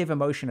negative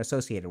emotion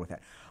associated with it.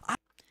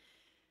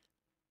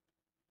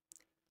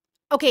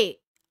 Okay.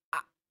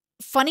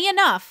 Funny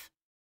enough,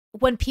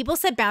 when people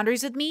set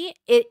boundaries with me,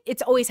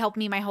 it's always helped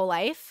me my whole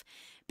life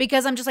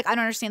because I'm just like, I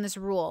don't understand this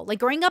rule. Like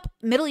growing up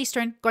Middle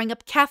Eastern, growing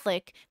up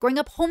Catholic, growing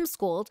up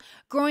homeschooled,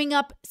 growing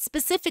up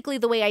specifically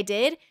the way I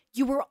did,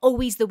 you were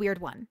always the weird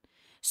one.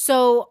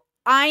 So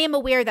I am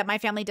aware that my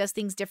family does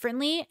things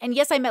differently. And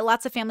yes, I met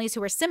lots of families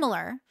who are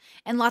similar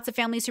and lots of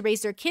families who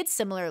raise their kids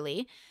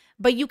similarly.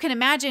 But you can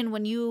imagine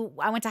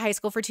I went to high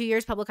school for 2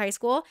 years, public high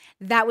school,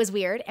 that was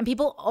weird. And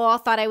people all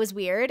thought I was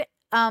weird.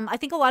 I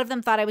think a lot of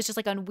them thought I was just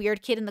like a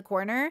weird kid in the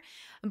corner,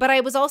 but I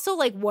was also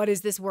like, what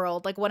is this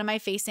world? Like, what am I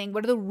facing?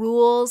 What are the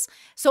rules?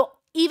 So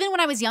even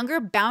when I was younger,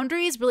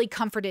 boundaries really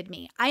comforted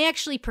me. I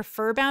actually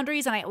prefer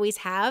boundaries and I always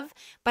have,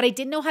 but I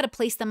didn't know how to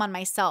place them on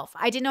myself.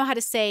 I didn't know how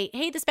to say,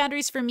 hey, this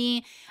boundary's for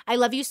me. I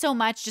love you so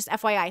much, just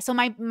FYI. So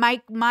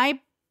my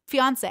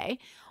fiance,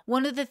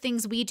 one of the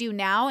things we do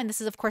now, and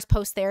this is of course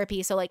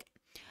post-therapy, so like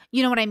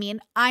You know what I mean?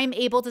 I'm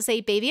able to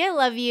say, baby, I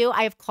love you.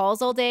 I have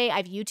calls all day. I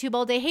have YouTube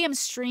all day. Hey, I'm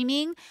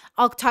streaming.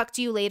 I'll talk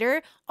to you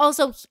later.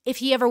 Also, if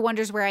he ever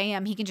wonders where I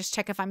am, he can just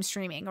check if I'm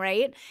streaming,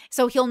 right?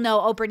 So he'll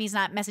know, oh, Brittany's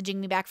not messaging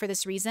me back for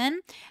this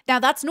reason. Now,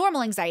 that's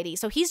normal anxiety.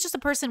 So he's just a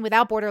person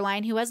without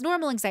borderline who has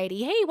normal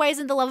anxiety. Hey, why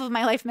isn't the love of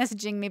my life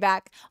messaging me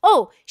back?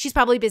 Oh, she's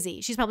probably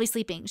busy. She's probably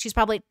sleeping.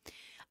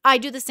 I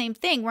do the same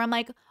thing where I'm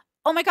like,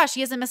 oh my gosh, he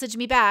hasn't messaged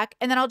me back.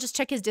 And then I'll just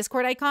check his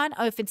Discord icon.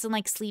 Oh, if it's in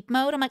like sleep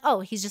mode, I'm like, oh,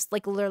 he's just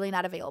like literally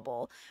not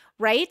available,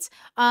 right?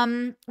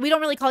 We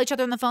don't really call each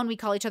other on the phone. We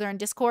call each other on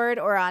Discord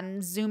or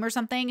on Zoom or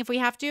something if we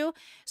have to.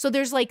 So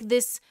there's like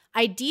this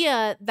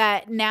idea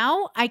that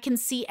now I can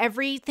see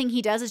everything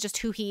he does is just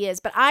who he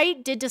is. But I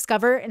did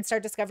discover and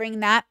start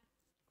discovering that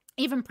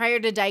even prior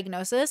to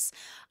diagnosis,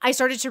 I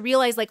started to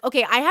realize like,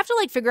 okay, I have to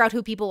like figure out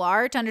who people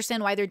are to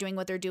understand why they're doing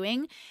what they're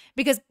doing,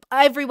 because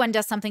everyone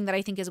does something that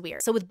I think is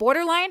weird. So with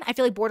borderline, I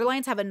feel like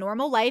borderlines have a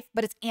normal life,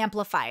 but it's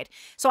amplified.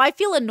 So I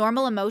feel a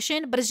normal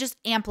emotion, but it's just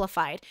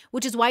amplified,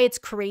 which is why it's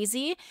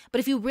crazy. But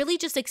if you really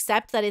just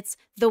accept that it's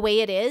the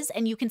way it is,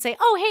 and you can say,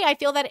 oh, hey, I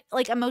feel that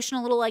like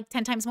emotional a little like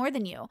 10 times more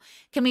than you.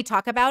 Can we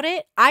talk about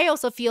it? I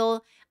also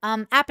feel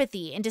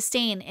apathy and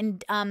disdain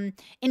and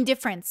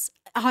indifference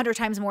 100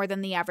 times more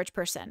than the average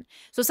person.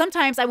 So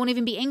sometimes I won't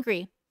even be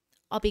angry.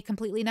 I'll be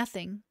completely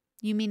nothing.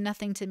 You mean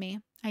nothing to me.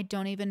 I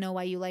don't even know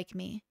why you like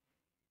me.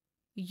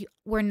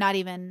 We're not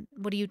even,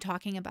 what are you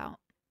talking about?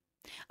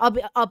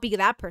 I'll be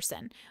that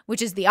person,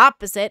 which is the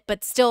opposite,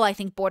 but still I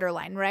think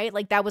borderline, right?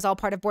 Like that was all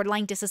part of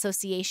borderline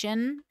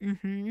disassociation.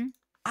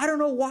 I don't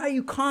know why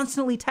you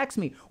constantly text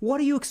me. What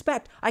do you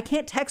expect? I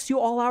can't text you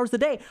all hours of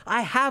the day.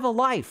 I have a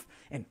life.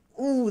 And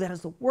ooh, that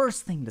is the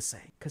worst thing to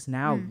say, because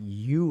now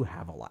you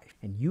have a life,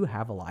 and you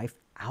have a life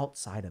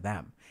outside of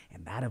them.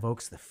 And that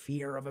evokes the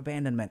fear of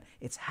abandonment.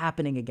 It's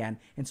happening again.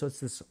 And so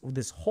it's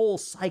this whole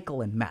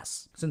cycle and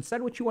mess. So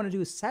instead, what you want to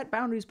do is set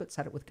boundaries, but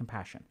set it with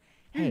compassion.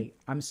 Hey,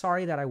 I'm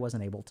sorry that I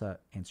wasn't able to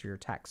answer your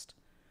text.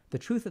 The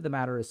truth of the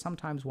matter is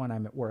sometimes when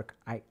I'm at work,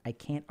 I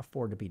can't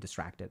afford to be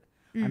distracted.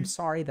 I'm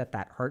sorry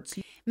that hurts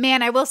you.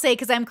 Man, I will say,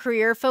 because I'm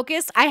career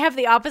focused, I have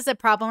the opposite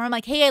problem where I'm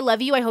like, hey, I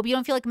love you. I hope you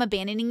don't feel like I'm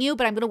abandoning you,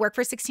 but I'm going to work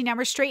for 16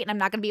 hours straight and I'm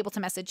not going to be able to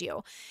message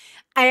you.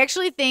 I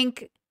actually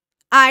think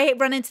I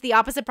run into the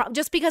opposite problem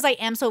just because I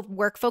am so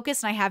work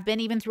focused, and I have been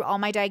even through all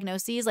my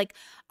diagnoses. Like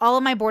all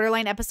of my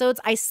borderline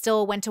episodes, I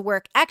still went to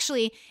work.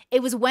 Actually,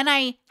 it was when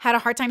I had a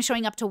hard time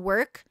showing up to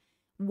work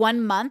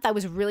 1 month, I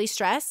was really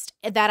stressed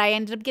that I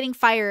ended up getting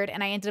fired,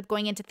 and I ended up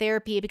going into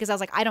therapy because I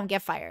was like, I don't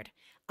get fired.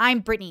 I'm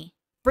Brittany.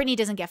 Brittany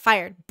doesn't get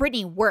fired.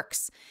 Brittany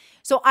works.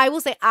 So I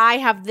will say I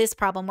have this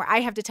problem where I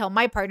have to tell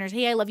my partners,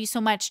 hey, I love you so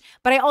much.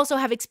 But I also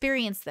have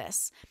experienced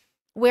this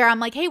where I'm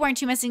like, hey, why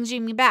aren't you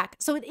messaging me back?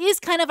 So it is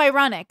kind of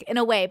ironic in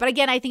a way. But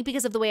again, I think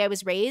because of the way I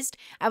was raised,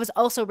 I was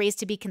also raised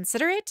to be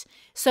considerate.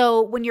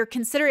 So when you're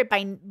considerate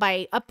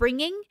by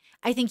upbringing,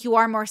 I think you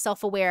are more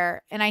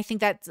self-aware. And I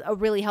think that's a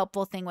really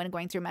helpful thing when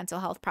going through mental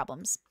health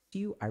problems.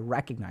 I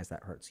recognize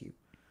that hurts you.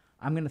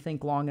 I'm going to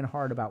think long and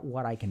hard about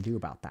what I can do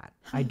about that.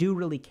 I do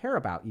really care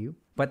about you,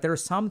 but there are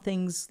some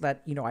things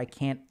that, I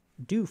can't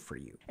do for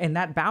you. And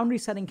that boundary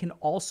setting can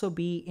also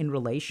be in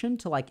relation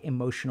to like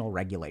emotional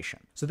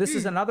regulation. So this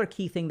is another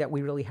key thing that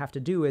we really have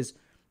to do is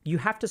you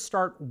have to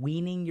start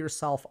weaning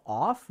yourself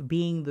off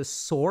being the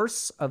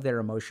source of their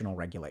emotional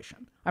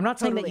regulation. I'm not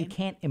saying that you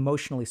can't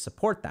emotionally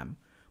support them,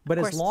 but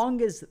as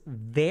long as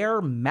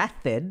their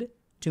method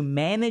to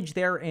manage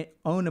their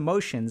own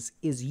emotions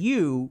is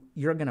you're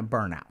going to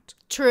burn out.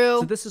 True.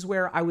 So this is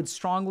where I would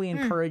strongly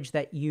encourage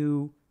that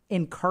you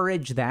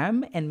encourage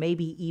them, and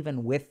maybe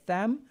even with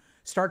them,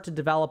 start to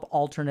develop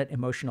alternate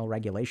emotional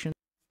regulation.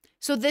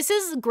 So this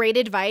is great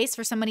advice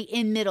for somebody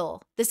in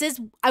middle.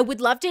 I would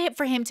love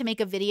for him to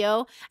make a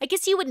video. I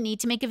guess you would need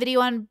to make a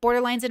video on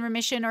borderlines and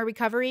remission or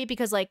recovery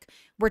because like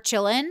we're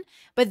chilling.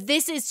 But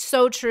this is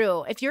so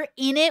true. If you're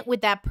in it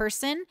with that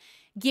person,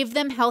 give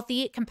them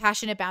healthy,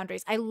 compassionate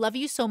boundaries. I love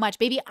you so much.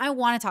 Baby, I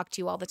want to talk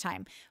to you all the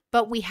time.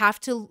 But we have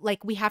to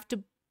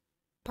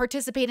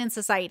participate in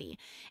society.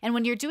 And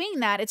when you're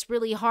doing that, it's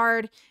really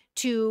hard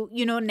to,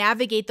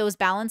 navigate those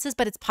balances,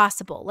 but it's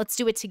possible. Let's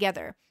do it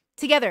together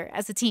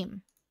as a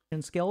team.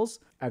 Skills,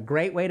 a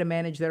great way to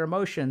manage their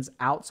emotions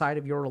outside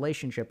of your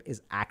relationship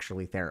is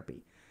actually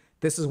therapy.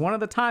 This is one of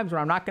the times where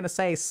I'm not going to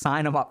say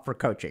sign them up for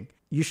coaching.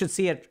 You should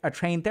see a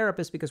trained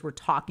therapist because we're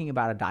talking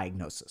about a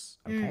diagnosis,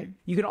 okay?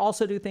 You can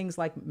also do things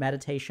like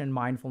meditation,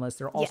 mindfulness.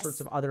 There are all sorts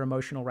of other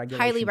emotional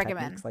regulation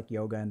techniques like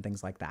yoga and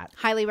things like that.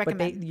 Highly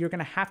recommend. But you're going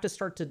to have to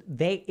start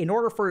in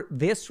order for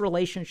this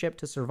relationship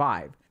to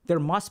survive, there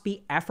must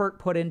be effort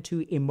put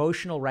into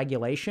emotional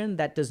regulation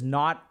that does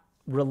not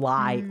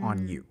rely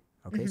on you.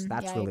 Okay, so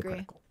that's really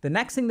critical. The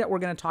next thing that we're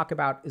going to talk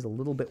about is a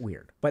little bit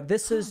weird, but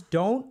this is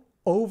don't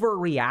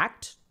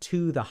overreact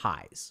to the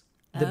highs.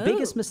 The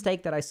biggest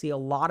mistake that I see a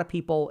lot of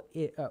people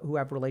who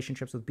have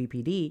relationships with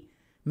BPD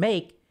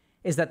make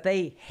is that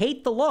they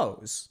hate the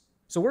lows.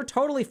 So we're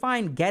totally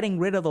fine getting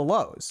rid of the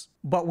lows,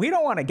 but we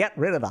don't want to get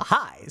rid of the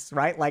highs,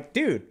 right? Like,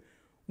 dude,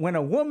 when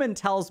a woman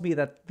tells me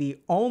that the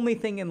only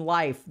thing in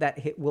life that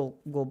will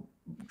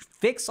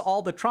fix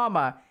all the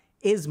trauma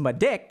is my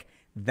dick,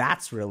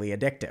 that's really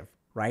addictive,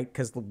 right?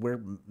 Because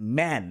we're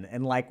men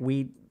and like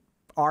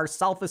our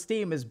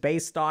self-esteem is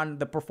based on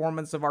the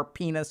performance of our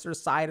penis or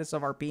size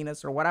of our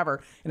penis or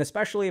whatever. And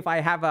especially if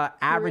I have a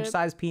average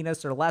size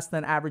penis or less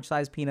than average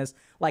size penis,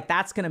 like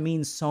that's going to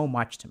mean so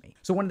much to me.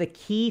 So one of the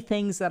key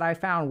things that I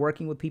found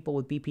working with people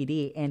with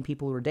BPD and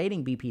people who are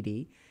dating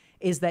BPD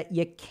is that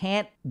you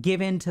can't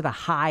give in to the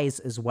highs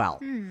as well.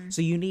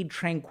 So you need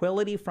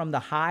tranquility from the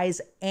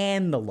highs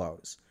and the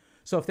lows.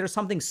 So if there's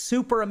something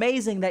super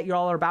amazing that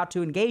y'all are about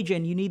to engage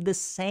in, you need the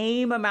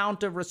same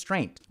amount of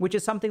restraint, which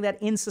is something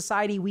that in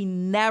society we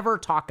never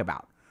talk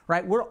about,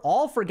 right? We're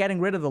all for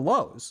getting rid of the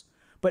lows,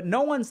 but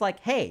no one's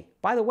like, hey,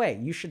 by the way,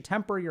 you should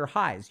temper your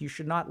highs. You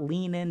should not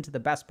lean into the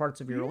best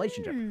parts of your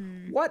relationship.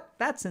 What?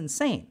 That's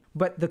insane.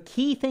 But the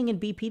key thing in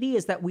BPD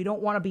is that we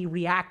don't want to be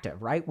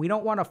reactive, right? We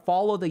don't want to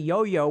follow the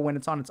yo-yo when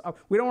it's on its up.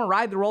 We don't want to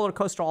ride the roller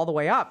coaster all the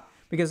way up,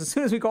 because as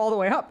soon as we go all the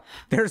way up,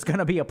 there's going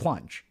to be a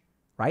plunge.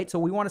 Right? So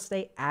we want to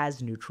stay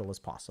as neutral as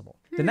possible.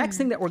 The next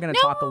thing that we're going to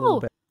talk a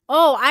little bit.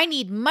 Oh, I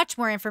need much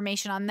more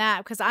information on that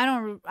because I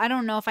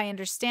don't know if I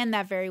understand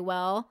that very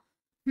well.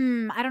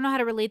 I don't know how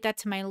to relate that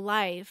to my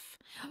life.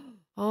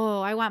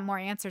 Oh, I want more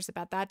answers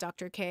about that,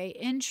 Dr. K.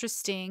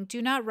 Interesting.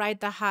 Do not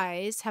ride the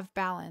highs, have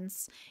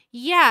balance.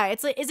 Yeah,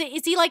 it's like,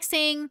 is he like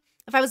saying,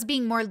 if I was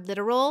being more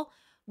literal,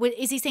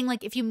 is he saying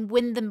like if you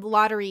win the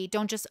lottery,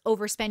 don't just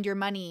overspend your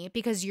money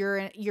because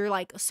you're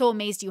like so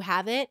amazed you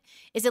have it?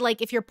 Is it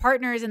like if your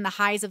partner is in the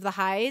highs of the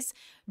highs,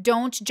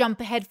 don't jump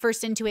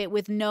headfirst into it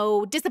with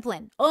no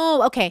discipline?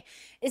 Oh, okay.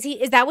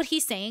 Is that what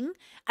he's saying?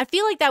 I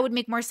feel like that would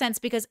make more sense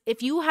because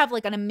if you have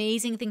like an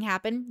amazing thing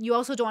happen, you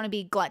also don't want to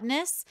be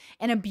gluttonous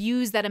and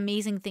abuse that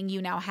amazing thing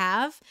you now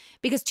have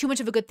because too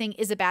much of a good thing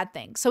is a bad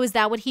thing. So is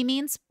that what he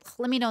means?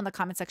 Let me know in the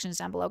comment sections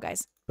down below,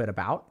 guys. Bit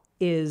about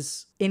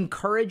is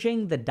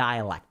encouraging the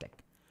dialectic.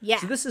 Yeah.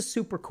 So this is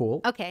super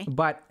cool. Okay.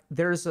 But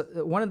there's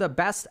one of the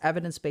best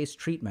evidence-based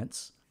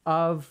treatments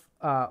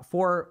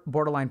for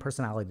borderline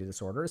personality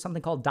disorder is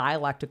something called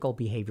dialectical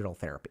behavioral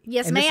therapy.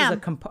 Yes,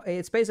 ma'am.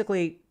 It's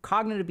basically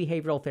cognitive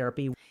behavioral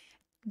therapy.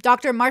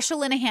 Dr. Marsha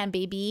Linehan,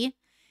 baby.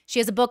 She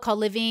has a book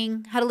called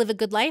How to Live a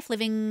Good Life.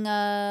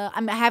 I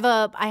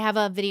have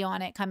a video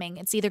on it coming.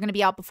 It's either going to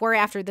be out before or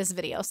after this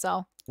video.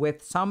 So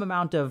with some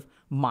amount of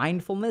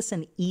mindfulness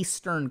and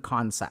Eastern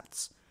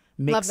concepts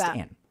mixed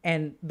in.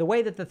 And the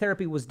way that the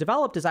therapy was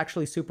developed is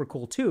actually super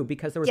cool too,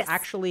 because there was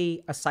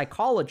actually a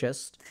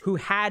psychologist who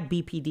had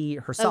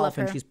BPD herself,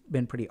 and she's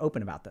been pretty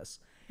open about this.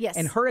 Yes.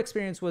 And her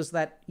experience was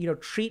that,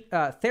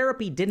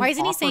 therapy didn't Why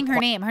isn't he saying her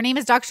name? Her name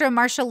is Dr.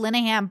 Marsha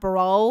Linehan,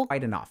 bro.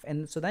 Quite enough.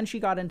 And so then she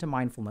got into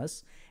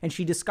mindfulness and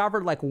she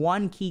discovered like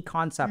one key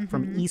concept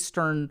from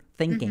Eastern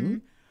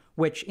thinking,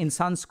 which in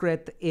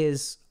Sanskrit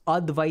is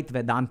Advait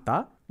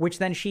Vedanta, which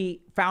then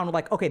she found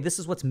like, okay, this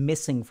is what's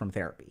missing from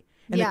therapy.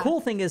 And the cool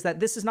thing is that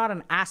this is not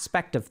an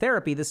aspect of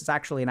therapy. This is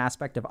actually an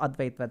aspect of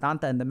Advait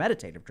Vedanta and the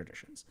meditative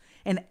traditions.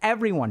 And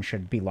everyone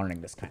should be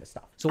learning this kind of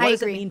stuff. So what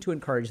does it mean to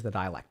encourage the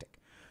dialectic?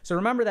 So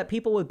remember that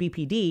people with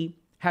BPD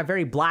have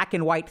very black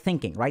and white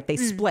thinking, right? They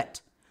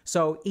split.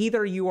 So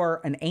either you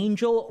are an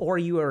angel or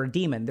you are a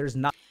demon. There's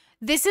not.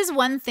 This is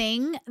one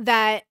thing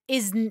that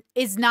is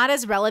not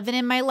as relevant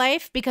in my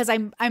life because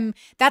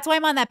that's why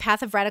I'm on that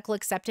path of radical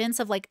acceptance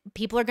of like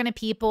people are going to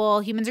people,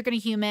 humans are going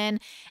to human,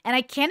 and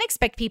I can't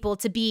expect people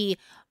to be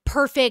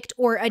perfect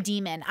or a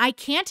demon. I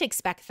can't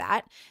expect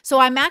that. So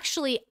I'm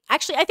actually I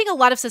think a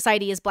lot of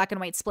society is black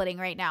and white splitting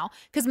right now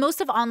because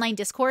most of online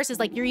discourse is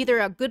like you're either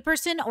a good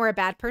person or a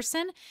bad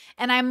person.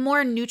 And I'm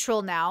more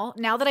neutral now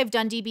that I've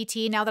done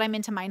DBT, now that I'm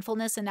into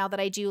mindfulness, and now that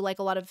I do like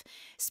a lot of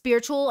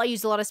I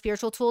use a lot of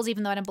spiritual tools,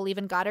 even though I don't believe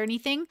in God or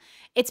anything.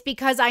 It's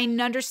because I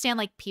understand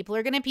like people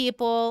are going to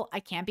people. I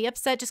can't be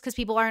upset just because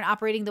people aren't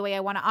operating the way I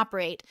want to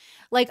operate.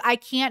 Like I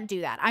can't do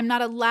that. I'm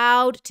not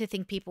allowed to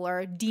think people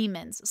are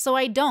demons. So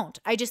I don't.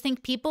 I just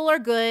think people are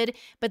good,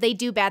 but they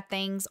do bad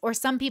things, or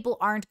some people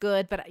aren't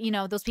good, but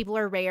those people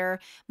are rare.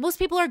 Most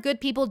people are good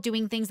people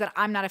doing things that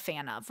I'm not a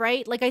fan of,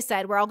 right? Like I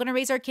said, we're all going to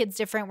raise our kids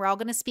different. We're all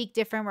going to speak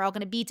different. We're all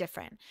going to be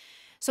different.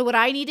 So what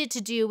I needed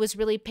to do was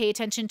really pay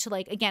attention to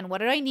like, again, what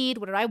did I need?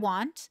 What did I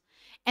want?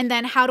 And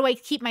then how do I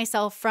keep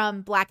myself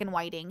from black and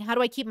whiting? How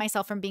do I keep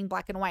myself from being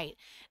black and white?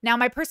 Now,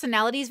 my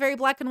personality is very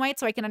black and white,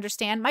 so I can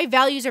understand. My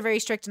values are very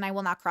strict and I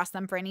will not cross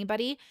them for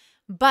anybody.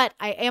 But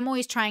I am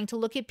always trying to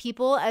look at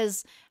people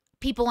as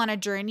people on a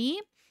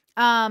journey.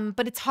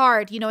 But it's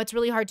hard, it's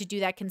really hard to do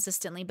that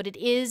consistently, but it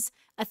is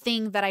a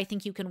thing that I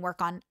think you can work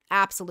on.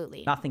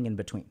 Absolutely. Nothing in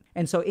between.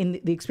 And so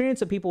in the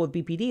experience of people with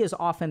BPD is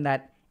often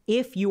that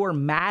if you are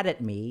mad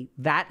at me,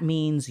 that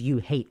means you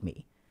hate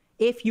me.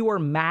 If you are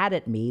mad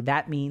at me,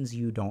 that means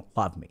you don't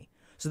love me.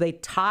 So they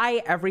tie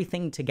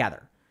everything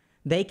together.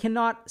 They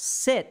cannot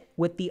sit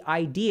with the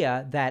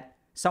idea that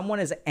someone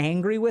is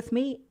angry with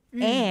me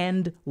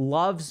and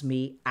loves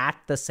me at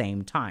the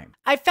same time.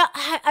 I felt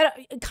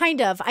kind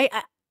of.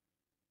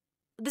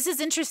 this is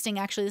interesting,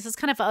 actually. This is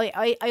kind of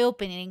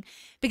eye-opening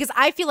because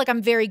I feel like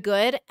I'm very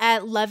good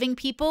at loving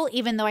people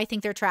even though I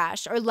think they're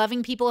trash, or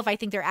loving people if I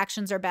think their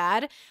actions are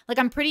bad. Like,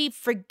 I'm pretty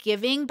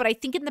forgiving, but I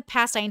think in the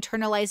past I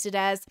internalized it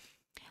as,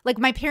 like,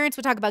 my parents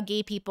would talk about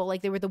gay people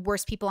like they were the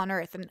worst people on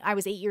earth. And I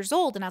was 8 years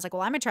old and I was like,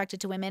 well, I'm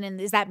attracted to women.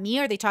 And is that me?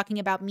 Are they talking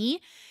about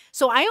me?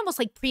 So I almost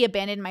like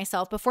pre-abandoned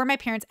myself before my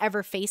parents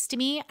ever faced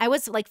me. I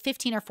was like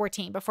 15 or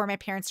 14 before my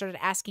parents started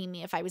asking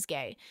me if I was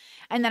gay.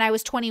 And then I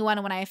was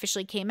 21 when I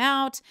officially came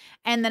out.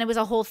 And then it was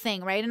a whole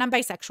thing, right? And I'm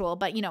bisexual,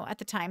 but you know, at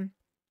the time,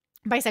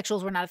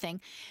 bisexuals were not a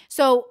thing.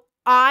 So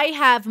I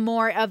have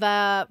more of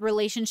a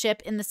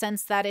relationship in the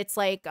sense that it's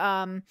like,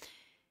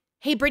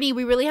 hey, Brittany,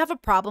 we really have a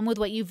problem with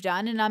what you've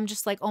done. And I'm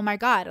just like, oh my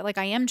God, like,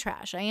 I am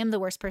trash. I am the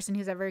worst person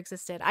who's ever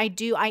existed.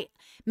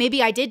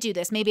 Maybe I did do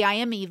this. Maybe I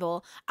am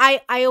evil. I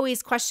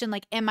always question,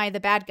 like, am I the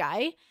bad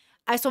guy?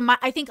 I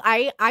think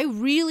I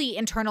really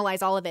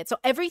internalize all of it. So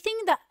every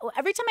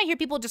time I hear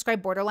people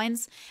describe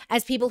borderlines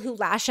as people who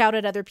lash out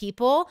at other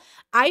people,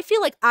 I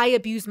feel like I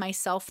abuse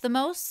myself the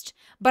most,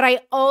 but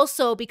I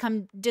also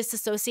become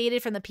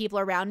disassociated from the people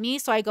around me.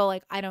 So I go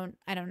like, I don't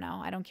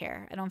know. I don't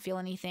care. I don't feel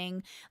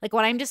anything. Like,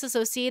 when I'm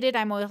disassociated,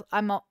 I'm,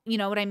 you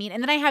know what I mean?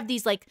 And then I have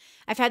these, like,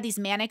 I've had these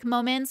manic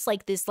moments,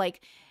 like this,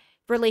 like,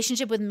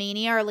 relationship with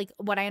mania, or like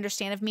what I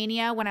understand of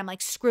mania, when I'm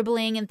like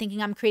scribbling and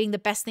thinking I'm creating the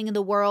best thing in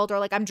the world, or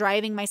like I'm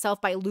driving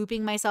myself by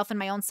looping myself in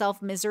my own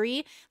self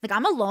misery. Like,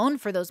 I'm alone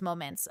for those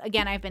moments.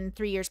 Again, I've been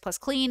 3 years plus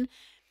clean,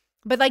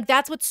 but like,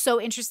 that's what's so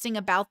interesting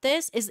about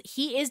this is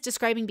he is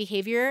describing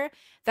behavior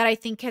that I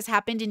think has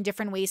happened in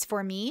different ways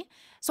for me.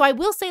 So I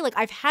will say, like,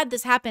 I've had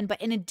this happen,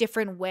 but in a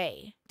different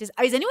way. Is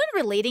anyone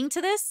relating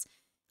to this?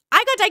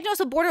 I got diagnosed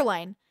with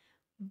borderline,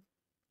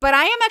 but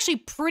I am actually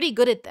pretty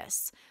good at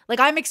this. Like,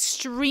 I'm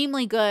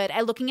extremely good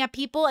at looking at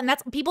people, and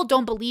that's, people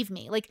don't believe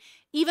me. Like,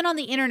 even on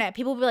the internet,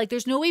 people will be like,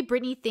 there's no way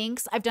Brittany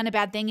thinks I've done a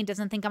bad thing and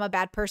doesn't think I'm a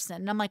bad person.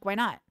 And I'm like, why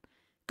not?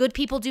 Good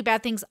people do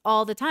bad things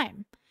all the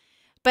time.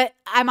 But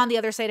I'm on the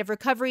other side of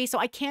recovery, so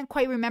I can't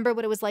quite remember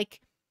what it was like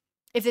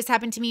if this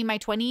happened to me in my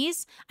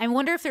 20s. I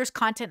wonder if there's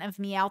content of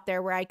me out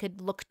there where I could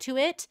look to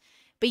it.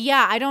 But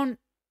yeah,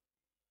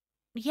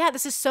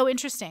 this is so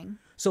interesting.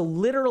 So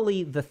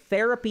literally, the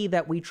therapy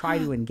that we try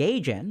to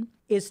engage in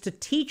is to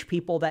teach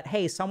people that,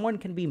 hey, someone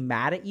can be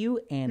mad at you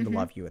and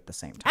love you at the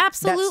same time.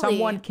 Absolutely. That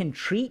someone can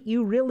treat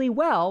you really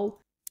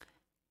well.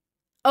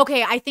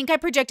 Okay, I think I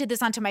projected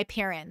this onto my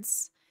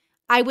parents.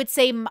 I would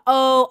say,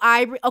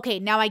 okay,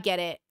 now I get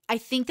it. I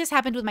think this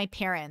happened with my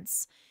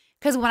parents.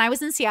 Because when I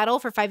was in Seattle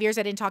for 5 years,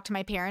 I didn't talk to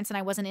my parents and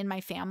I wasn't in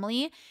my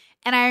family.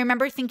 And I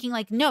remember thinking,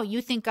 like, no,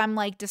 you think I'm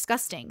like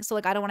disgusting. So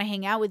like, I don't want to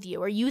hang out with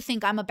you. Or you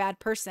think I'm a bad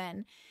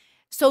person.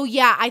 So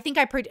yeah, I think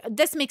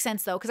this makes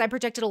sense though, because I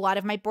projected a lot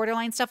of my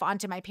borderline stuff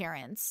onto my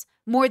parents,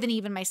 more than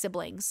even my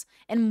siblings,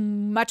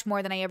 and much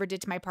more than I ever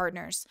did to my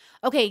partners.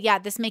 Okay, yeah,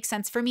 this makes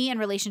sense for me in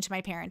relation to my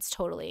parents,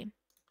 totally.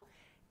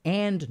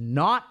 And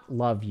not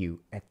love you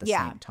at the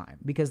same time.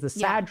 Because the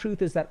sad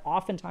truth is that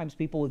oftentimes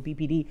people with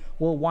BPD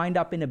will wind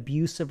up in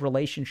abusive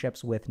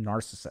relationships with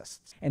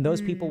narcissists. And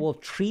those people will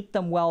treat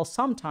them well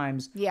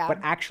sometimes, but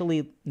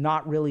actually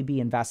not really be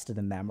invested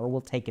in them, or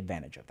will take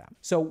advantage of them.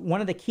 So one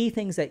of the key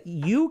things that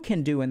you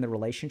can do in the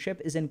relationship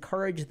is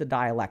encourage the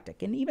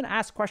dialectic, and even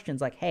ask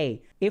questions like,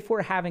 hey, if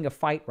we're having a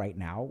fight right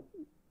now,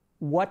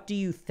 what do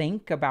you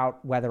think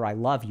about whether I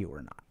love you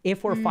or not?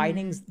 If we're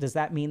fighting, does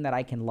that mean that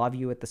I can love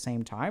you at the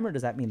same time? Or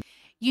does that mean...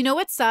 You know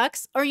what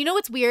sucks? Or you know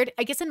what's weird?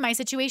 I guess in my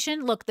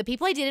situation, look, the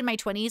people I dated in my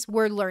 20s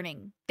were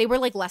learning. They were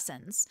like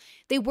lessons.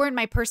 They weren't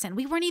my person.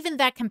 We weren't even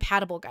that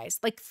compatible,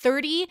 guys. Like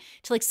 30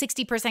 to like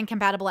 60%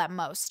 compatible at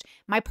most.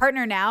 My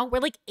partner now, we're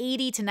like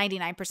 80 to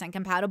 99%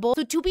 compatible.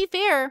 So to be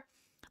fair,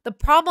 the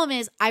problem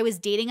is I was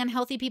dating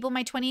unhealthy people in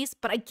my 20s,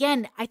 but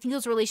again, I think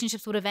those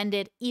relationships would have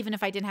ended even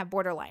if I didn't have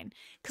borderline,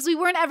 because we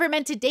weren't ever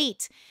meant to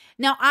date.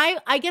 Now,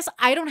 I guess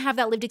I don't have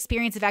that lived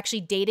experience of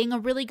actually dating a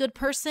really good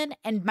person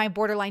and my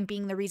borderline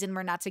being the reason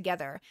we're not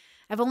together.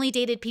 I've only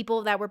dated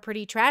people that were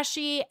pretty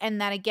trashy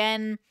and that,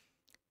 again,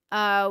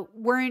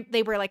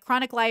 they were like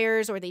chronic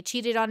liars, or they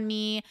cheated on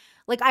me.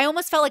 Like, I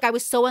almost felt like I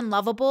was so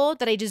unlovable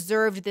that I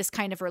deserved this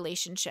kind of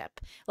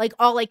relationship. Like,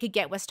 all I could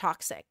get was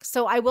toxic.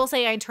 So I will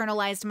say I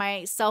internalized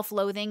my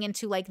self-loathing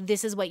into like,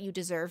 this is what you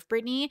deserve,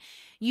 Brittany.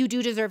 You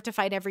do deserve to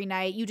fight every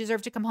night. You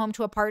deserve to come home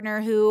to a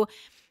partner who,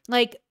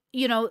 like,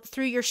 you know,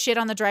 threw your shit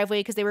on the driveway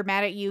because they were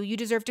mad at you. You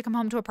deserve to come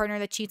home to a partner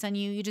that cheats on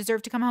you. You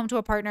deserve to come home to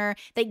a partner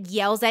that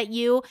yells at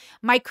you.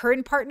 My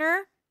current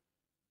partner,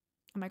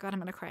 oh my God, I'm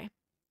gonna cry.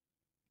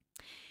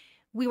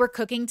 We were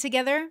cooking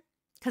together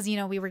because, you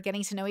know, we were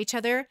getting to know each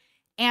other.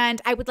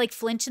 And I would like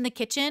flinch in the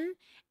kitchen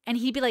and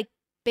he'd be like,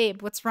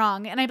 babe, what's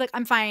wrong? And I'd be like,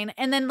 I'm fine.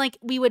 And then like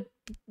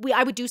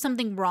I would do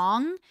something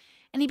wrong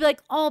and he'd be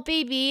like, oh,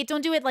 baby,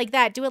 don't do it like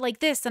that. Do it like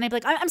this. And I'd be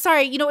like, I'm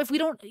sorry. You know, if we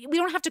don't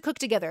have to cook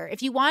together.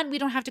 If you want, we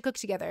don't have to cook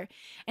together.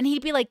 And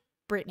he'd be like,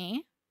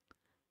 Brittany,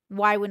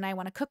 why wouldn't I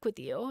want to cook with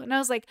you? And I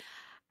was like,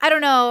 I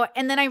don't know.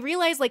 And then I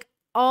realized like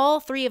all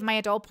three of my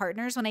adult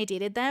partners, when I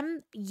dated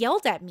them,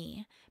 yelled at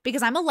me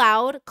because I'm a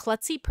loud,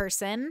 klutzy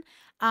person.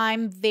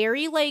 I'm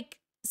very like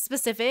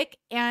specific,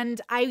 and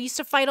I used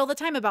to fight all the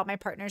time about my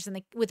partners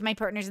with my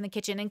partners in the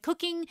kitchen. And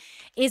cooking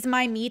is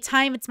my me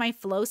time. It's my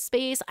flow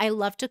space. I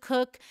love to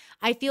cook.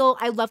 I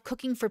love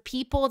cooking for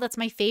people. That's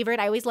my favorite.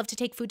 I always love to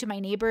take food to my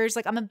neighbors.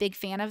 Like, I'm a big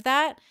fan of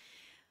that.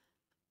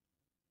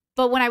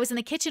 But when I was in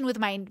the kitchen with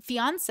my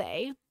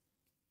fiance,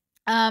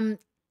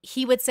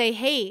 he would say,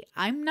 "Hey,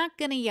 I'm not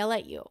going to yell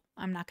at you.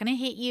 I'm not going to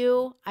hit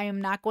you. I am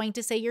not going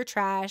to say you're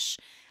trash.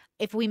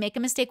 If we make a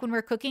mistake when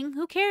we're cooking,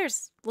 who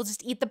cares? We'll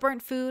just eat the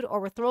burnt food, or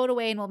we'll throw it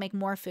away and we'll make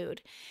more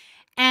food."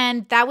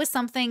 And that was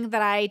something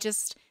that I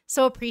just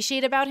so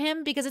appreciate about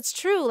him, because it's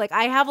true. Like,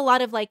 I have a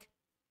lot of like,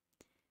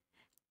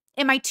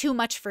 am I too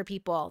much for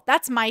people?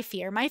 That's my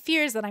fear. My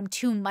fear is that I'm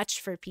too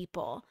much for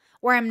people,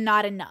 or I'm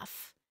not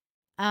enough.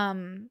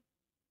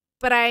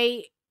 But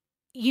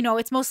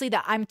it's mostly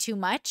that I'm too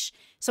much.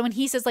 So when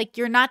he says like,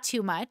 you're not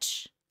too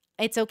much,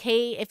 it's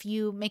okay if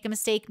you make a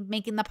mistake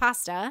making the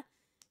pasta.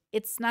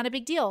 It's not a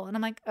big deal. And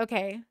I'm like,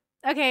 okay.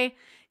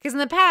 Because in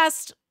the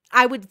past,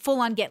 I would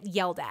full on get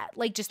yelled at,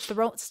 like just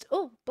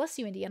oh, bless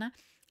you, Indiana.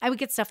 I would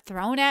get stuff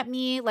thrown at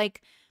me.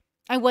 Like,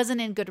 I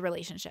wasn't in good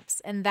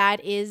relationships. And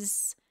that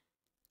is,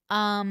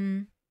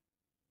 that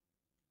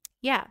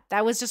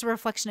was just a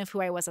reflection of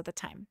who I was at the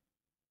time.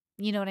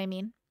 You know what I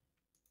mean?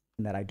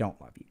 That I don't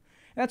love you.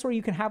 And that's where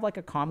you can have like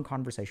a calm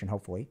conversation,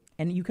 hopefully.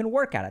 And you can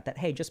work at it that,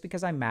 hey, just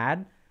because I'm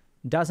mad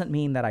doesn't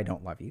mean that I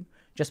don't love you.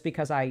 Just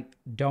because I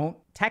don't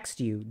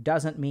text you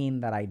doesn't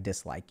mean that I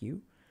dislike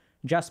you.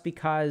 Just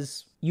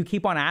because you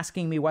keep on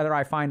asking me whether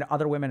I find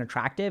other women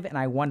attractive and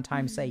I one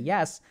time say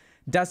yes,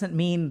 doesn't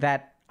mean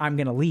that I'm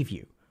going to leave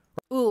you.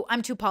 Ooh,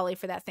 I'm too poly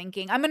for that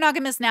thinking. I'm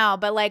monogamous now,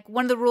 but like,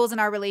 one of the rules in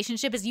our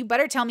relationship is you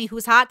better tell me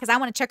who's hot, because I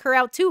want to check her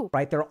out too.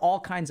 Right? There are all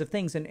kinds of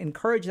things, and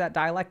encourage that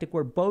dialectic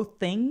where both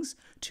things,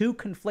 two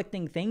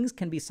conflicting things,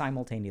 can be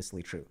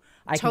simultaneously true.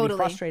 I can be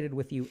frustrated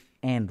with you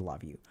and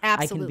love you.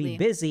 Absolutely. I can be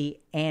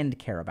busy and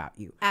care about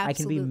you. Absolutely. I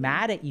can be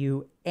mad at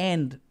you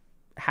and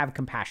have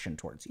compassion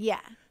towards you. Yeah.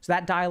 So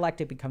that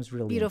dialectic becomes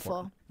really beautiful.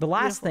 Important. The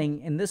last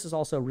thing, and this is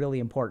also really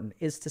important,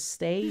 is to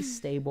stay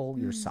stable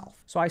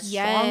yourself. So I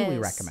strongly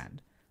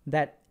recommend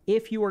that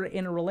if you are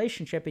in a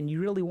relationship and you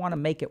really want to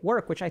make it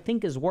work, which I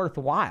think is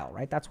worthwhile,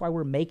 right? That's why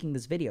we're making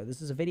this video.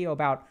 This is a video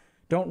about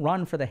don't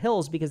run for the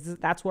hills, because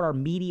that's what our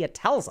media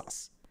tells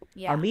us.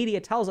 Yeah. Our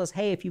media tells us,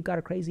 hey, if you've got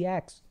a crazy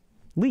ex,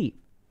 leave,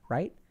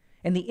 right?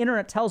 And the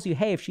internet tells you,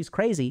 hey, if she's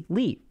crazy,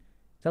 leave.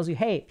 It tells you,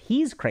 hey, if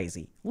he's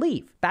crazy,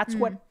 leave. That's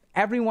what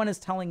everyone is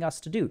telling us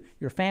to do.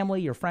 Your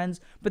family, your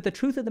friends. But the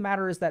truth of the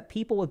matter is that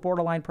people with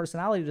borderline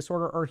personality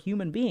disorder are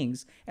human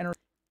beings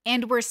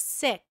and we're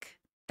sick.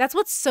 That's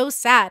what's so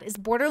sad, is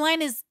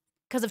borderline is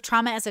because of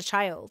trauma as a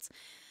child.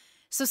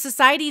 So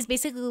society is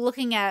basically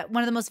looking at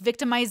one of the most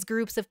victimized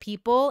groups of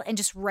people and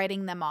just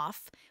writing them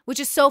off, which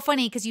is so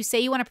funny, because you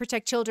say you want to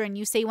protect children,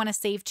 you say you want to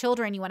save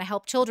children, you want to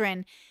help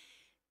children.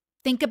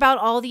 Think about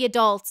all the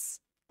adults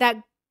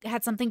that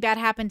had something bad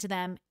happen to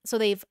them. So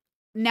they've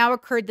now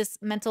occurred this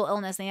mental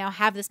illness. They now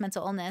have this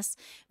mental illness,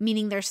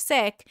 meaning they're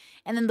sick.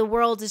 And then the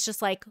world is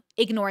just like,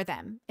 ignore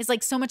them. It's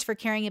like so much for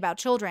caring about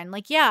children.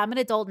 Like, yeah, I'm an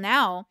adult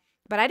now,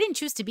 but I didn't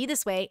choose to be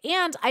this way.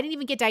 And I didn't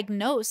even get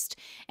diagnosed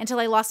until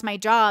I lost my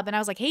job. And I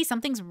was like, hey,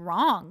 something's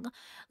wrong.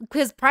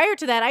 Because prior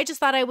to that, I just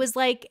thought I was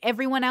like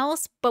everyone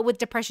else, but with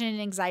depression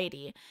and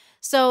anxiety.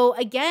 So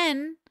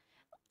again,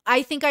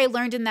 I think I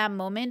learned in that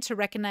moment to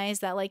recognize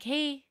that, like,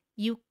 hey,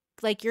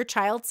 like your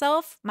child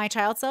self, my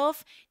child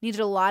self, needed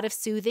a lot of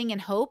soothing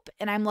and hope.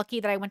 And I'm lucky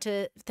that I went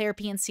to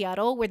therapy in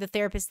Seattle, where the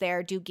therapists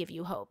there do give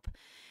you hope.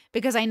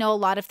 Because I know a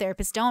lot of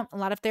therapists don't. A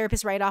lot of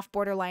therapists write off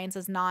borderlines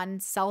as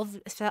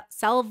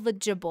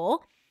non-salvageable.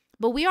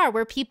 But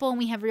we're people, and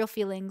we have real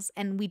feelings,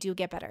 and we do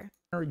get better.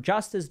 Are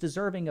just as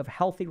deserving of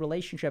healthy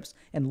relationships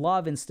and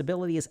love and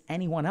stability as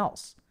anyone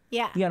else.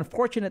 Yeah. The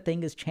unfortunate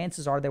thing is,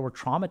 chances are they were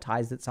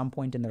traumatized at some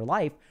point in their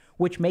life,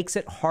 which makes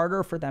it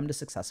harder for them to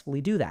successfully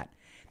do that.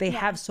 They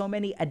have so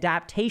many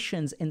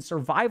adaptations and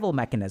survival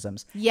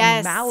mechanisms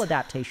and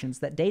maladaptations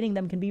that dating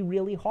them can be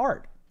really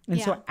hard.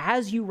 And so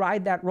as you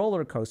ride that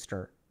roller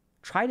coaster,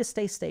 try to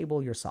stay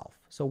stable yourself.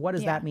 So what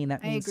does that mean?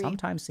 That means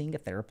sometimes seeing a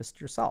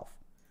therapist yourself.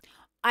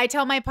 I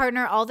tell my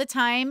partner all the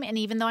time, and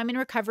even though I'm in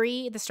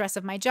recovery, the stress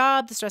of my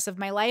job, the stress of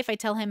my life, I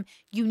tell him,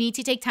 you need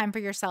to take time for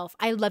yourself.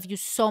 I love you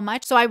so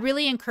much. So I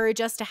really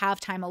encourage us to have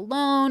time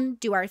alone,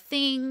 do our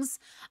things.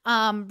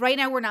 Right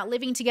now, we're not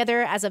living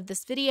together as of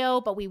this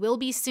video, but we will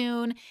be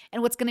soon.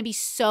 And what's going to be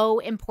so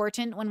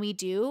important when we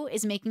do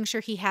is making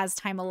sure he has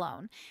time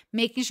alone,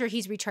 making sure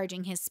he's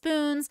recharging his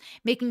spoons,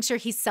 making sure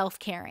he's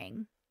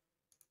self-caring.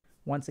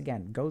 Once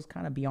again, goes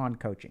kind of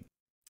beyond coaching.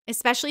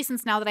 Especially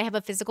since now that I have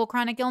a physical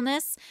chronic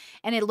illness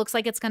and it looks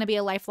like it's going to be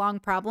a lifelong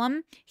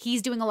problem,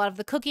 he's doing a lot of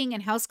the cooking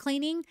and house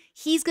cleaning.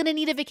 He's going to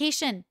need a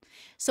vacation.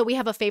 So we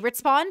have a favorite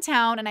spa in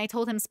town, and I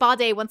told him, spa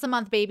day once a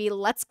month, baby,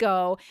 let's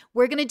go.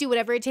 We're going to do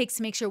whatever it takes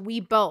to make sure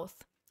we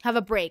both have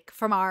a break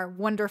from our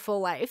wonderful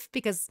life,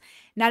 because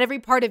not every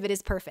part of it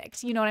is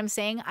perfect. You know what I'm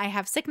saying? I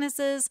have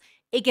sicknesses.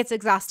 It gets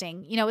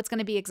exhausting. You know, it's going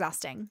to be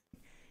exhausting.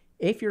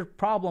 If your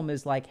problem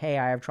is like, hey,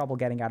 I have trouble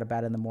getting out of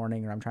bed in the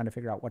morning, or I'm trying to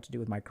figure out what to do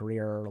with my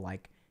career, or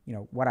like, you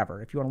know,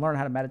 whatever. If you want to learn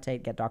how to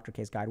meditate, get Dr.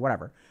 K's guide,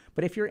 whatever.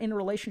 But if you're in a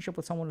relationship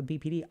with someone with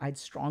BPD, I'd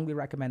strongly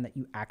recommend that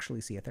you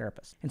actually see a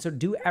therapist. And so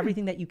do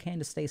everything that you can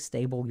to stay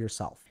stable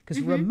yourself. Because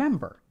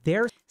remember,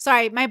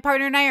 Sorry, my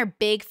partner and I are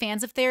big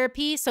fans of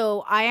therapy.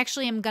 So I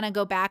actually am going to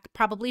go back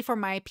probably for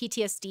my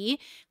PTSD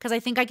because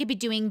I think I could be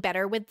doing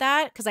better with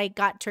that because I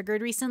got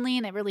triggered recently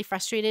and it really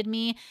frustrated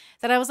me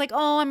that I was like,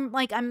 oh,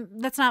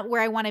 that's not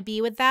where I want to be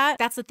with that.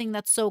 That's the thing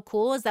that's so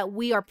cool is that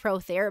we are pro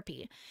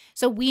therapy.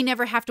 So we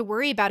never have to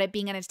worry about it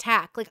being an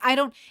attack. Like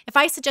if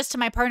I suggest to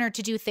my partner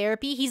to do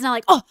therapy, he's not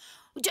like, oh,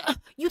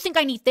 you think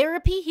I need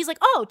therapy? He's like,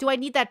 oh, do I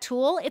need that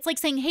tool? It's like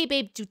saying, hey,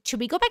 babe, should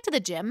we go back to the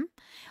gym?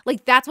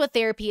 Like, that's what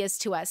therapy is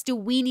to us. Do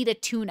we need a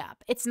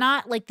tune-up? It's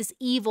not like this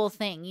evil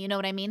thing. You know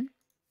what I mean?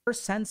 your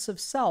sense of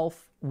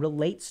self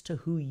relates to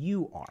who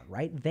you are,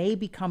 right? They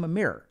become a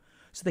mirror.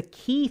 So the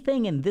key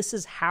thing, and this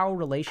is how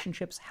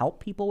relationships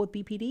help people with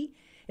BPD,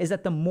 is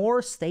that the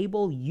more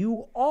stable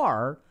you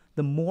are,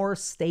 the more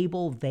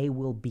stable they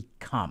will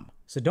become.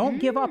 So don't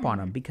give up on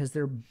them because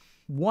they're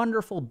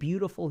wonderful,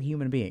 beautiful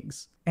human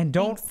beings. And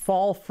don't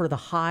fall for the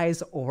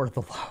highs or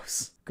the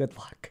lows. Good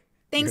luck.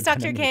 Thanks,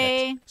 Dr.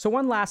 K. So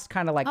one last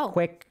kind of like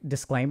quick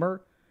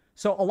disclaimer.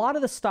 So a lot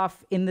of the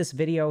stuff in this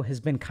video has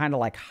been kind of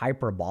like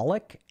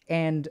hyperbolic.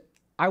 And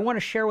I want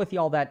to share with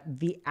y'all that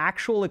the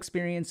actual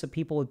experience of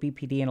people with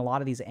BPD in a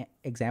lot of these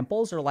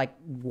examples are like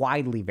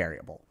widely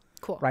variable.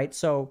 Cool. Right?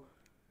 So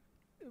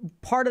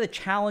part of the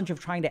challenge of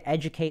trying to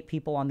educate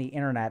people on the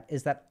internet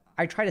is that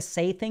I try to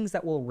say things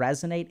that will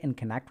resonate and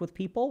connect with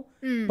people.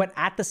 But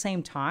at the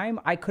same time,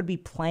 I could be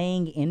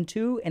playing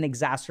into and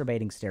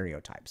exacerbating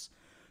stereotypes.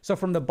 So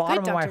from the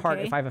bottom of my heart,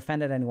 if I've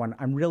offended anyone,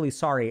 I'm really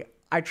sorry.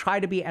 I try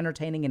to be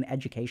entertaining and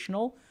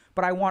educational,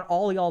 but I want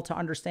all y'all to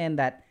understand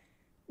that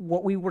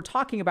what we were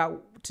talking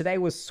about today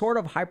was sort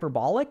of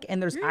hyperbolic,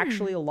 and there's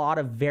actually a lot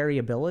of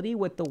variability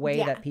with the way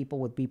that people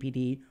with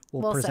BPD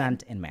will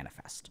present and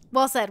manifest.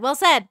 Well said. Well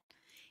said.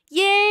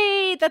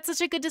 Yay! That's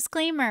such a good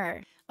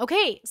disclaimer.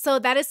 Okay, so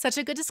that is such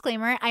a good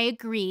disclaimer. I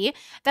agree.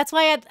 That's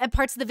why at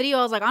parts of the video,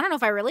 I was like, I don't know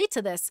if I relate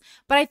to this.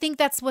 But I think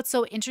that's what's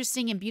so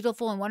interesting and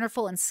beautiful and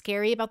wonderful and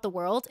scary about the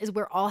world is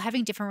we're all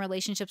having different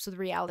relationships with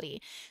reality.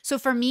 So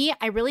for me,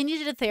 I really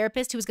needed a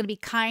therapist who was going to be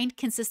kind,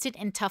 consistent,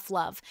 and tough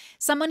love.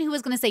 Someone who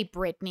was going to say,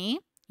 Brittany,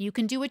 you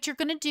can do what you're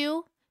going to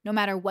do, no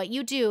matter what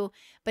you do,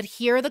 but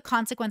here are the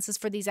consequences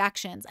for these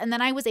actions. And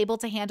then I was able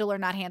to handle or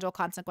not handle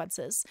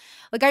consequences.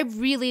 Like, I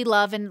really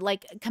love and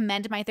like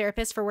commend my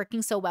therapist for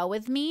working so well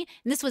with me.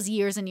 And this was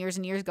years and years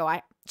and years ago.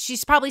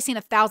 She's probably seen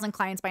 1,000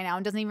 clients by now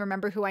and doesn't even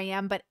remember who I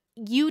am, but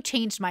you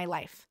changed my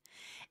life.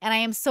 And I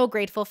am so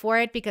grateful for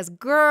it because,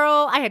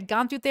 girl, I had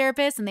gone through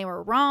therapists and they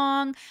were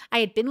wrong. I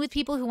had been with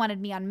people who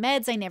wanted me on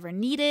meds I never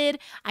needed.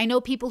 I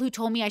know people who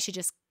told me I should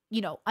just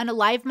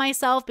unalive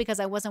myself because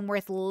I wasn't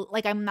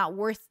I'm not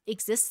worth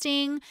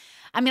existing.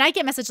 I mean, I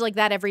get messages like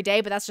that every day,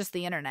 but that's just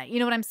the internet. You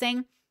know what I'm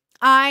saying?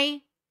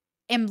 I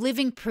am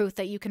living proof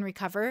that you can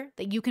recover,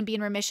 that you can be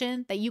in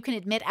remission, that you can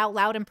admit out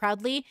loud and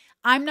proudly,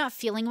 I'm not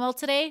feeling well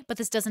today, but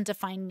this doesn't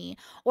define me.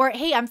 Or,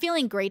 hey, I'm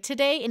feeling great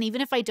today, and even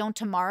if I don't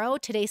tomorrow,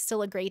 today's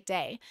still a great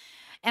day.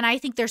 And I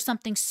think there's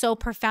something so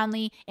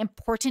profoundly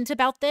important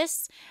about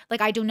this.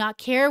 Like, I do not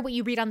care what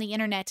you read on the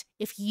internet.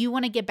 If you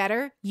want to get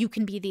better, you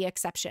can be the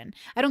exception.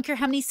 I don't care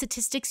how many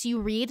statistics you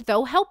read,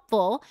 though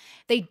helpful,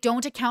 they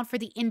don't account for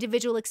the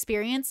individual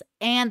experience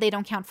and they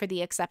don't count for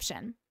the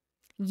exception.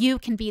 You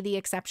can be the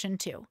exception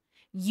too.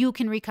 You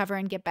can recover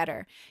and get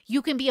better.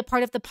 You can be a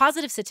part of the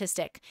positive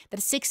statistic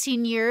that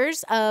 16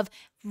 years of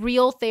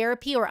real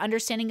therapy or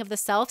understanding of the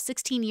self,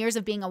 16 years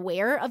of being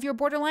aware of your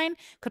borderline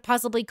could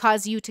possibly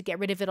cause you to get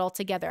rid of it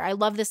altogether. I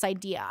love this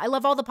idea. I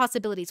love all the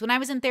possibilities. When I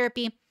was in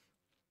therapy,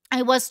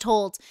 I was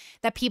told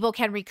that people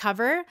can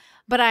recover,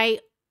 but I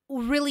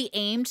really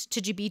aimed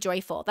to be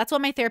joyful. That's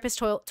what my therapist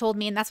told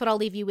me, and that's what I'll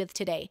leave you with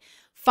today.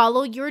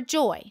 Follow your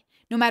joy,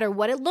 no matter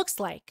what it looks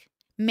like.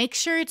 Make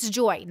sure it's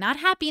joy, not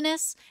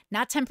happiness,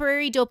 not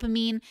temporary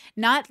dopamine,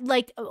 not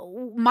like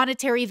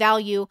monetary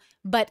value,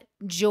 but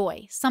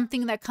joy,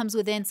 something that comes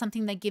within,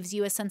 something that gives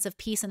you a sense of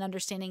peace and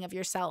understanding of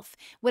yourself,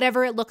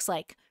 whatever it looks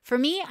like. For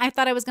me, I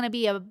thought I was going to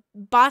be a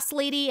boss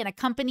lady in a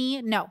company.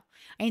 No,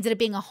 I ended up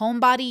being a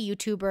homebody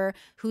YouTuber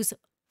who's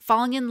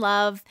falling in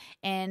love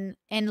and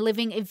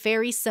living a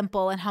very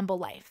simple and humble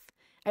life.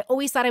 I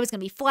always thought I was going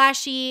to be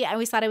flashy. I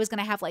always thought I was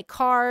going to have like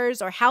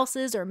cars or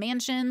houses or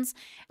mansions.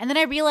 And then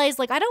I realized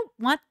I don't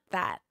want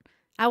that.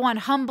 I want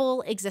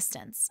humble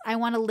existence. I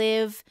want to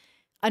live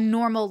a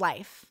normal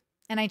life.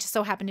 And I just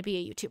so happen to be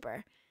a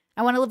YouTuber.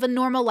 I want to live a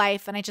normal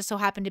life. And I just so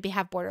happen to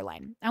have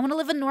borderline. I want to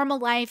live a normal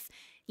life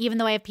even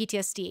though I have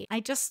PTSD. I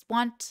just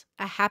want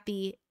a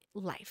happy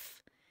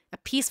life, a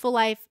peaceful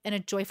life, and a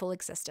joyful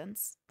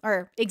existence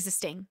or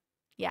existing.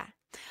 Yeah.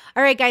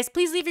 All right, guys,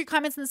 please leave your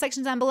comments in the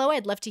section down below.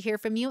 I'd love to hear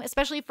from you,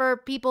 especially for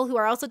people who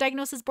are also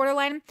diagnosed as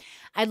borderline.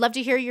 I'd love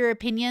to hear your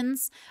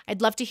opinions.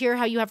 I'd love to hear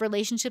how you have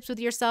relationships with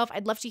yourself.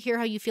 I'd love to hear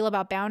how you feel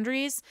about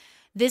boundaries.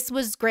 This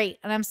was great,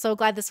 and I'm so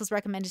glad this was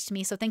recommended to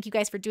me. So thank you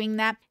guys for doing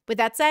that. With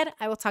that said,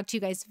 I will talk to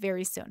you guys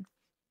very soon.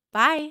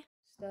 Bye.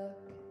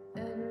 Stuck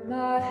in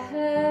my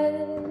head,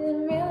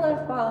 in real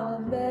life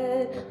I'm in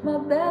bed, my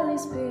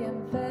belly's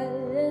being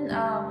fed and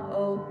I'm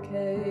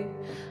okay,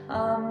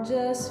 I'm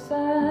just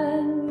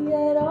fine,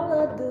 yet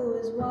all I do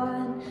is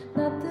whine,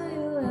 not to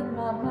you in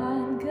my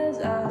mind, cause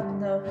I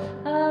know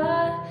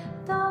I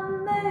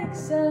don't make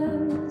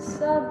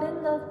sense, I've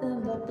been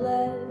nothing but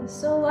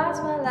blessed, so why's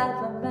my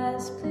life a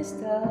mess, please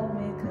tell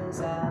me,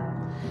 cause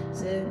I'm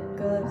sick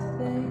of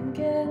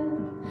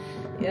thinking,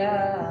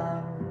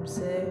 yeah, I'm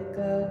sick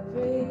of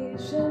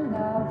reaching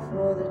out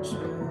for the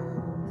truth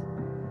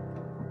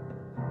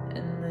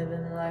and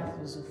living life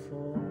as a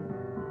fool.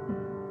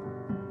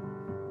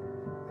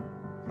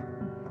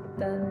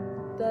 Dun,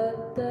 dun,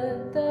 dun.